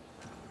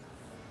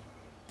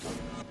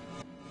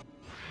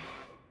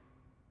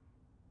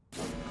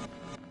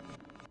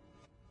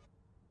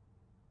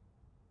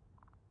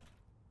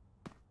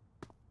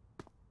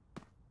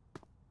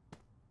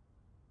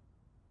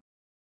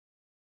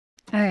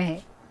 All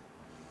right.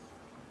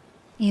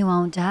 You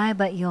won't die,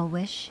 but you'll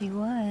wish you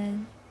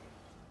would.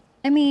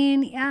 I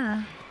mean,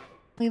 yeah.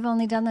 We've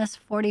only done this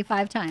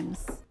 45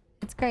 times.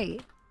 It's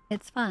great.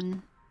 It's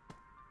fun.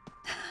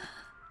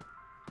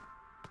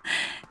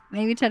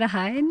 Maybe try to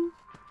hide?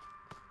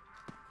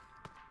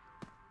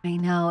 I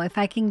know. If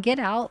I can get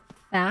out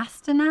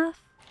fast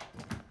enough,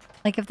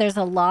 like if there's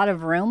a lot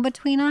of room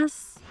between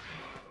us,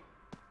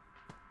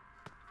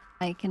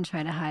 I can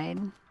try to hide.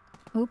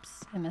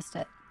 Oops, I missed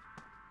it.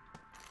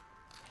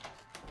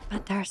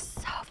 But they're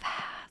so fast.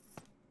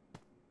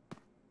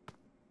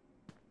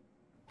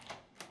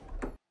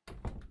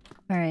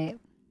 All right.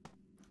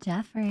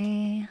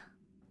 Jeffrey.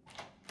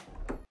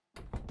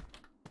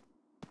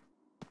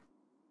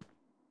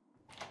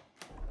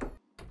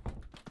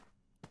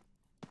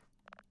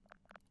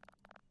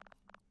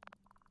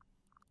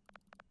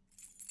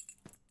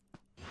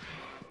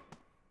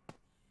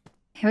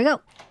 Here we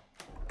go.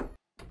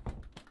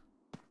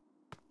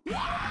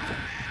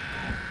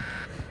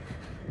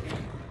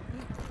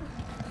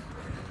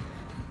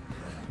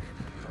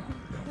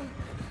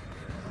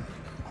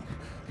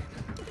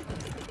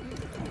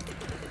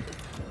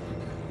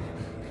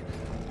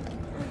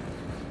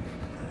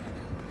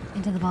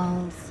 Into the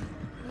balls.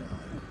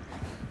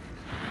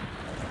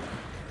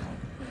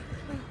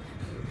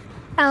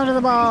 Out of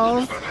the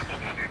balls.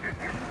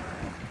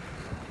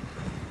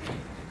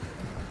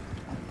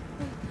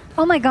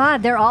 Oh my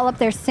god, they're all up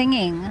there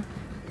singing.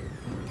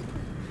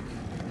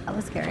 That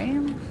was scary.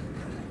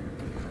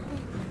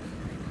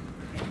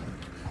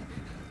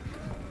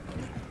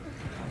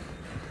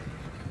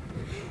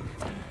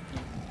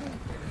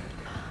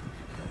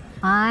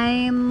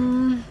 I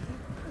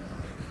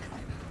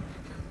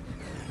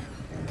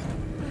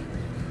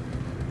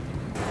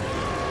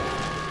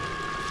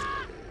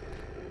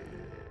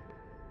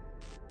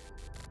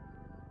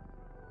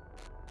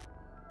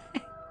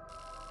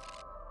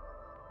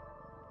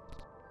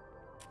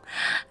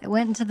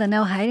went into the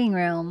no hiding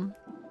room.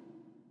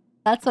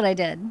 That's what I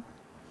did.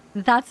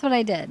 That's what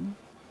I did.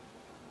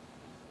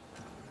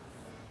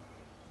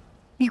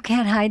 You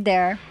can't hide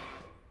there.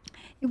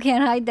 You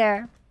can't hide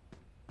there.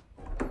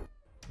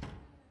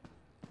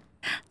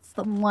 It's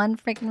the one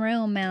freaking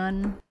room,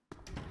 man.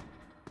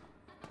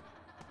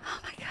 Oh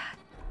my god.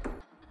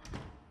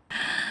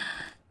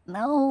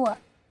 No.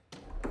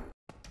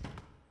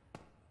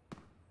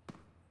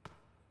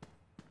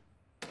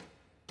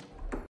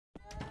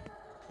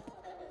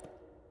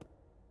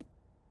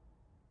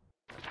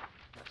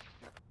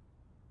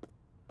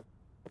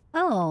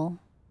 Oh,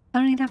 I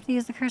don't even have to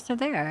use the cursor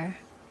there.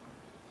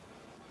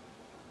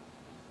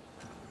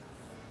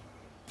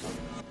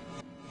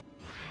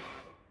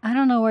 I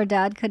don't know where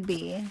Dad could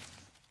be.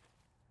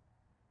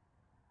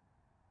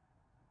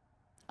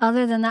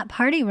 Other than that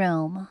party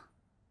room.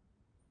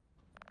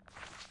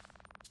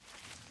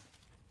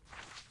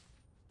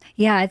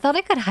 Yeah, I thought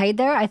I could hide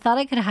there. I thought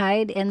I could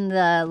hide in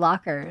the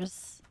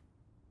lockers.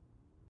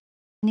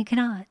 And you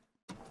cannot.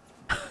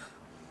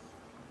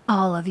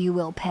 All of you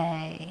will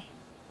pay.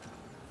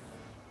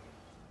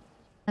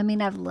 I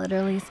mean, I've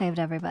literally saved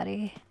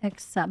everybody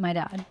except my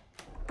dad.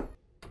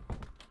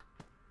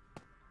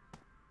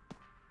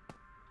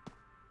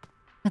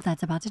 But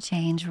that's about to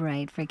change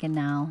right freaking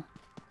now.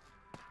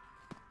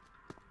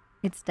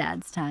 It's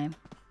Dad's time.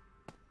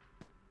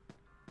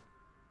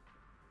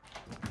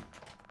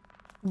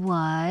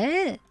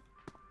 What?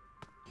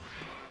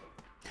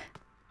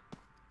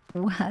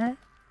 What?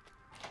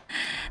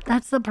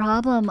 That's the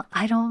problem.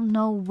 I don't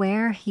know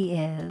where he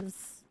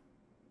is.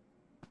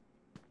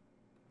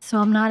 So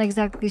I'm not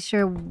exactly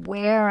sure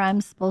where I'm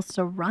supposed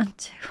to run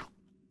to.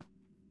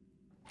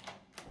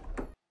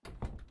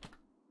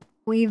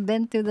 We've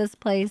been through this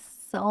place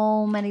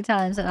so many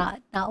times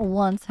and not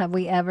once have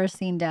we ever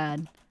seen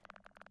Dad.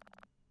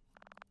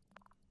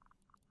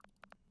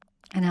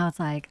 And now it's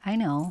like, I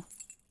know.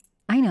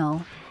 I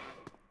know.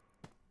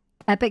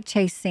 Epic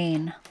chase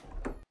scene.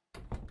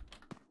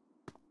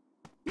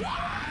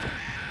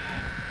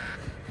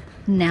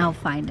 Now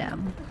find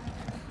him.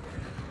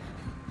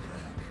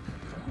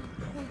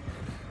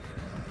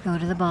 Go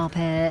to the ball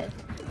pit.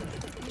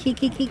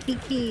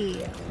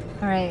 Key.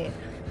 All right.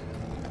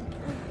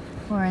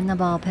 We're in the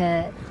ball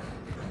pit.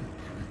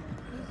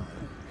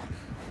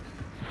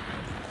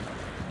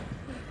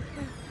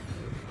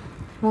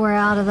 We're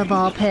out of the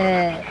ball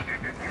pit.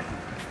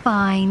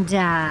 Find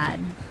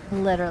Dad.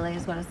 Literally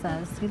is what it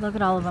says. See, look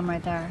at all of them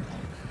right there.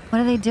 What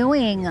are they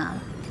doing?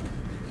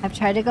 I've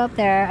tried to go up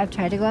there. I've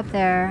tried to go up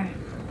there.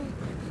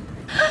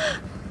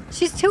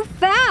 She's too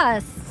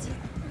fast.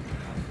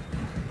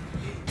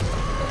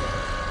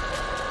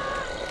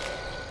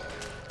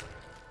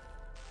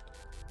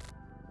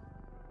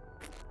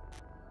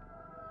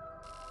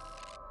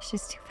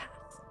 She's too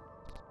fast.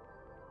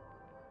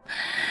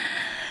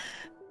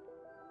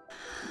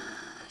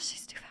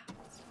 She's too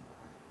fast.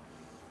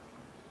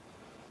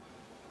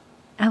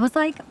 I was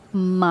like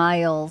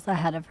miles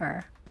ahead of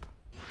her.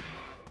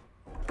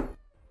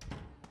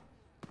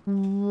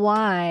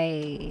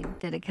 Why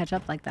did it catch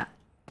up like that?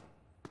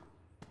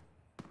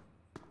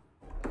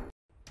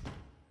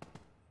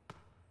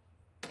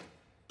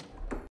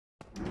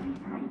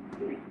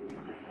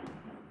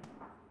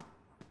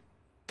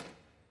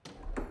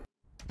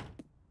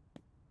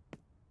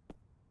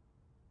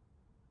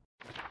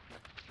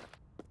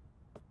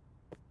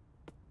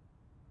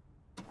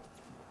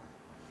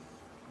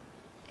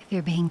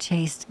 You're being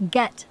chased.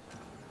 Get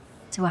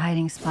to a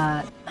hiding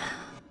spot.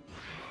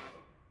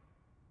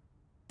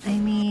 I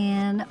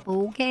mean,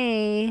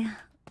 okay.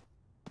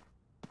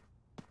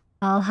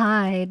 I'll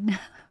hide.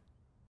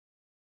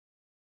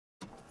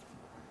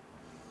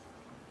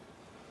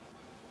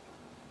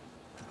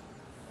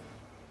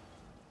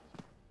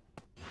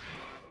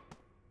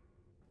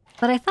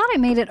 But I thought I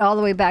made it all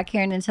the way back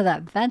here and into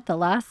that vent the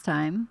last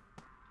time.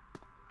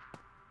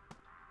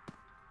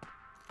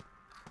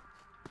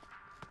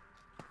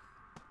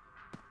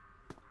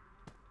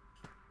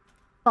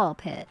 Ball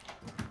pit.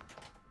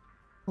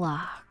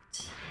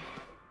 Locked.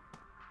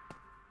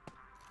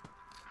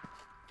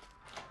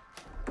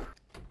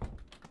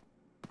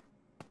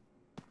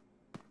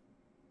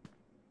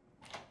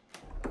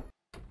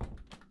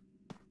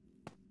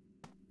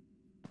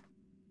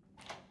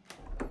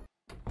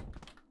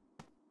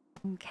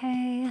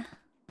 Okay.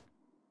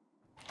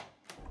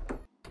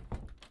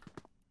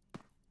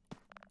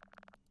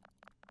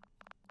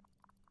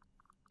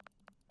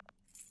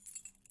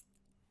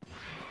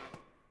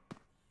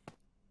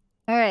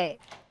 All right.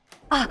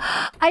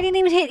 I didn't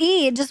even hit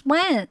E. It just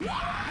went.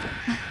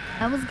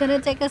 I was gonna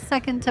take a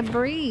second to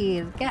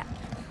breathe. Get.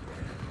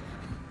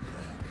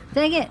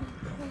 Dang it.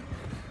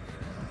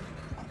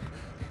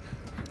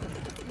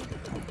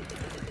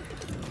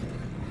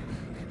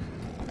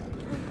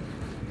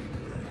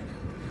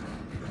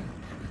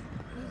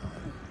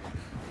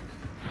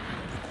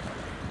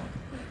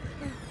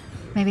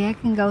 Maybe I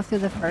can go through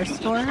the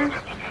first door?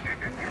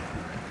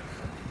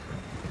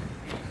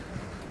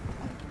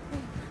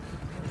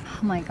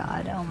 Oh my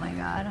god, oh my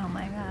god, oh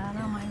my god,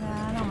 oh my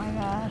god, oh my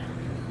god.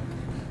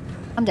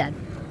 I'm dead.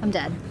 I'm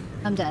dead.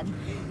 I'm dead.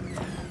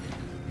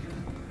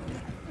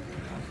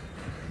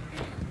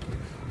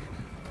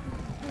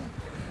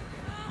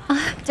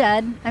 I'm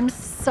dead. I'm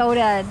so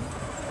dead.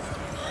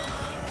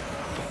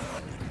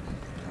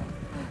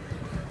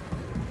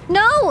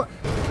 No!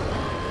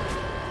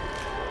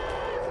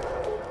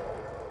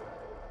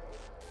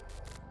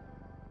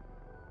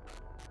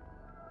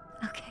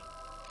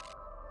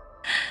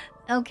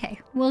 Okay,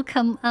 we'll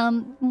come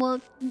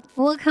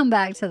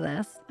back to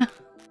this.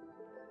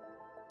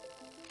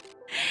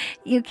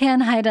 You can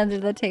hide under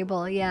the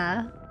table,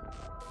 yeah.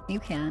 You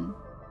can.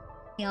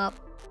 Yup.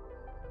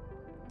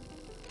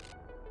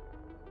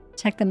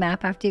 Check the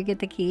map after you get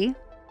the key.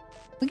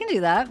 We can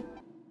do that. Do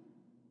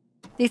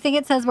you think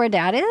it says where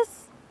Dad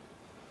is?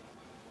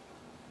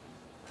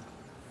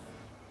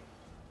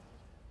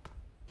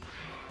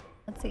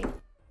 Let's see.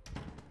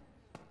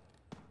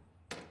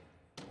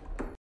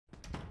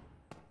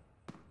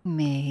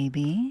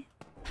 Maybe.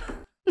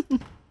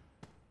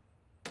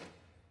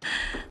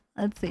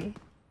 Let's see.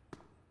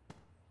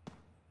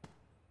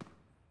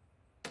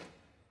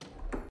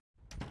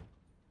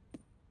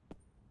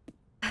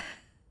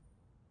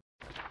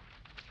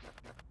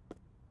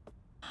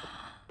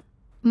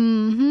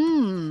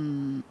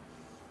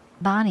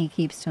 Bonnie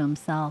keeps to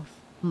himself,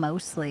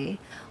 mostly.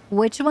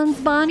 Which one's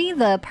Bonnie?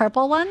 The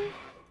purple one?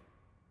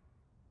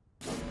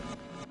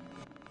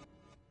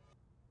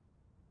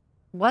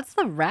 What's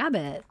the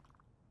rabbit?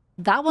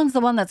 That one's the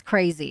one that's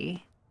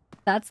crazy.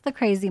 That's the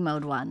crazy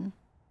mode one.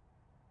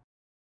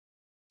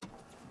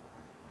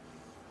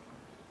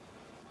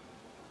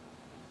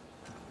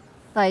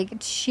 Like,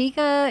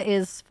 Chica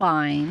is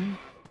fine.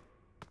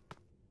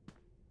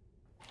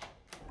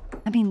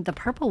 I mean, the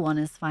purple one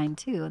is fine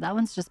too. That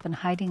one's just been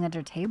hiding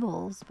under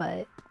tables,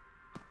 but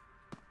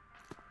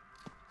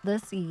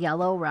this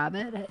yellow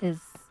rabbit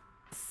is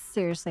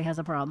seriously has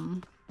a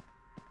problem.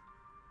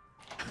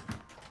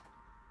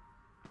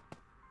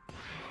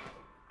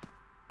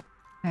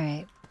 All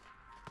right.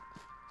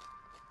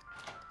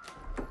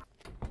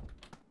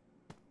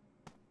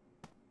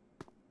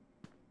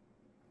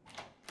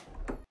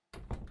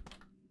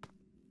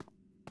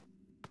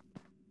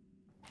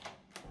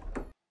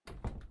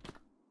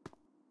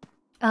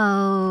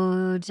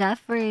 Oh,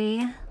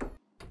 Jeffrey.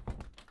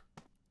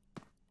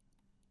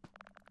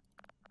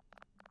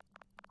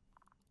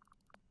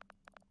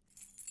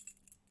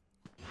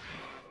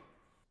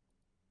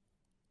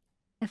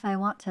 If I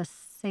want to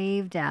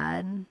save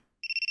Dad.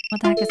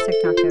 What the heck is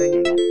TikTok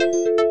doing again?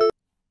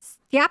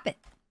 Stop it.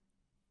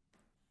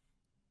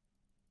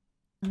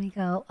 Let me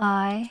go.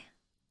 I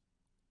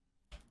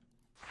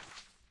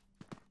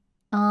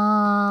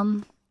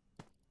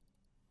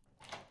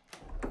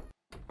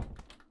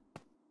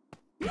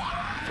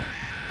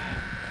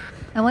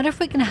wonder if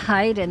we can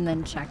hide and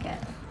then check it.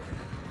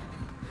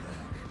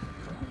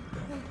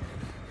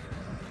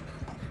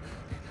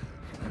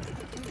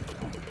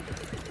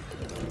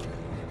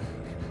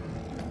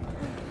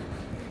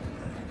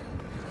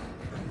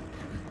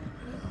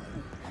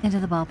 Into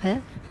the ball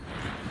pit.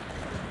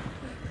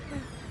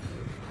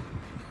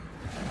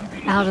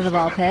 Out of the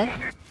ball pit.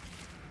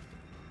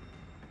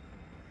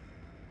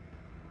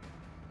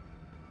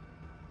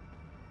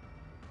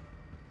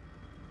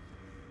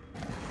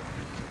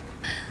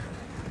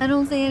 I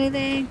don't see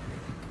anything.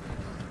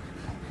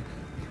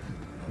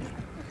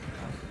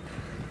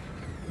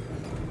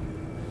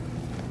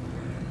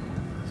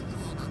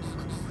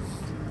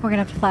 We're gonna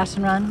have to flash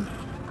and run.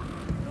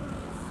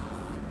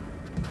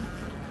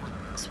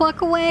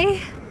 walk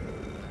away.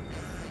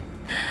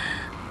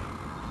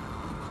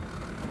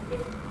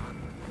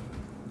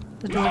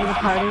 The door to the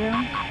party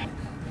room.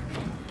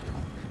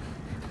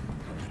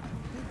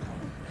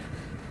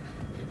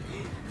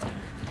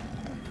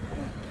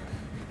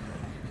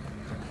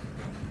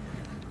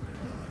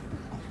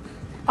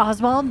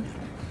 Oswald.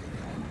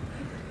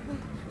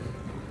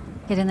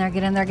 Get in there,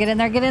 get in there, get in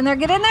there, get in there,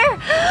 get in there!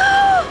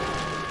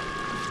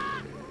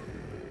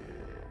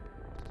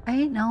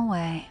 Ain't no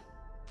way.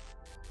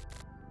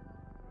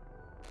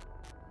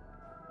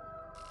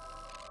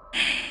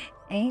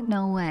 Ain't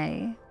no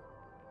way.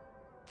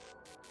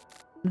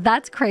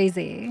 That's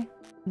crazy.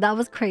 That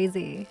was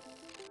crazy.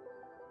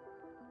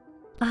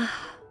 That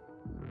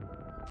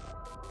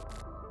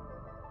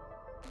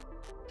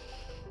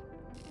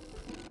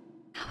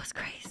was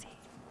crazy.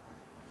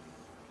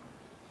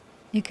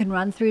 You can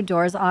run through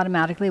doors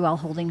automatically while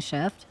holding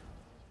shift.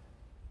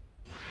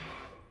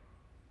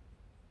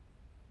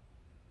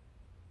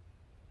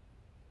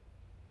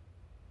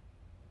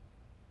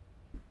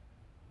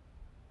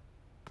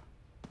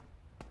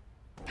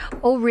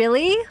 Oh,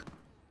 really?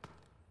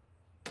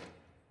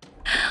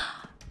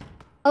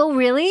 Oh,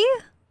 really?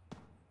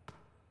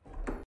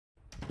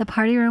 The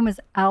party room is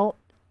out.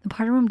 The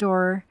party room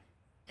door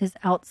is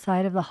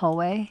outside of the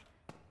hallway.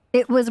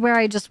 It was where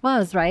I just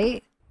was,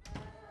 right?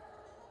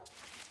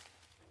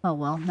 Oh,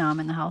 well, now I'm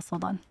in the house.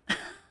 Hold on.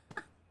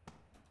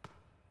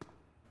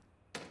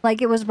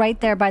 Like, it was right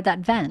there by that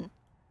vent.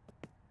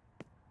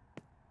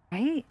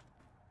 Right?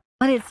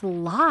 But it's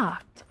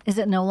locked. Is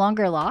it no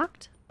longer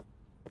locked?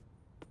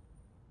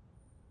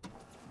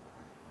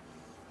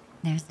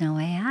 There's no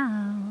way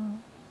out.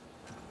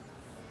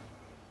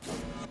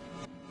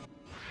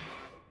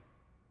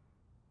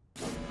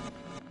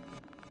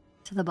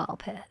 To the ball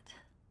pit.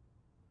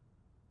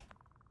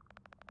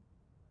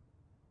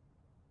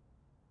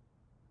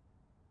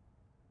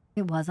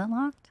 It wasn't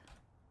locked?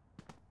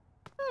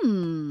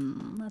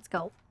 Let's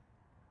go.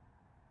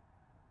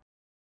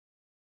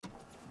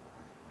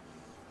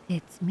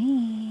 It's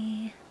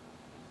me.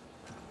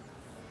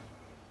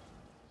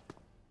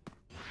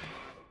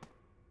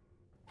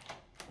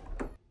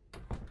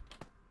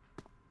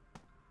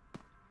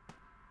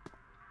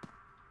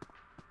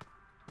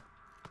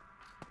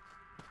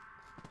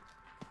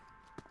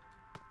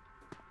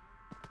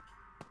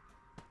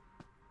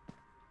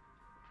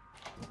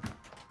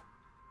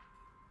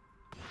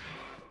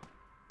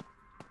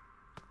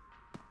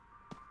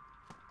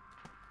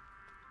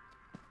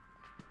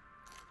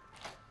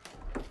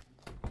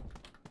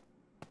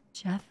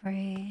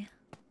 Jeffrey.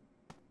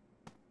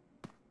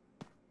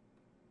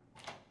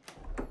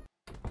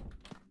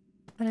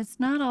 But it's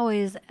not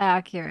always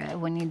accurate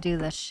when you do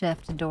the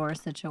shift door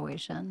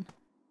situation.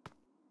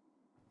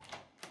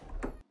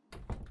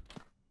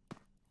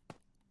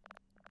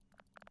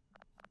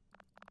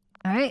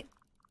 All right.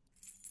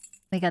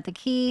 We got the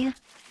key.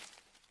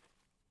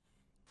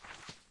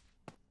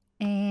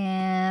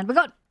 And we're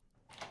going.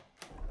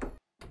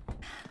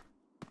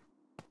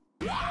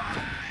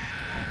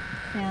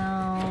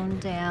 Down,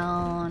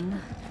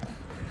 down.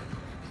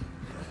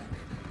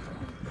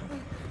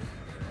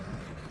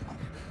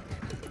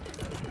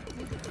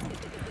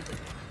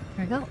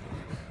 There we go.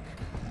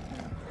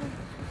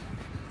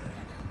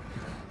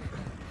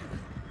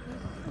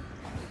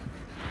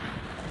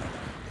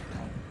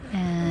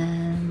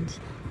 And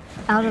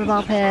out of the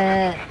ball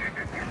pit.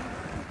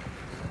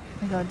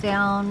 We go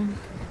down.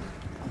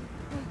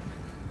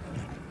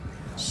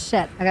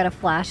 Shit, I gotta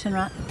flash and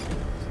run.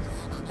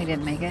 We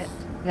didn't make it.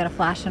 We gotta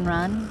flash and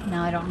run.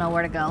 Now I don't know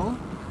where to go.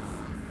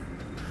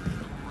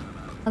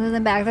 Other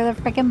than back to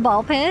the freaking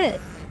ball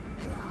pit.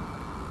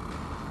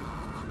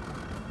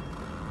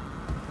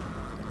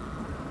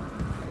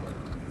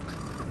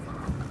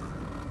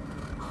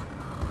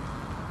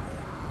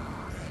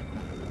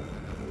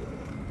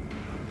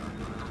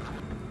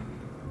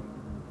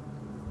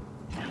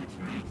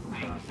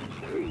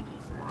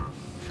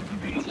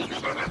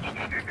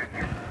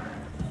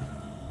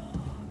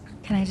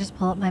 Can I just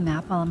pull up my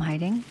map while I'm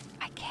hiding?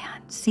 I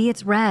can. See,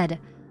 it's red.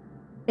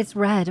 It's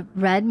red.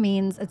 Red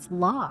means it's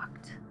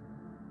locked.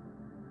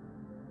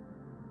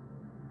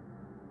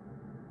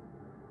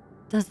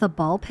 Does the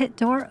ball pit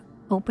door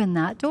open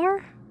that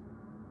door?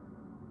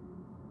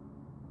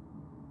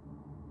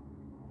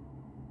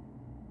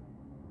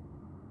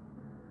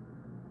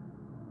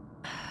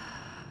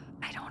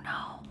 I don't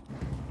know.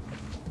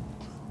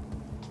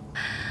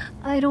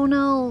 I don't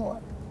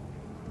know.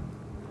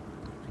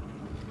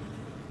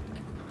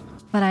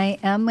 But I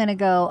am gonna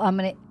go.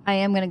 I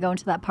am gonna go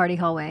into that party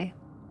hallway,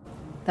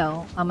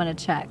 though. I'm gonna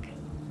check.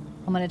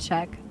 I'm gonna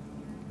check.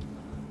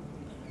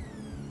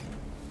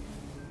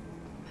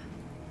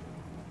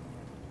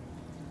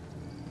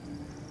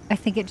 I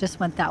think it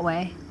just went that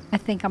way. I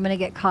think I'm gonna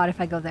get caught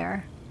if I go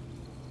there.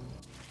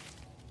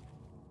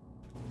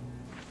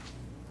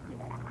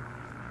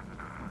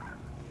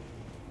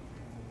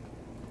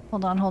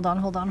 Hold on, hold on,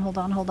 hold on, hold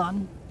on, hold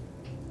on.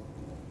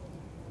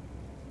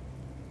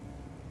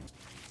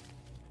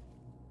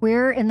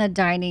 We're in the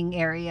dining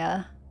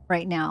area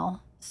right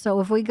now. So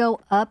if we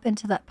go up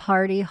into that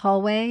party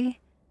hallway,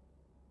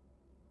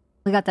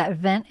 we got that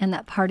vent and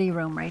that party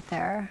room right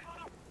there.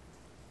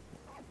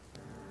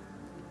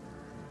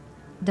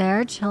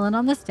 They're chilling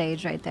on the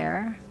stage right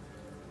there.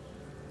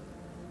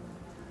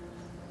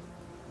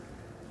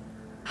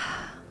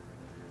 I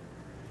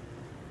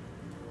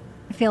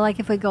feel like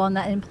if we go in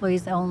that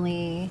employees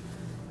only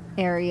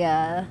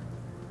area,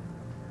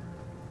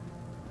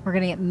 we're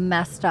gonna get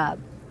messed up.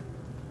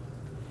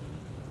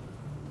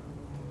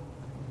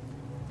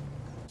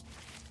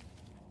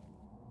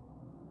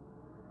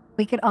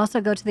 We could also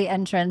go to the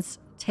entrance,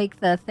 take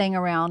the thing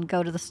around,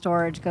 go to the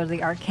storage, go to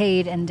the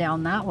arcade, and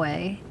down that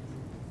way.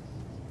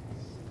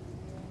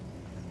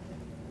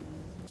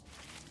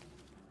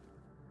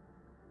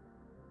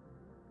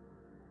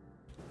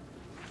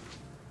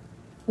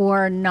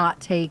 Or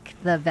not take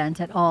the vent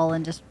at all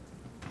and just...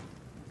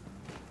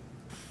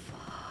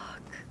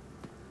 Fuck.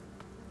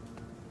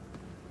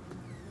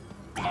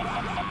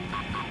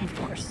 Of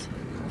course.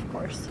 Of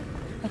course.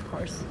 Of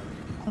course.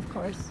 Of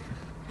course.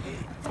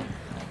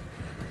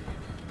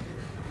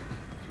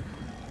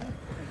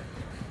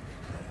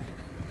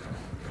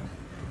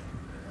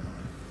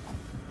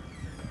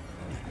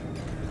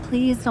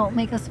 Please don't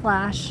make us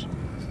flash.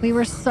 We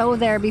were so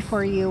there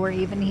before you were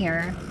even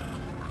here.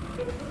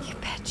 You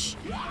bitch.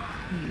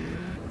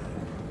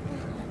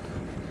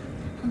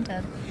 I'm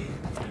dead.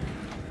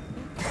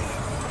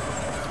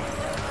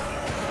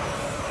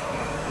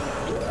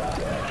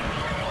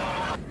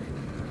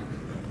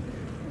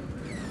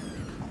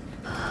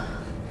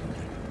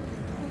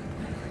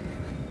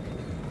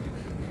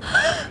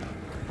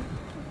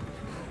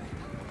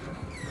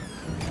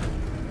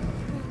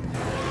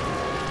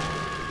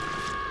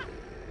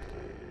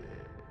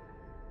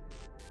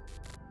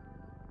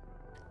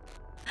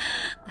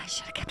 I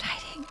should have kept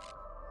hiding.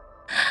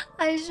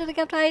 I should have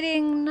kept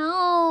hiding.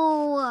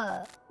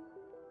 No.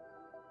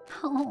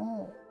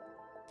 Oh.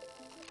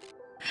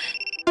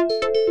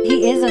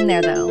 He is in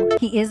there, though.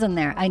 He is in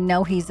there. I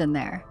know he's in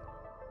there.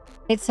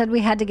 It said we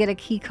had to get a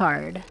key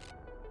card.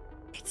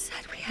 It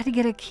said we had to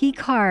get a key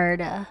card.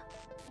 Where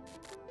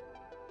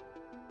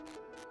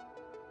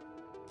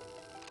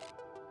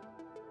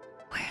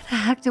the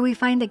heck do we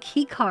find a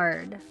key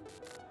card?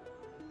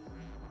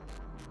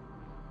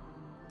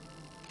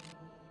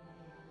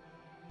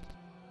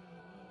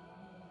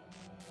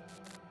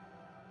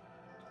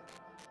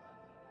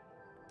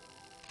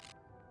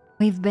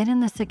 We've been in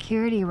the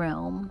security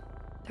room.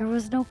 There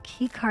was no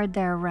key card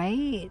there,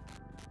 right?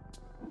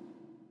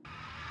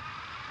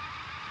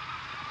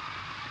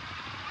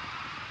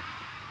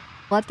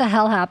 What the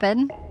hell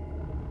happened?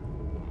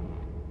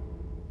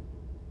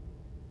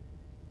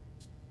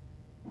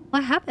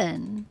 What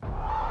happened?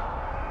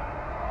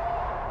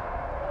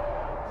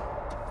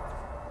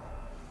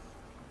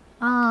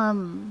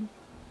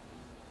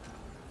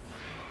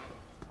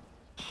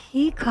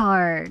 Key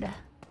card.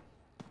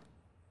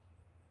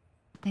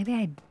 Maybe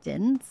I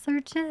didn't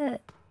search it?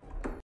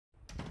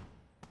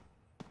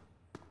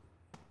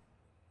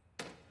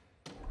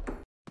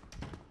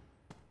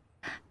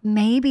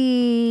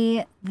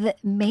 Maybe...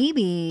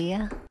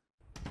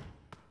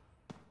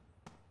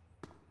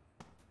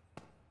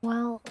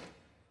 Well,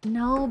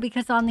 no,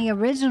 because on the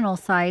original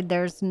side,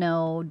 there's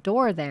no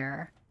door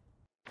there.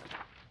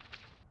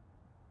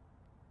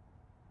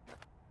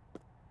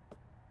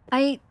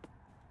 I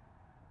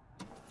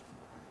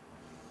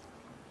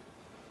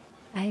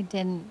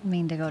didn't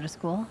mean to go to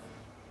school.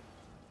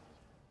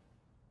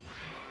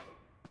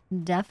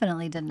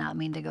 Definitely did not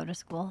mean to go to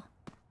school.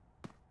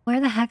 Where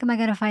the heck am I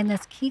gonna find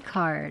this key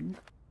card?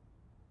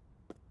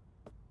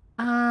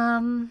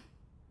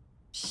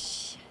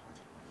 Shit.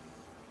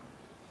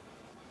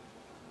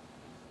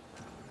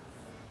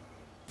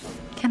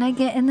 Can I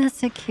get in the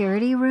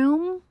security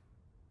room?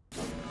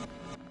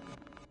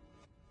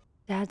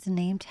 Dad's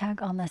name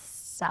tag on the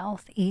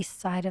southeast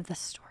side of the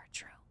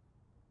storage room.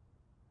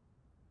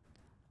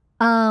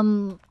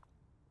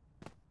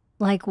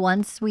 Like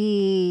once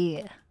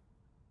we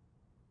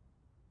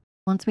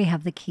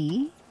have the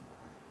key.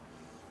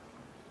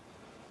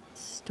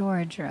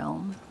 Storage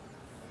room.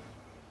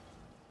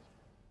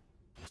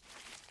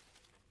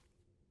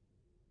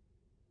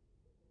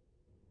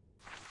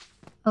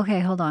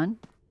 Okay, hold on.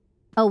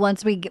 Oh,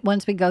 once we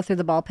go through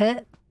the ball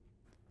pit.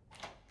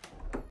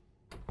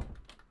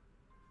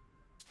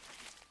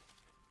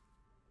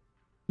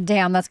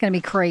 Damn, that's gonna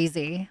be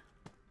crazy.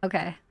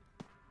 Okay.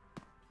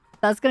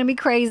 That's gonna be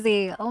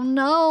crazy. Oh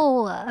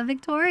no,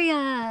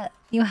 Victoria.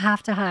 You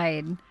have to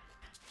hide.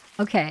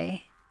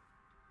 Okay.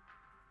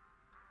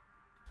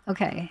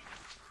 Okay.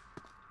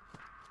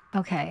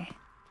 Okay.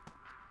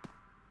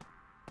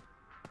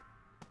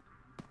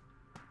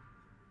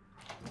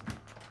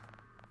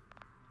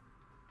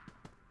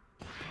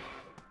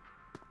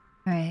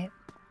 All right.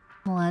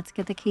 Well, let's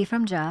get the key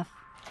from Jeff.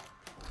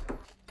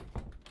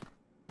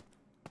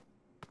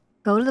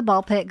 Go to the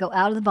ball pit. Go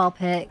out of the ball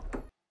pit.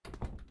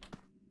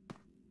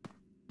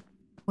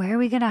 Where are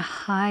we going to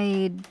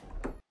hide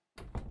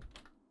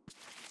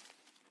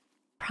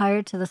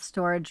prior to the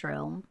storage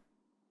room?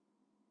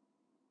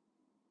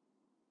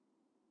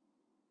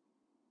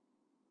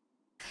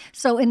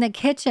 So in the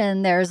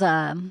kitchen, there's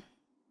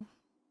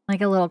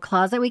like a little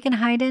closet we can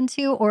hide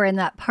into, or in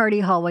that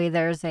party hallway,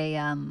 there's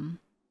a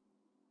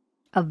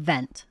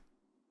vent.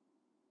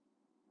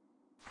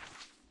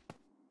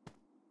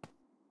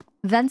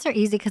 Vents are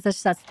easy because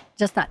it's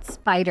just that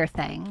spider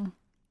thing.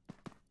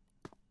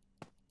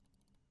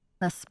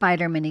 The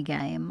spider mini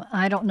game.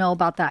 I don't know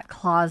about that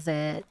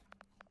closet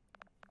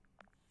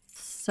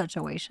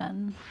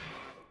situation.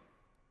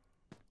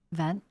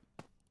 Vent.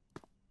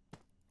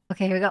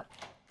 Okay, here we go.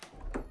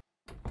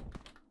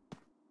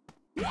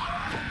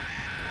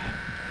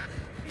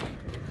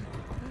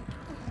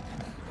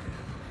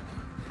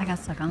 I got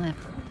stuck on the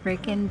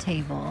freaking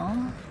table.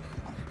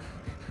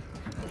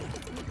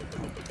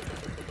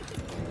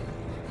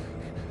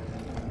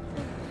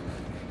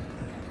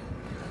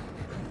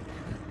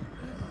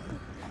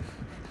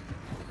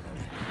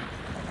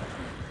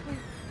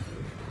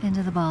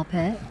 Into the ball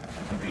pit.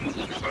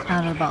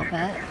 Out of the ball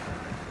pit.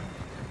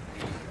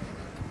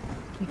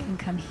 We can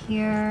come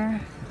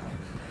here.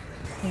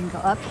 We can go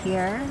up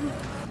here.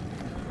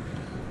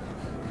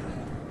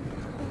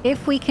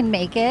 If we can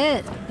make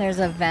it, there's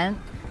a vent.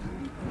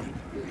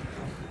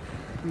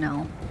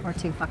 No, we're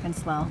too fucking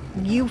slow.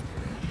 You...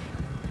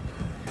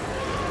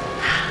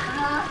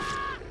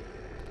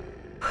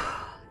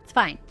 It's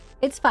fine.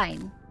 It's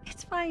fine.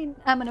 It's fine.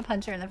 I'm gonna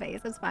punch her in the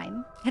face. It's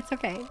fine. It's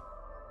okay.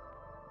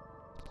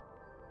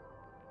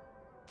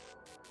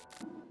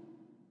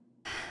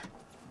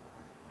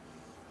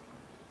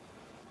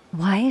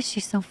 Why is she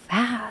so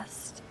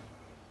fast?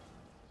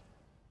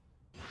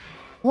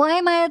 Why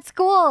am I at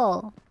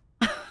school?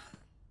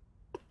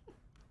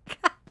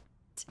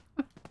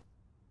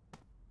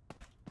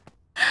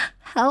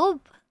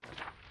 Help.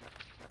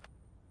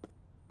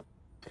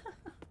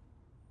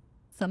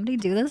 Somebody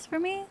do this for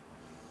me?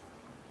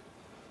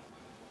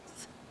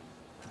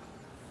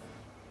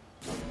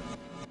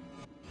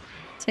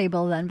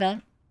 Table then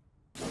vent.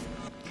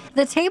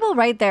 The table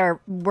right there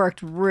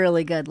worked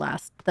really good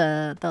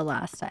the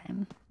last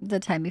time. The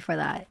time before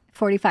that.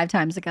 45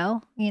 times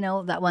ago. You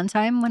know, that one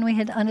time when we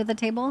hid under the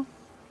table?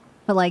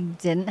 But like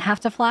didn't have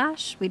to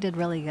flash? We did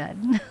really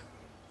good.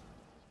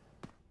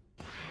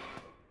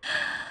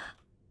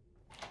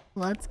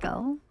 Let's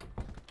go.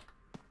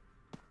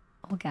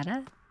 We'll get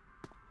it.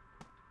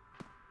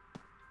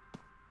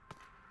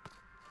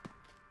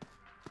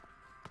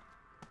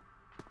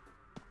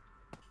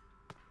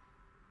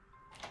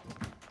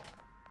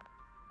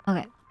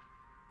 Okay.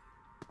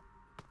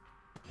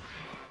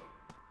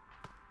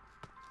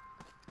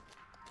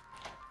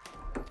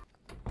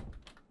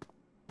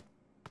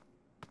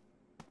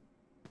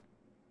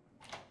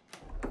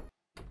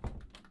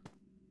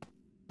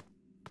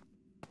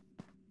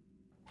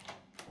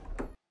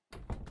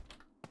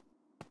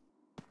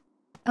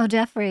 Oh,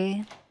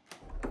 Jeffrey.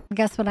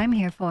 Guess what I'm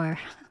here for?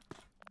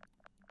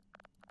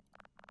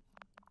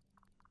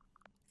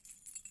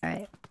 All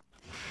right.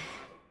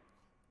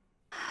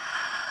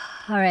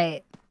 All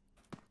right.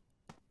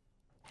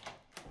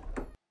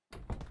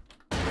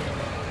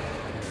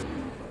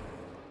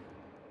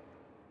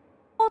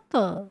 What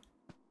the?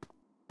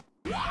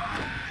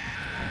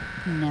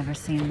 Never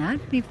seen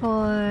that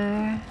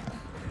before.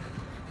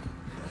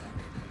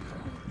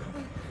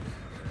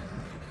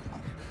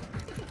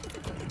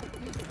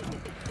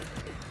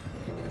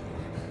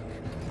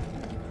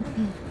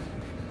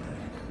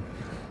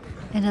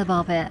 Into the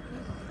ball pit.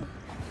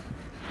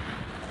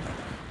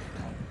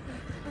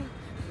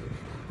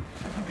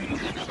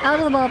 Out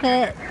of the ball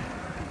pit.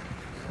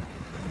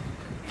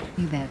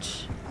 You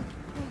bitch.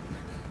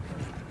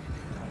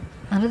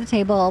 Under the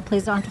table.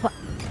 Please don't have to...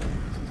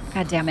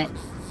 God damn it.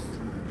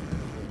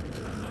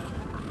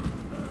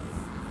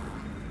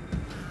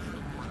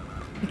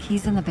 The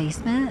key's in the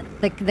basement?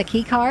 The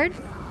key card?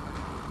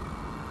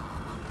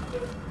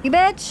 You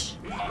bitch!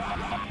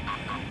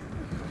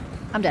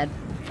 I'm dead.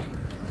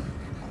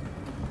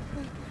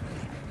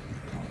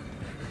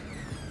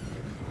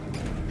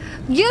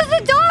 Use the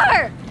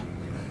door!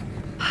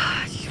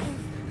 You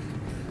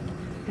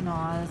fucking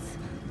Oz.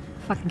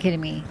 Fucking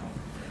kidding me.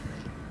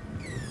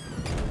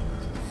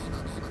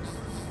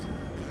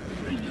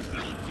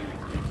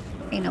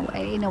 Ain't no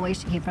way. No way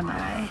she came from that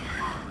way.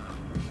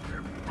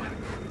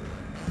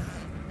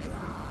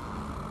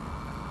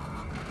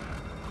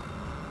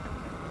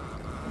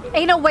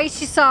 Ain't no way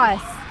she saw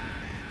us.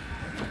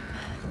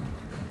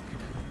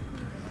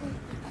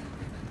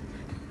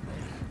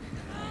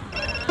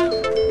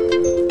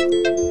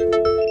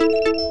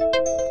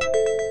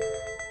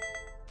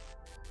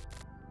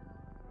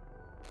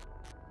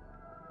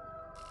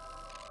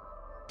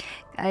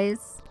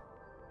 Guys.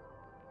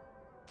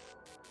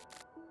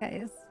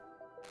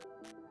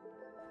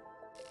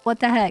 What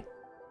the heck?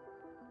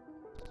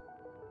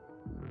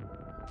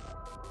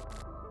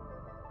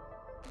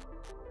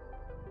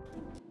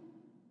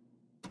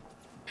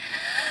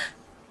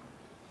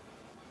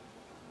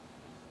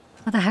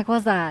 What the heck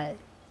was that?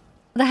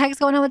 What the heck's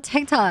going on with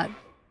TikTok?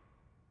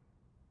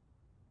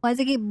 Why does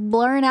it keep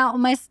blurring out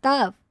my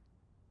stuff?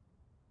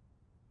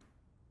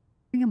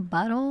 Freaking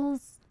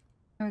buttholes.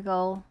 There we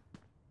go.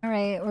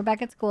 Alright, we're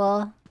back at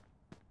school.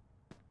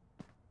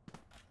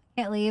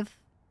 Can't leave.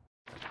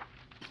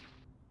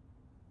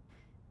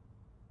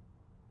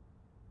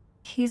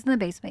 He's in the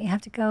basement. You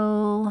have to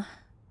go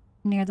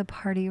near the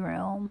party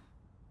room.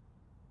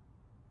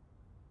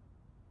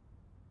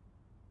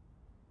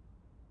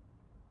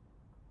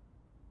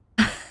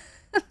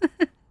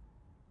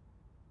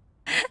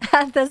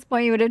 At this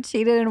point, you would have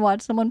cheated and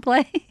watched someone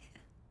play.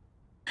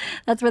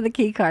 That's where the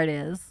key card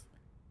is.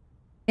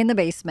 In the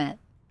basement.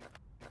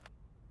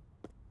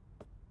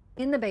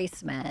 In the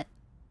basement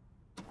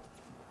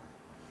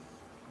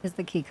is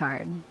the key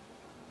card.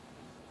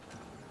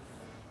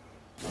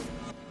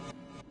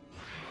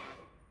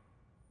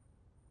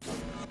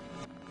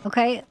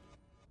 Okay.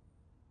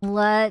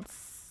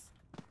 Let's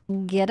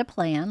get a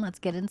plan. Let's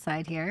get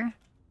inside here.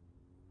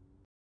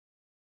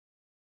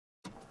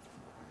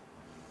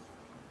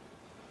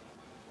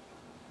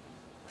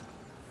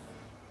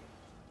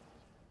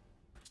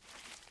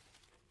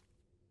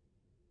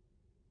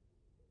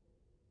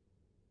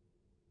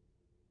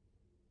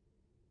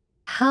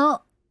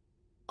 How?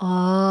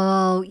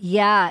 Oh,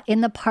 yeah. In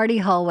the party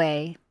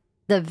hallway,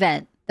 the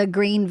vent, the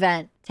green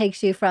vent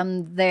takes you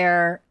from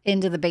there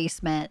into the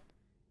basement.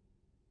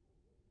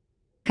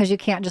 Because you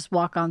can't just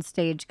walk on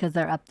stage because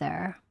they're up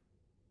there.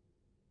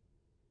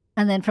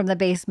 And then from the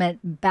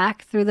basement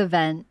back through the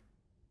vent.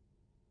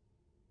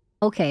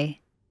 Okay.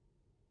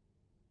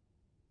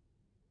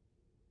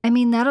 I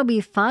mean, that'll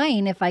be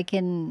fine if I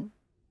can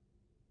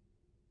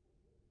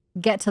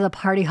get to the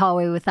party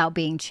hallway without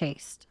being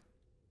chased.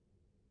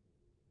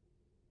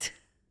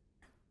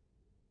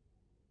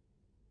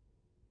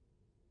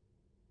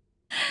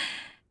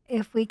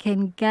 If we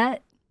can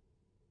get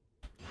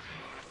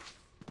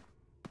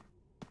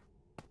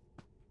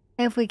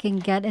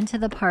into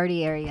the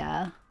party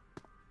area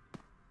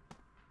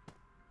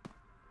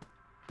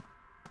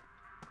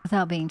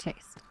without being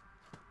chased.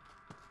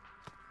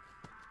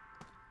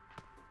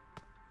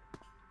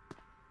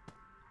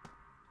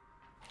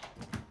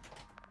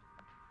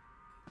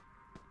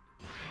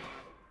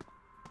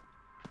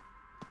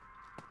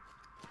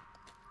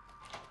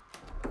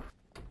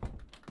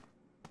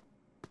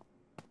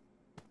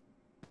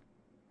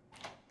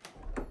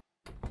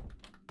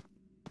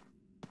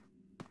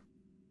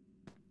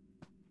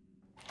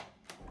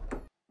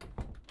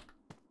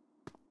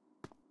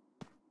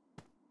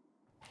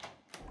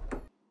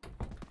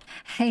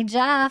 Hey,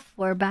 Jeff,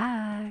 we're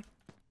back.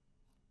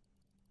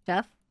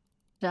 Jeff?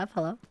 Jeff,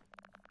 hello?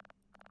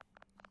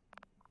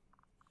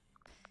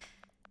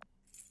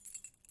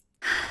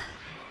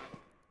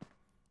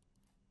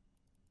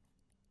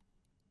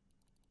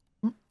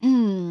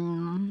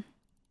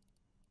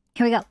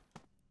 Here we go.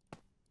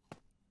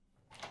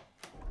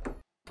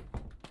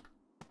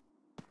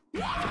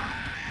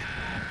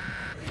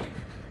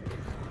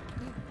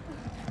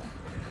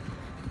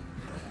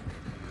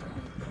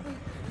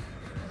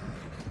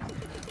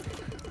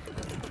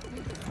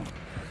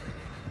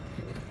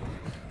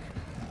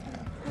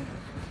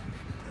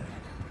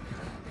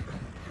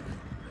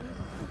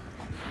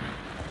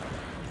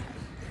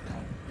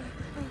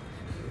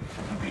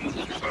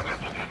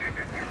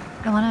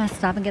 I want to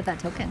stop and get that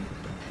token.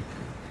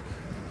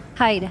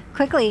 Hide,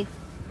 quickly.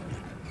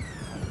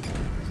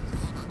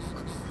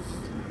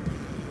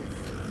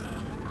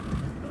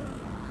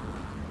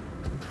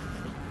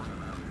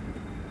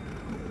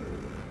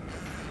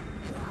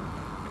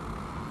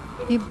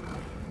 You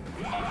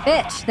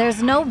bitch,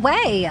 there's no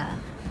way.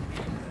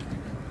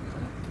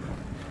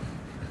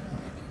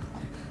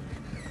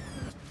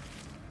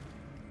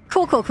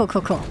 Cool, cool, cool,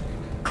 cool, cool.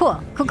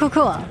 Cool, cool, cool,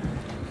 cool.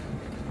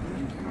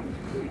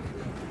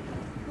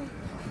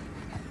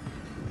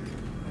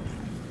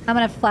 I'm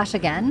gonna flash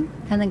again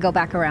and then go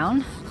back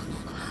around.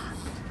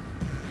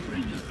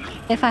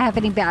 If I have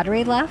any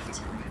battery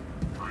left.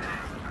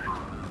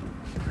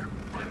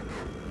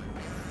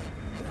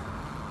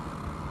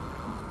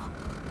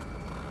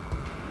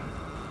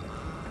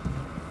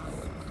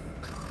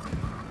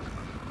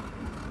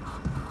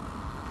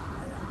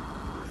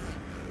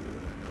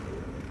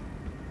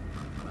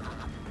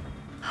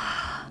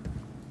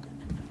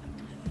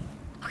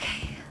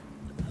 Okay.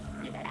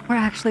 We're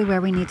actually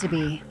where we need to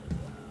be.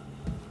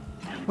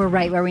 We're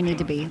right where we need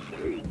to be.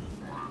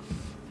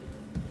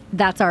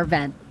 That's our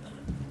vent.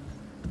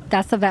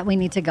 That's the vent we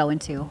need to go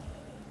into.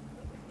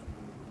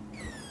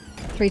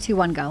 3, 2,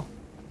 1, go.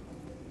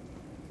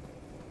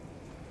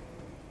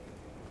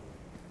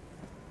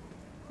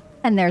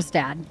 And there's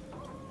Dad.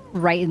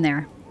 Right in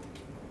there.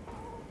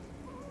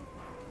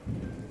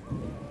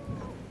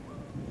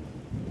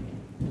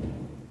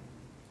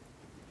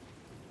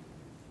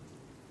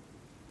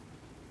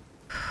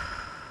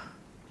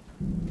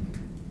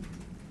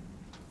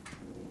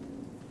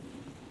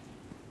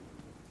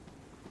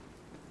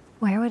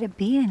 Where would it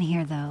be in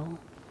here, though?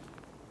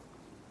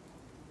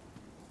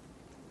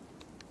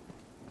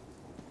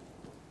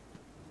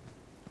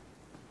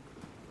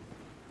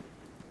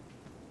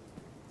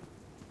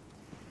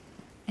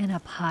 In a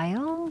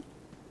pile?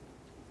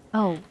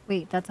 Oh,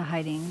 wait, that's a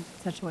hiding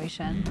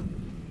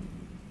situation.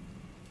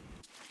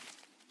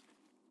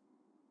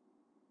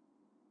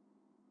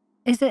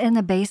 Is it in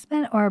the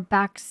basement or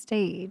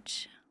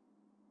backstage?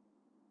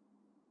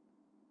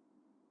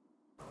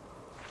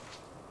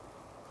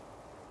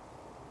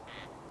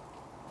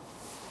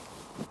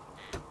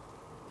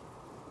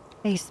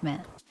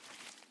 Basement.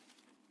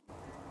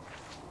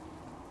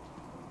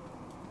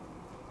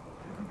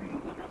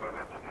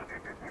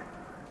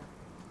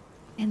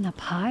 In the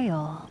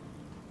pile.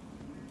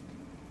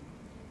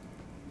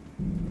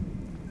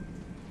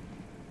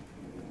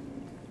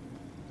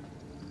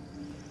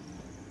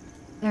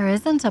 There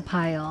isn't a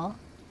pile.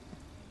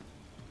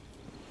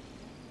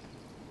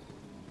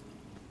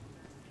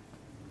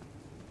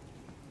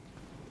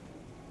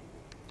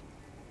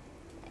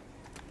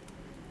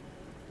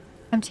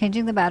 I'm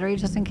changing the battery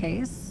just in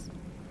case.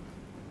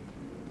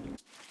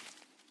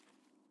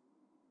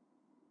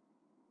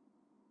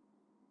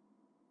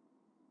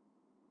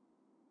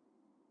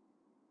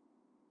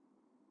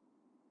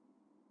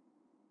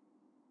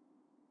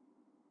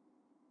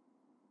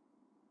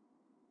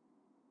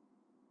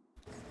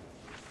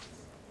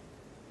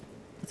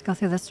 Let's go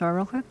through this door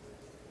real quick.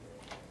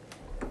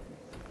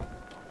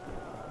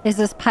 Is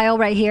this pile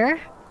right here?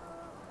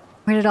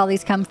 Where did all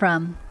these come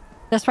from?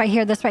 This right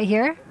here, this right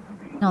here?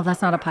 No,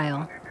 that's not a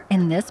pile.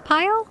 In this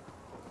pile?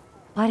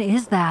 What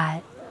is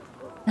that?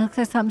 It looks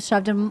like something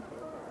shoved in.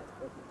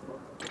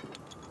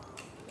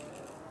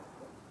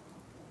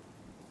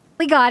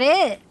 We got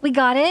it. We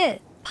got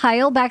it.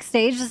 Pile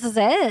backstage. This is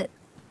it.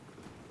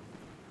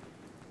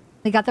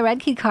 We got the red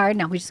key card.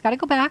 Now we just got to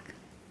go back.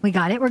 We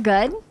got it. We're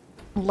good.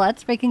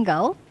 Let's freaking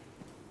go.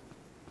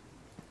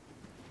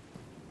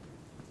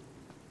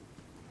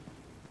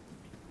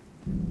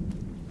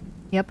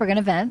 Yep, we're going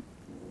to vent.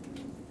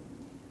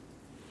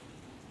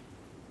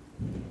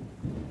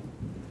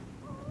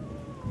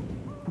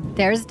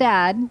 There's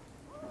Dad.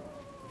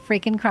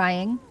 Freaking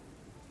crying.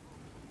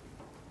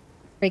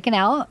 Freaking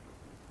out.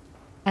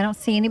 I don't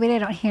see anybody. I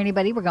don't hear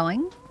anybody. We're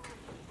going.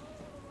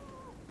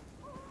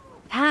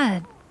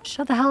 Dad,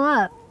 shut the hell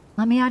up.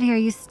 Let me out here,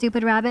 you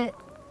stupid rabbit.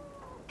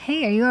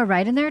 Hey, are you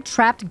alright in there,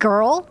 trapped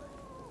girl?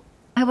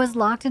 I was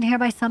locked in here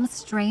by some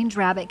strange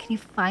rabbit. Can you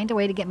find a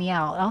way to get me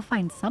out? I'll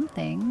find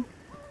something.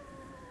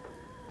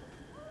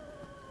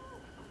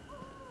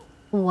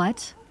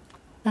 What?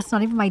 That's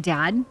not even my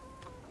dad?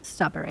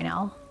 Stop it right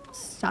now.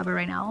 Stop it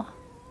right now.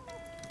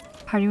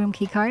 Party room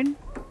key card?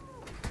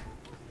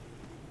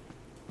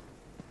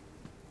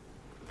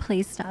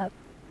 Please stop.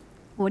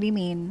 What do you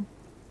mean?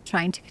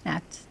 Trying to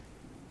connect.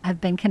 I've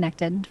been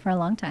connected for a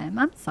long time.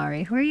 I'm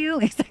sorry. Who are you?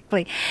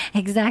 Exactly.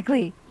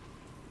 Exactly.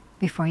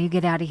 Before you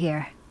get out of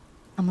here,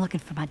 I'm looking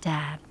for my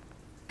dad.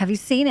 Have you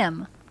seen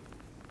him?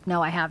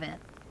 No, I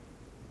haven't.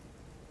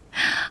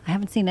 I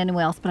haven't seen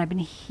anyone else, but I've been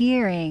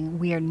hearing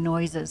weird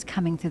noises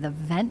coming through the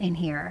vent in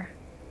here.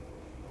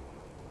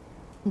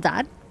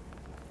 Dad?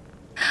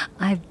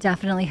 I've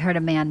definitely heard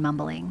a man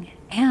mumbling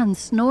and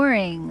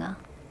snoring.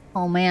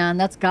 Oh man,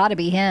 that's gotta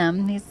be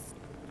him. He's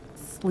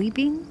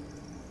sleeping?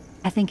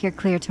 I think you're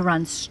clear to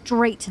run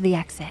straight to the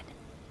exit.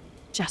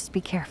 Just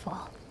be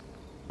careful.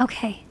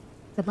 Okay,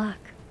 good luck.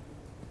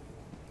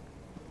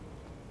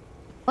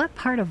 What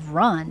part of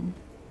run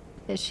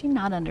does she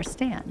not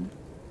understand?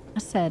 I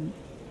said,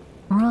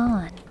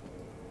 run.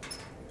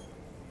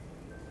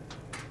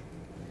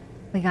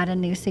 We got a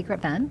new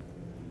secret vent.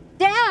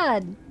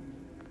 Dad!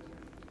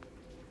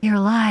 You're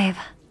alive.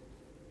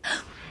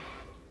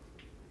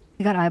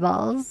 We got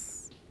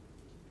eyeballs.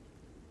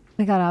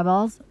 We got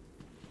eyeballs.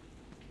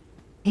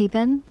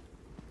 Peeping.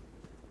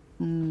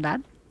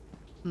 Dad?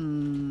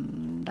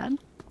 Dad?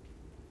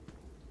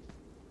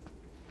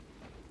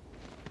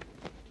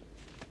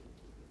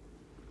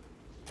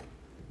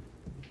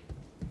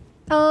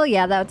 Oh,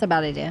 yeah, that's a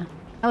bad idea.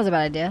 That was a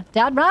bad idea.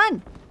 Dad,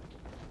 run!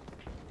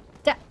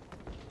 Dad!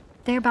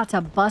 They're about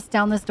to bust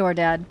down this door,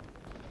 Dad.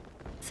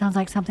 Sounds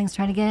like something's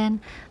trying to get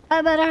in.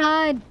 I better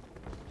hide.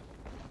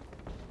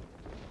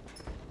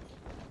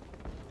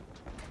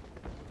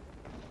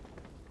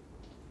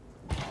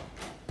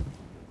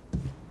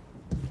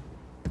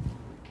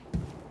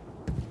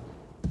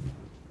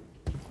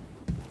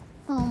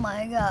 Oh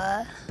my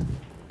god.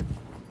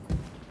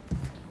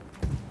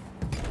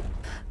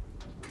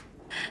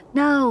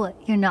 No,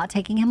 you're not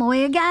taking him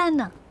away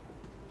again.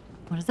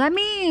 What does that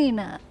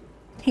mean?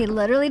 He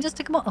literally just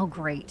took him away. Oh,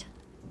 great.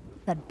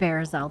 That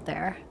bear's out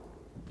there.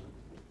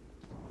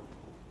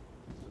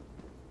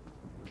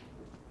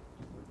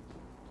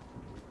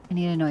 I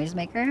need a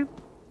noisemaker.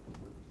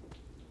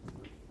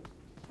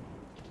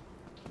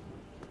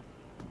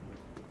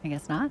 I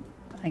guess not.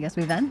 I guess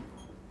we then.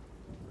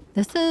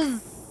 This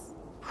is...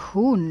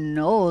 Who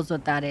knows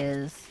what that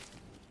is?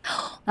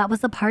 That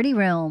was the party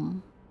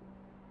room.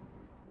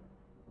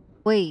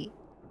 Wait.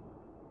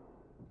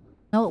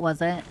 No, it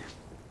wasn't.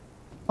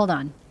 Hold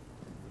on.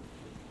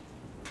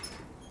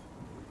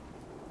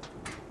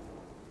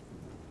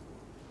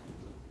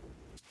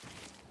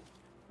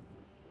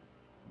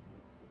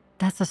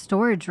 That's a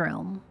storage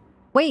room.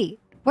 Wait,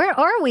 where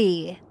are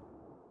we?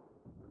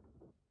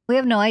 We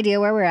have no idea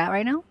where we're at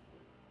right now.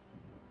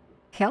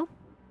 Kill?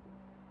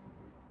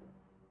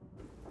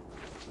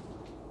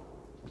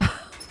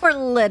 We're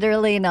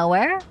literally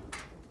nowhere.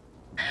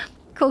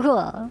 Cool,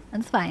 cool.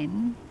 That's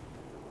fine.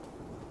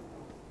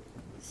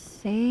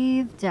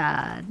 Save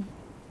Dad.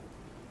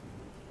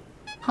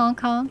 Honk,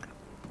 honk.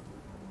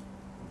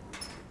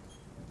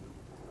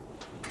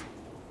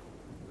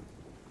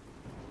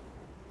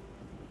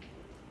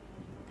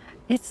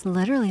 It's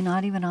literally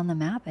not even on the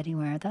map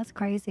anywhere. That's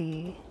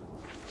crazy.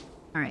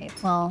 All right,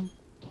 well.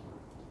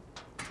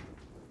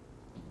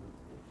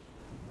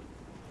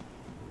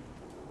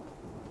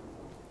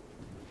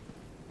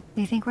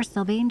 Do you think we're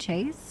still being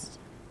chased?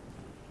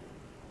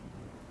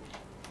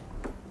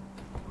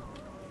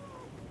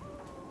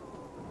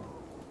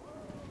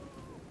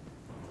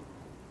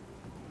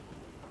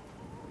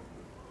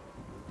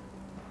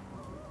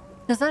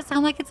 Does that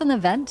sound like it's an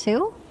event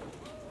too?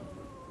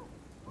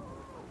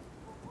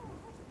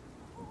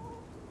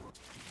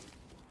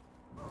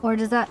 Or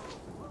does that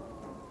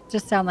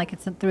just sound like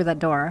it's through that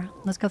door?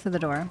 Let's go through the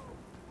door.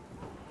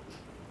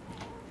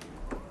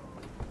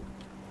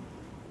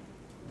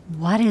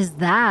 What is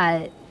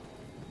that?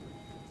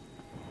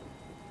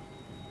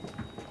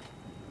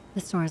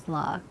 This door is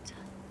locked.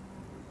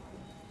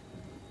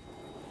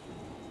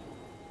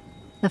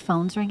 The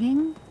phone's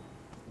ringing?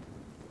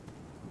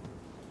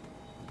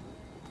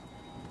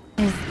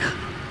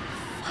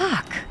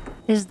 Fuck!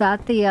 Is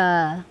that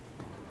the,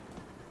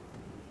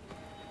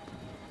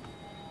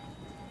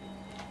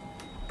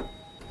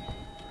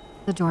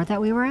 the door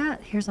that we were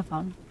at? Here's a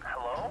phone.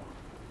 Hello?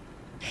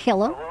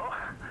 Hello? Hello?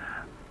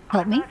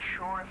 Help me? I'm not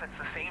sure if it's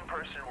the same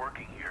person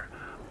working here.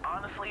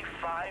 Honestly,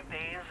 5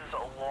 days is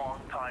a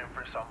long time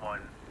for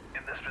someone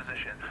in this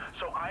position.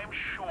 So I'm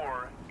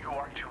sure you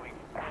are doing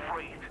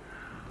great.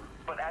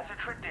 But as a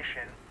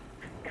tradition,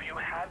 if you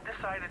have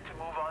decided to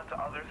move on to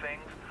other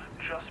things,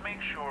 just make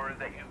sure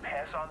that you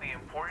pass on the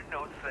important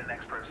notes to the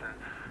next person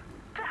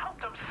to help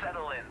them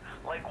settle in,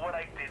 like what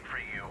I did for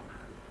you.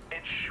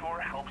 It sure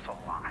helps a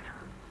lot.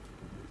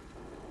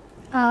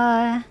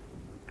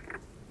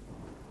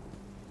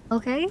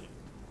 Okay.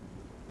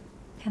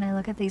 Can I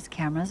look at these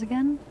cameras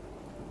again?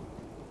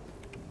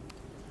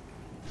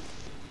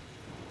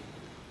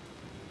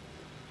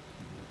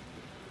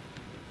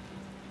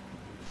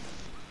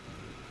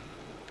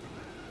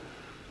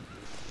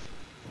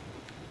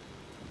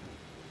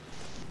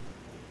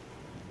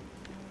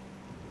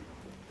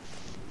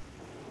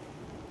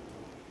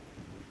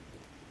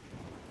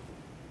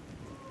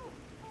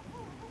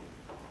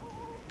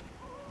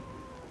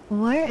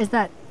 Where is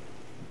that?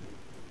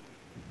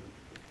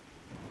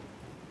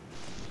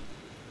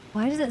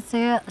 Why does it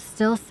say,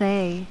 still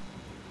say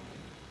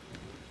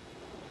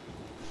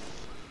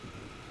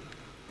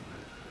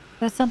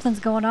that something's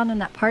going on in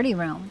that party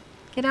room?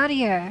 Get out of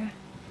here.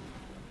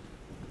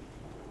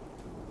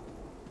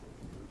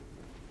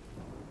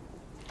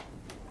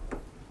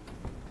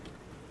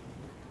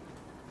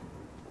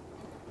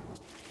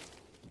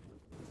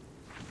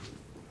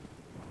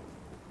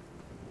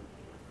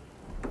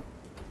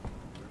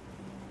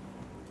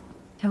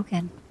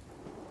 Token.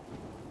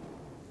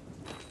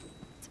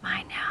 It's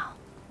mine now.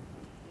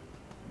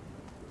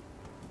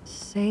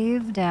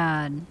 Save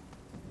Dad.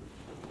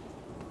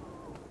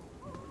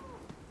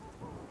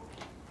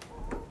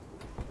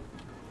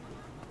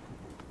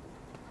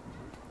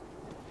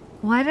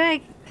 Why did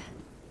I...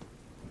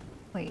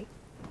 Wait.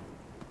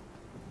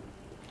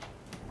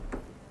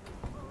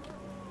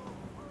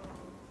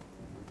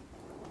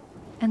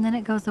 And then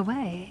it goes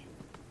away.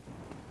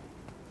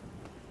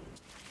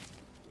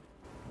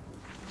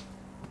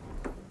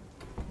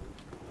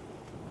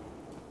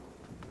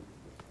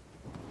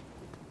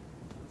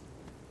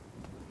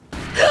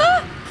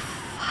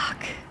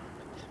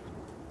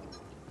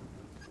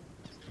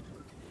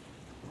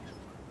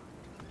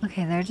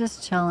 Okay, they're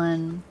just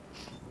chilling.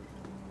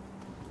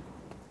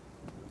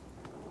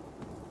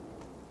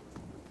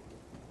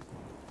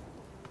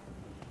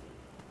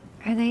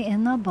 Are they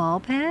in the ball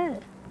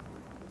pit?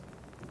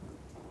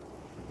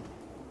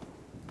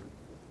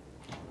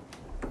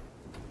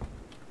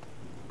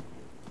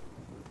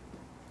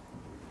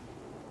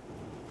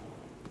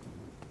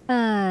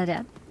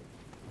 Dad.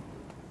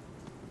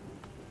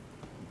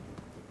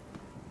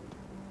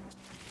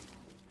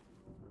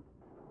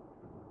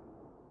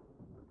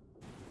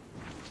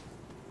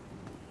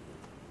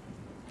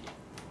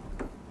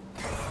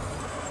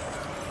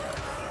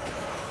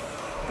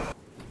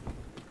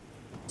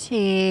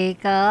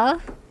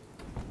 Chica.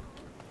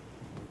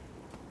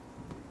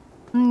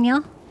 Yeah.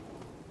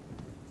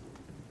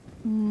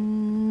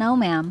 No,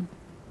 ma'am.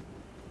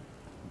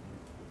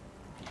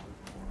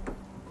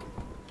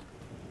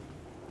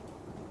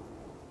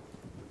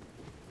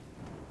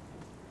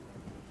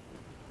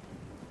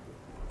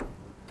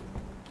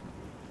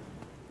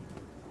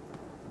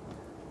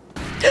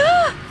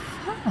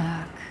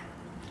 Fuck.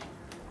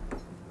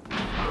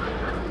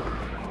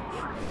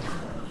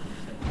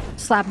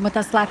 Slap him with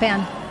that slap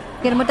hand.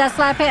 Get him with that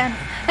slap hand.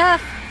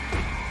 F.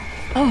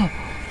 Oh,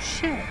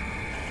 shit.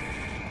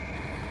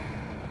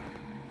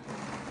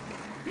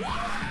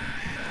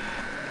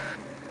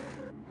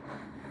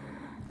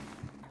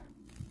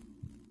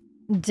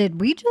 Did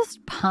we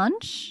just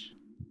punch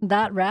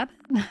that rabbit?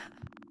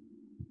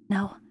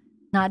 No,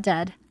 not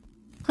dead.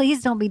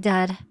 Please don't be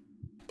dead.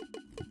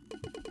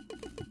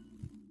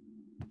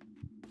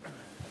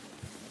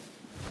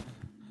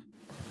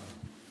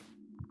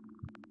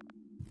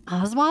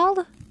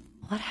 Oswald?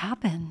 What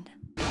happened?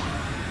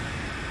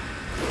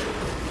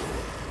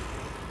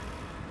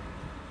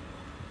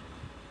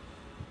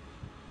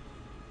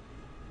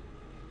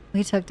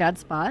 We took Dad's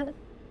spot.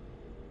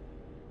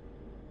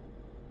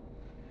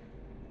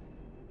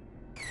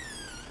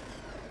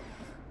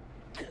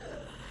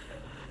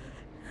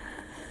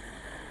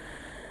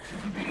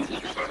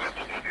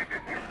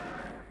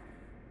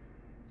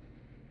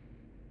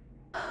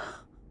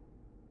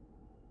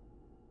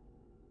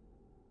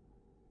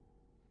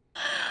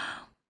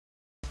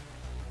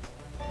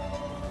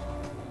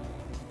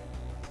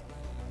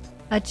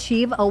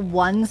 Achieve a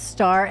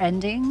 1-star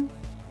ending?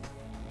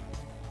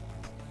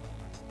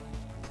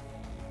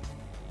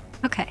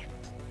 Okay.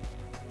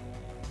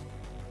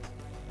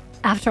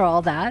 After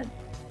all that,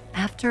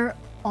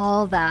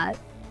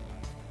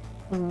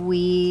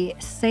 we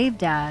saved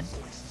Dad.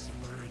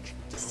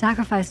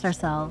 Sacrificed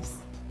ourselves.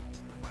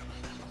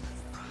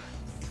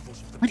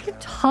 What are you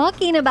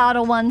talking about,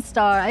 a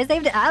 1-star? I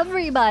saved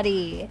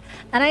everybody.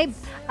 And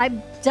I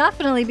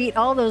definitely beat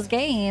all those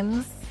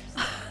games.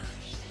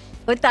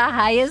 With the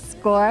highest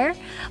score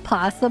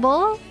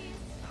possible?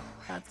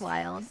 That's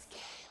wild.